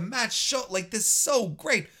that make a match show like this so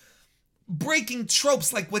great. Breaking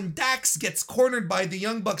tropes, like when Dax gets cornered by the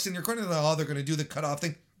Young Bucks in your corner, oh, they're going to do the cutoff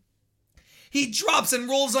thing. He drops and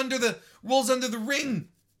rolls under the ring,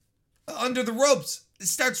 under the ropes. It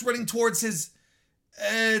starts running towards his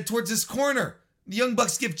corner. The Young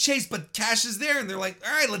Bucks give chase, but Cash is there, and they're like,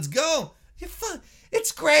 all right, let's go.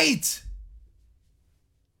 It's great.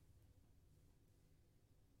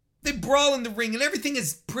 They brawl in the ring, and everything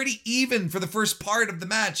is pretty even for the first part of the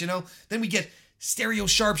match, you know? Then we get stereo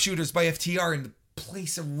sharpshooters by FTR, and the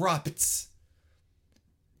place erupts.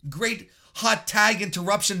 Great hot tag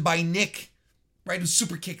interruption by Nick, right? Who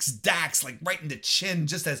super kicks Dax, like right in the chin,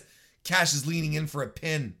 just as Cash is leaning in for a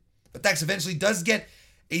pin. But Dax eventually does get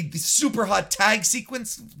a super hot tag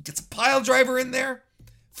sequence, gets a pile driver in there.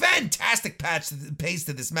 Fantastic pace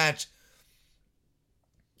to this match.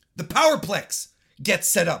 The Powerplex gets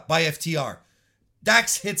set up by FTR.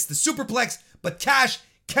 Dax hits the superplex, but Cash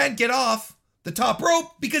can't get off the top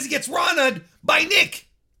rope because he gets Rona'd by Nick.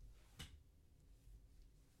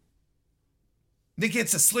 Nick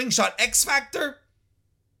hits a slingshot X Factor,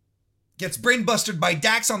 gets brainbustered by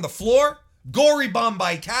Dax on the floor, gory bomb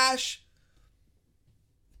by Cash.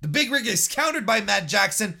 The big rig is countered by Matt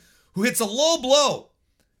Jackson, who hits a low blow.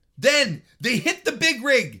 Then they hit the big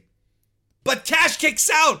rig, but Cash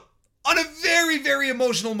kicks out on a very, very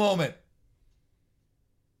emotional moment.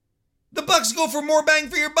 The Bucks go for more bang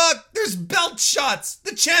for your buck. There's belt shots.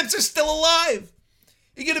 The champs are still alive.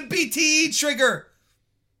 You get a BTE trigger.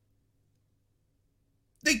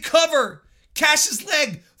 They cover. Cash's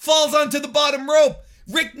leg falls onto the bottom rope.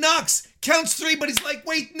 Rick Knox counts 3, but he's like,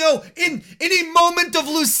 wait, no. In a moment of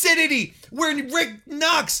lucidity where Rick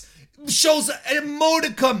Knox shows a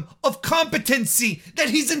modicum of competency that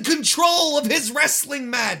he's in control of his wrestling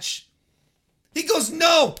match. He goes,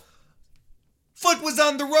 no. Foot was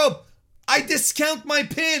on the rope. I discount my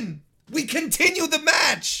pin. We continue the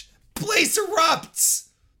match. Place erupts.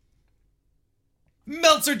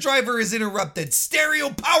 Meltzer driver is interrupted. Stereo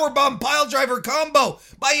powerbomb pile driver combo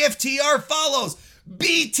by FTR follows.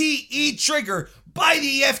 BTE trigger by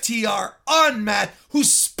the FTR on Matt, who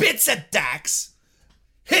spits at Dax.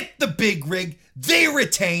 Hit the big rig. They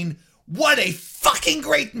retain. What a fucking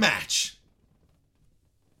great match.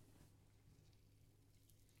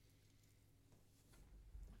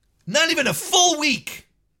 Not even a full week.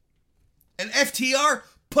 And FTR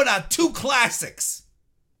put out 2 classics.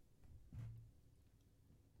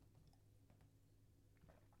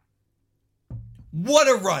 What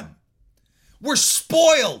a run. We're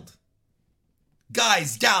spoiled.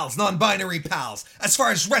 Guys, gals, non-binary pals, as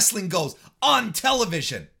far as wrestling goes, on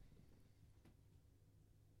television.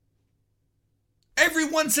 Every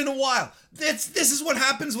once in a while. This is what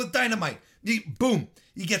happens with Dynamite. Boom.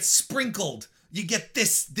 You get sprinkled. You get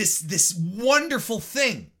this wonderful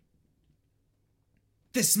thing.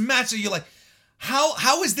 This match that you're like,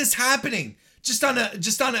 how is this happening? Just on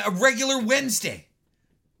a regular Wednesday.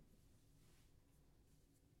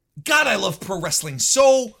 God, I love pro wrestling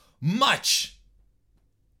so much.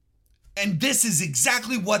 And this is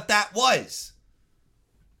exactly what that was.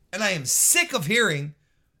 And I am sick of hearing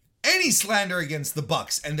any slander against the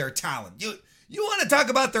Bucks and their talent. You want to talk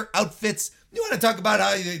about their outfits? You want to talk about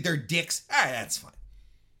how they're dicks? That's fine.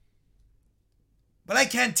 But I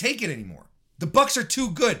can't take it anymore. The Bucks are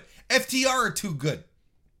too good. FTR are too good.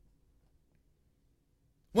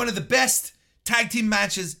 One of the best tag team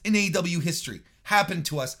matches in AEW history happened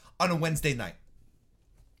to us on a Wednesday night.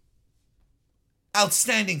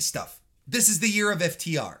 Outstanding stuff. This is the year of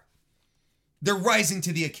FTR. They're rising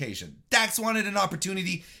to the occasion. Dax wanted an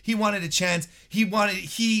opportunity. He wanted a chance. He wanted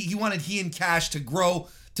he and Cash to grow,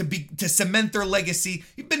 to cement their legacy.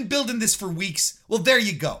 You've been building this for weeks. Well, there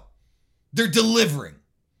you go. They're delivering.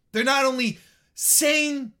 They're not only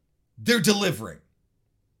saying, they're delivering.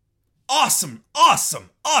 Awesome,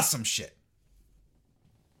 awesome, awesome shit.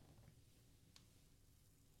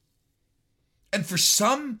 And for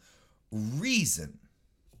some reason,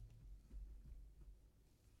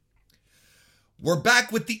 we're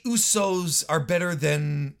back with the Usos are better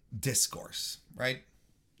than discourse, right?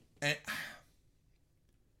 And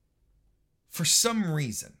for some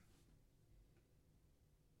reason,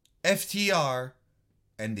 FTR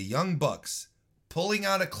and the Young Bucks pulling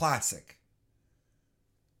out a classic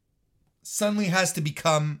suddenly has to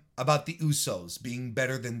become about the Usos being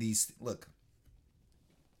better than these. Look.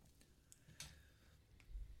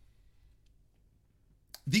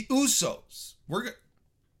 The Usos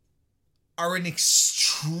are an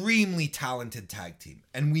extremely talented tag team,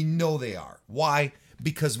 and we know they are. Why?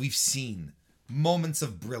 Because we've seen moments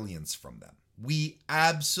of brilliance from them. We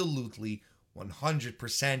absolutely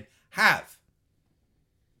 100% have.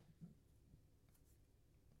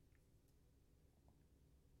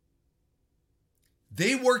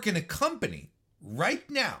 They work in a company right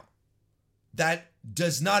now that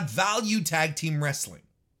does not value tag team wrestling.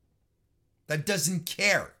 That doesn't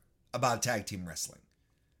care about tag team wrestling.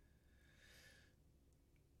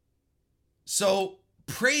 So,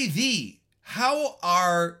 pray thee, how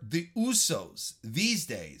are the Usos these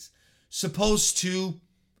days supposed to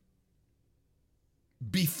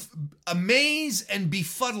amaze and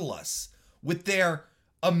befuddle us with their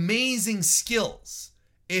amazing skills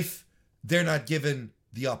if they're not given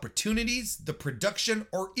the opportunities, the production,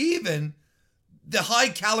 or even the high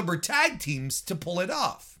caliber tag teams to pull it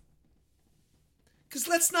off? Because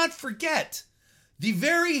let's not forget the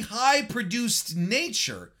very high produced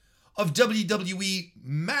nature of WWE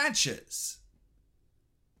matches.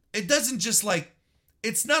 It doesn't just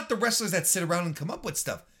it's not the wrestlers that sit around and come up with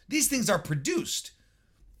stuff. These things are produced.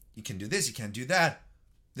 You can do this, you can't do that.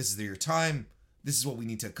 This is your time. This is what we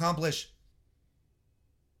need to accomplish.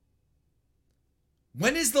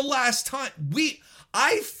 When is the last time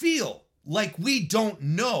I feel like we don't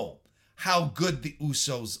know how good the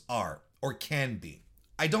Usos are or can be.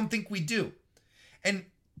 I don't think we do. And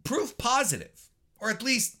proof positive, or at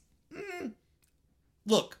least,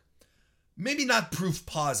 look, maybe not proof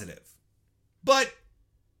positive, but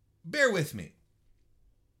bear with me.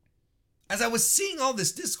 As I was seeing all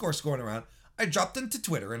this discourse going around, I dropped into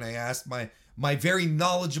Twitter and I asked my very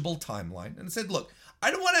knowledgeable timeline and said, look,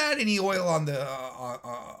 I don't want to add any oil on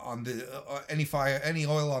any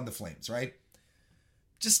oil on the flames, right?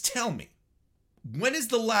 Just tell me, when is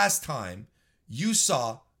the last time you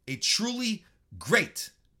saw a truly great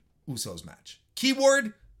Usos match?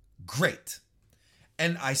 Keyword, great.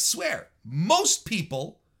 And I swear, most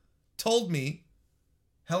people told me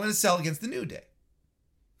Hell in a Cell against the New Day,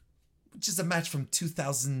 which is a match from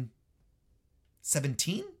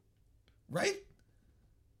 2017, right?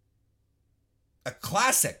 A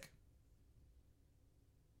classic.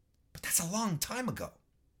 But that's a long time ago.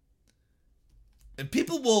 And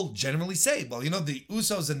people will generally say, well, the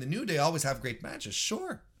Usos and the New Day always have great matches.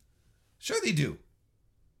 Sure. Sure they do.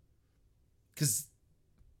 Because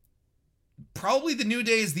probably the New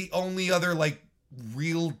Day is the only other,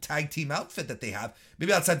 real tag team outfit that they have.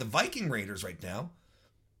 Maybe outside the Viking Raiders right now.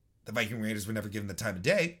 The Viking Raiders were never given the time of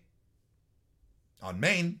day. On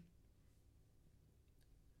Maine.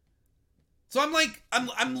 So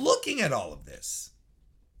I'm looking at all of this.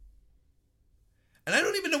 And I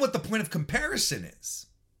don't even know what the point of comparison is.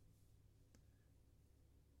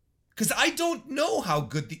 Because I don't know how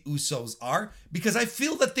good the Usos are, because I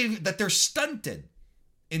feel that they're stunted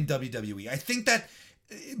in WWE. I think that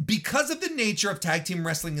because of the nature of tag team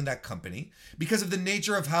wrestling in that company, because of the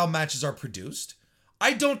nature of how matches are produced,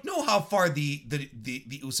 I don't know how far the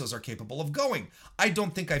Usos are capable of going. I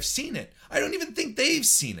don't think I've seen it. I don't even think they've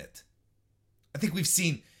seen it. I think we've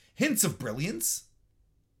seen hints of brilliance,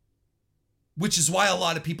 which is why a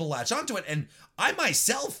lot of people latch onto it. And I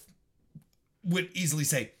myself would easily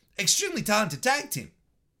say, extremely talented tag team.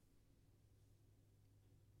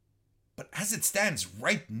 But as it stands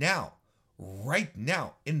right now, right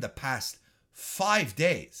now, in the past 5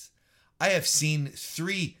 days, I have seen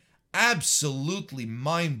 3 absolutely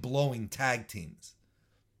mind-blowing tag teams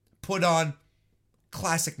put on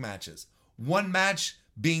classic matches. One match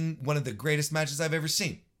being one of the greatest matches I've ever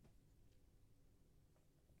seen.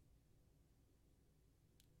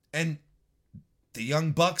 And the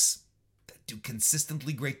Young Bucks do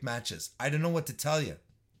consistently great matches. I don't know what to tell you.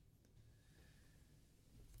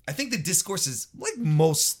 I think the discourse is, like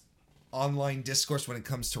most online discourse when it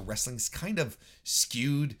comes to wrestling, is kind of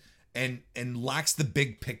skewed and lacks the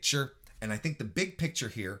big picture. And I think the big picture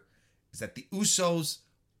here is that the Usos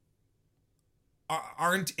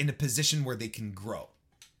aren't in a position where they can grow.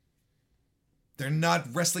 They're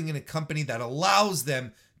not wrestling in a company that allows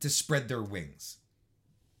them to spread their wings.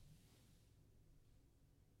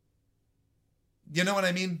 You know what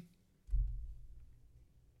I mean?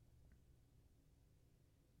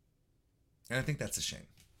 And I think that's a shame.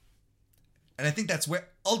 And I think that's where,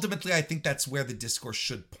 ultimately, I think that's where the discourse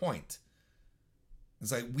should point.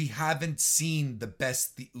 It's like, we haven't seen the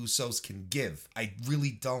best the Usos can give. I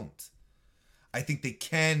really don't. I think they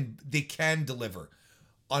can deliver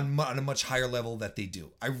on a much higher level that they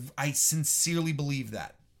do. I sincerely believe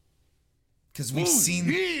that. Because we've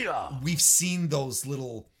seen those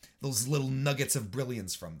little nuggets of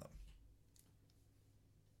brilliance from them.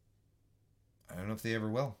 I don't know if they ever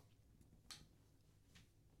will.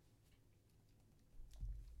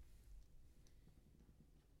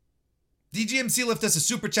 DGMC left us a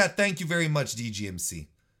super chat. Thank you very much, DGMC.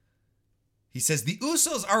 He says, the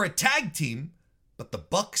Usos are a tag team, but the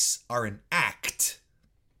Bucks are an act.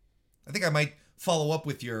 I think I might follow up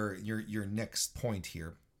with your next point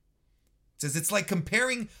here. It says, it's like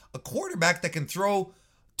comparing a quarterback that can throw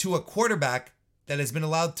to a quarterback that has been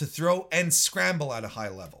allowed to throw and scramble at a high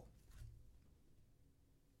level.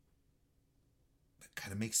 That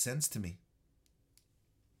kind of makes sense to me.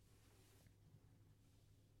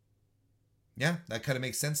 Yeah, that kind of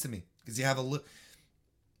makes sense to me, because you have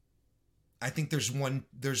I think there's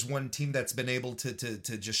one team that's been able to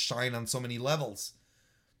just shine on so many levels,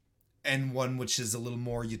 and one which is a little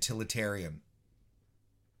more utilitarian.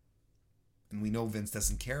 And we know Vince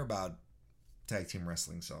doesn't care about tag team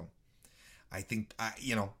wrestling, so I think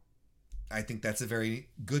that's a very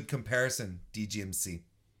good comparison, DGMC.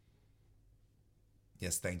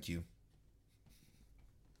 Yes, thank you.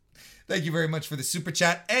 Thank you very much for the super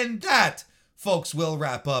chat, and that, folks, will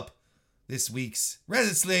wrap up this week's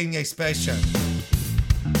Wrestling Expression.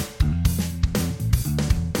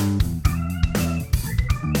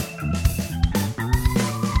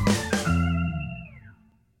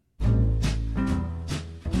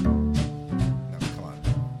 No, come on.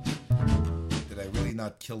 Did I really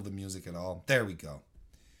not kill the music at all? There we go.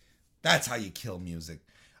 That's how you kill music.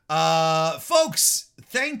 Folks,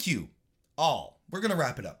 thank you all. We're going to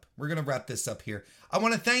wrap it up. We're going to wrap this up here. I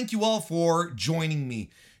want to thank you all for joining me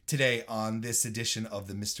today on this edition of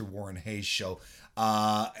the Mr. Warren Hayes Show,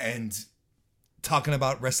 and talking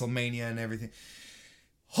about Wrestlemania and everything.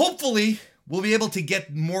 Hopefully, we'll be able to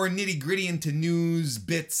get more nitty-gritty into news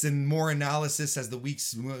bits and more analysis as the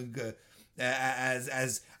weeks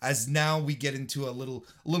as now we get into a little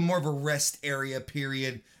more of a rest area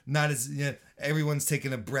period. Not as everyone's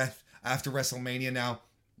taking a breath after WrestleMania now.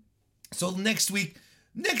 So next week,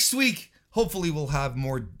 hopefully we'll have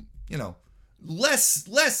more,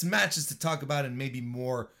 less matches to talk about and maybe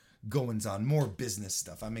more goings on, more business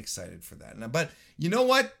stuff. I'm excited for that. But you know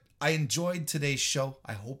what? I enjoyed today's show.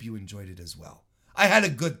 I hope you enjoyed it as well. I had a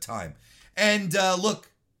good time. And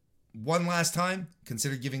look, one last time,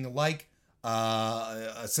 consider giving a like,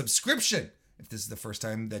 a subscription, if this is the first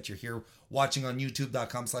time that you're here watching on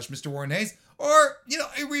youtube.com/Mr. Warren Hayes, or,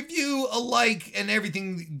 a review, a like, and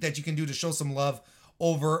everything that you can do to show some love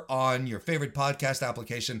over on your favorite podcast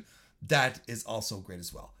application. That is also great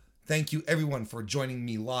as well. Thank you, everyone, for joining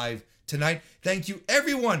me live tonight. Thank you,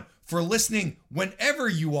 everyone, for listening whenever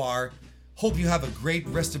you are. Hope you have a great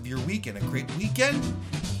rest of your week and a great weekend.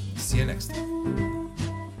 See you next time.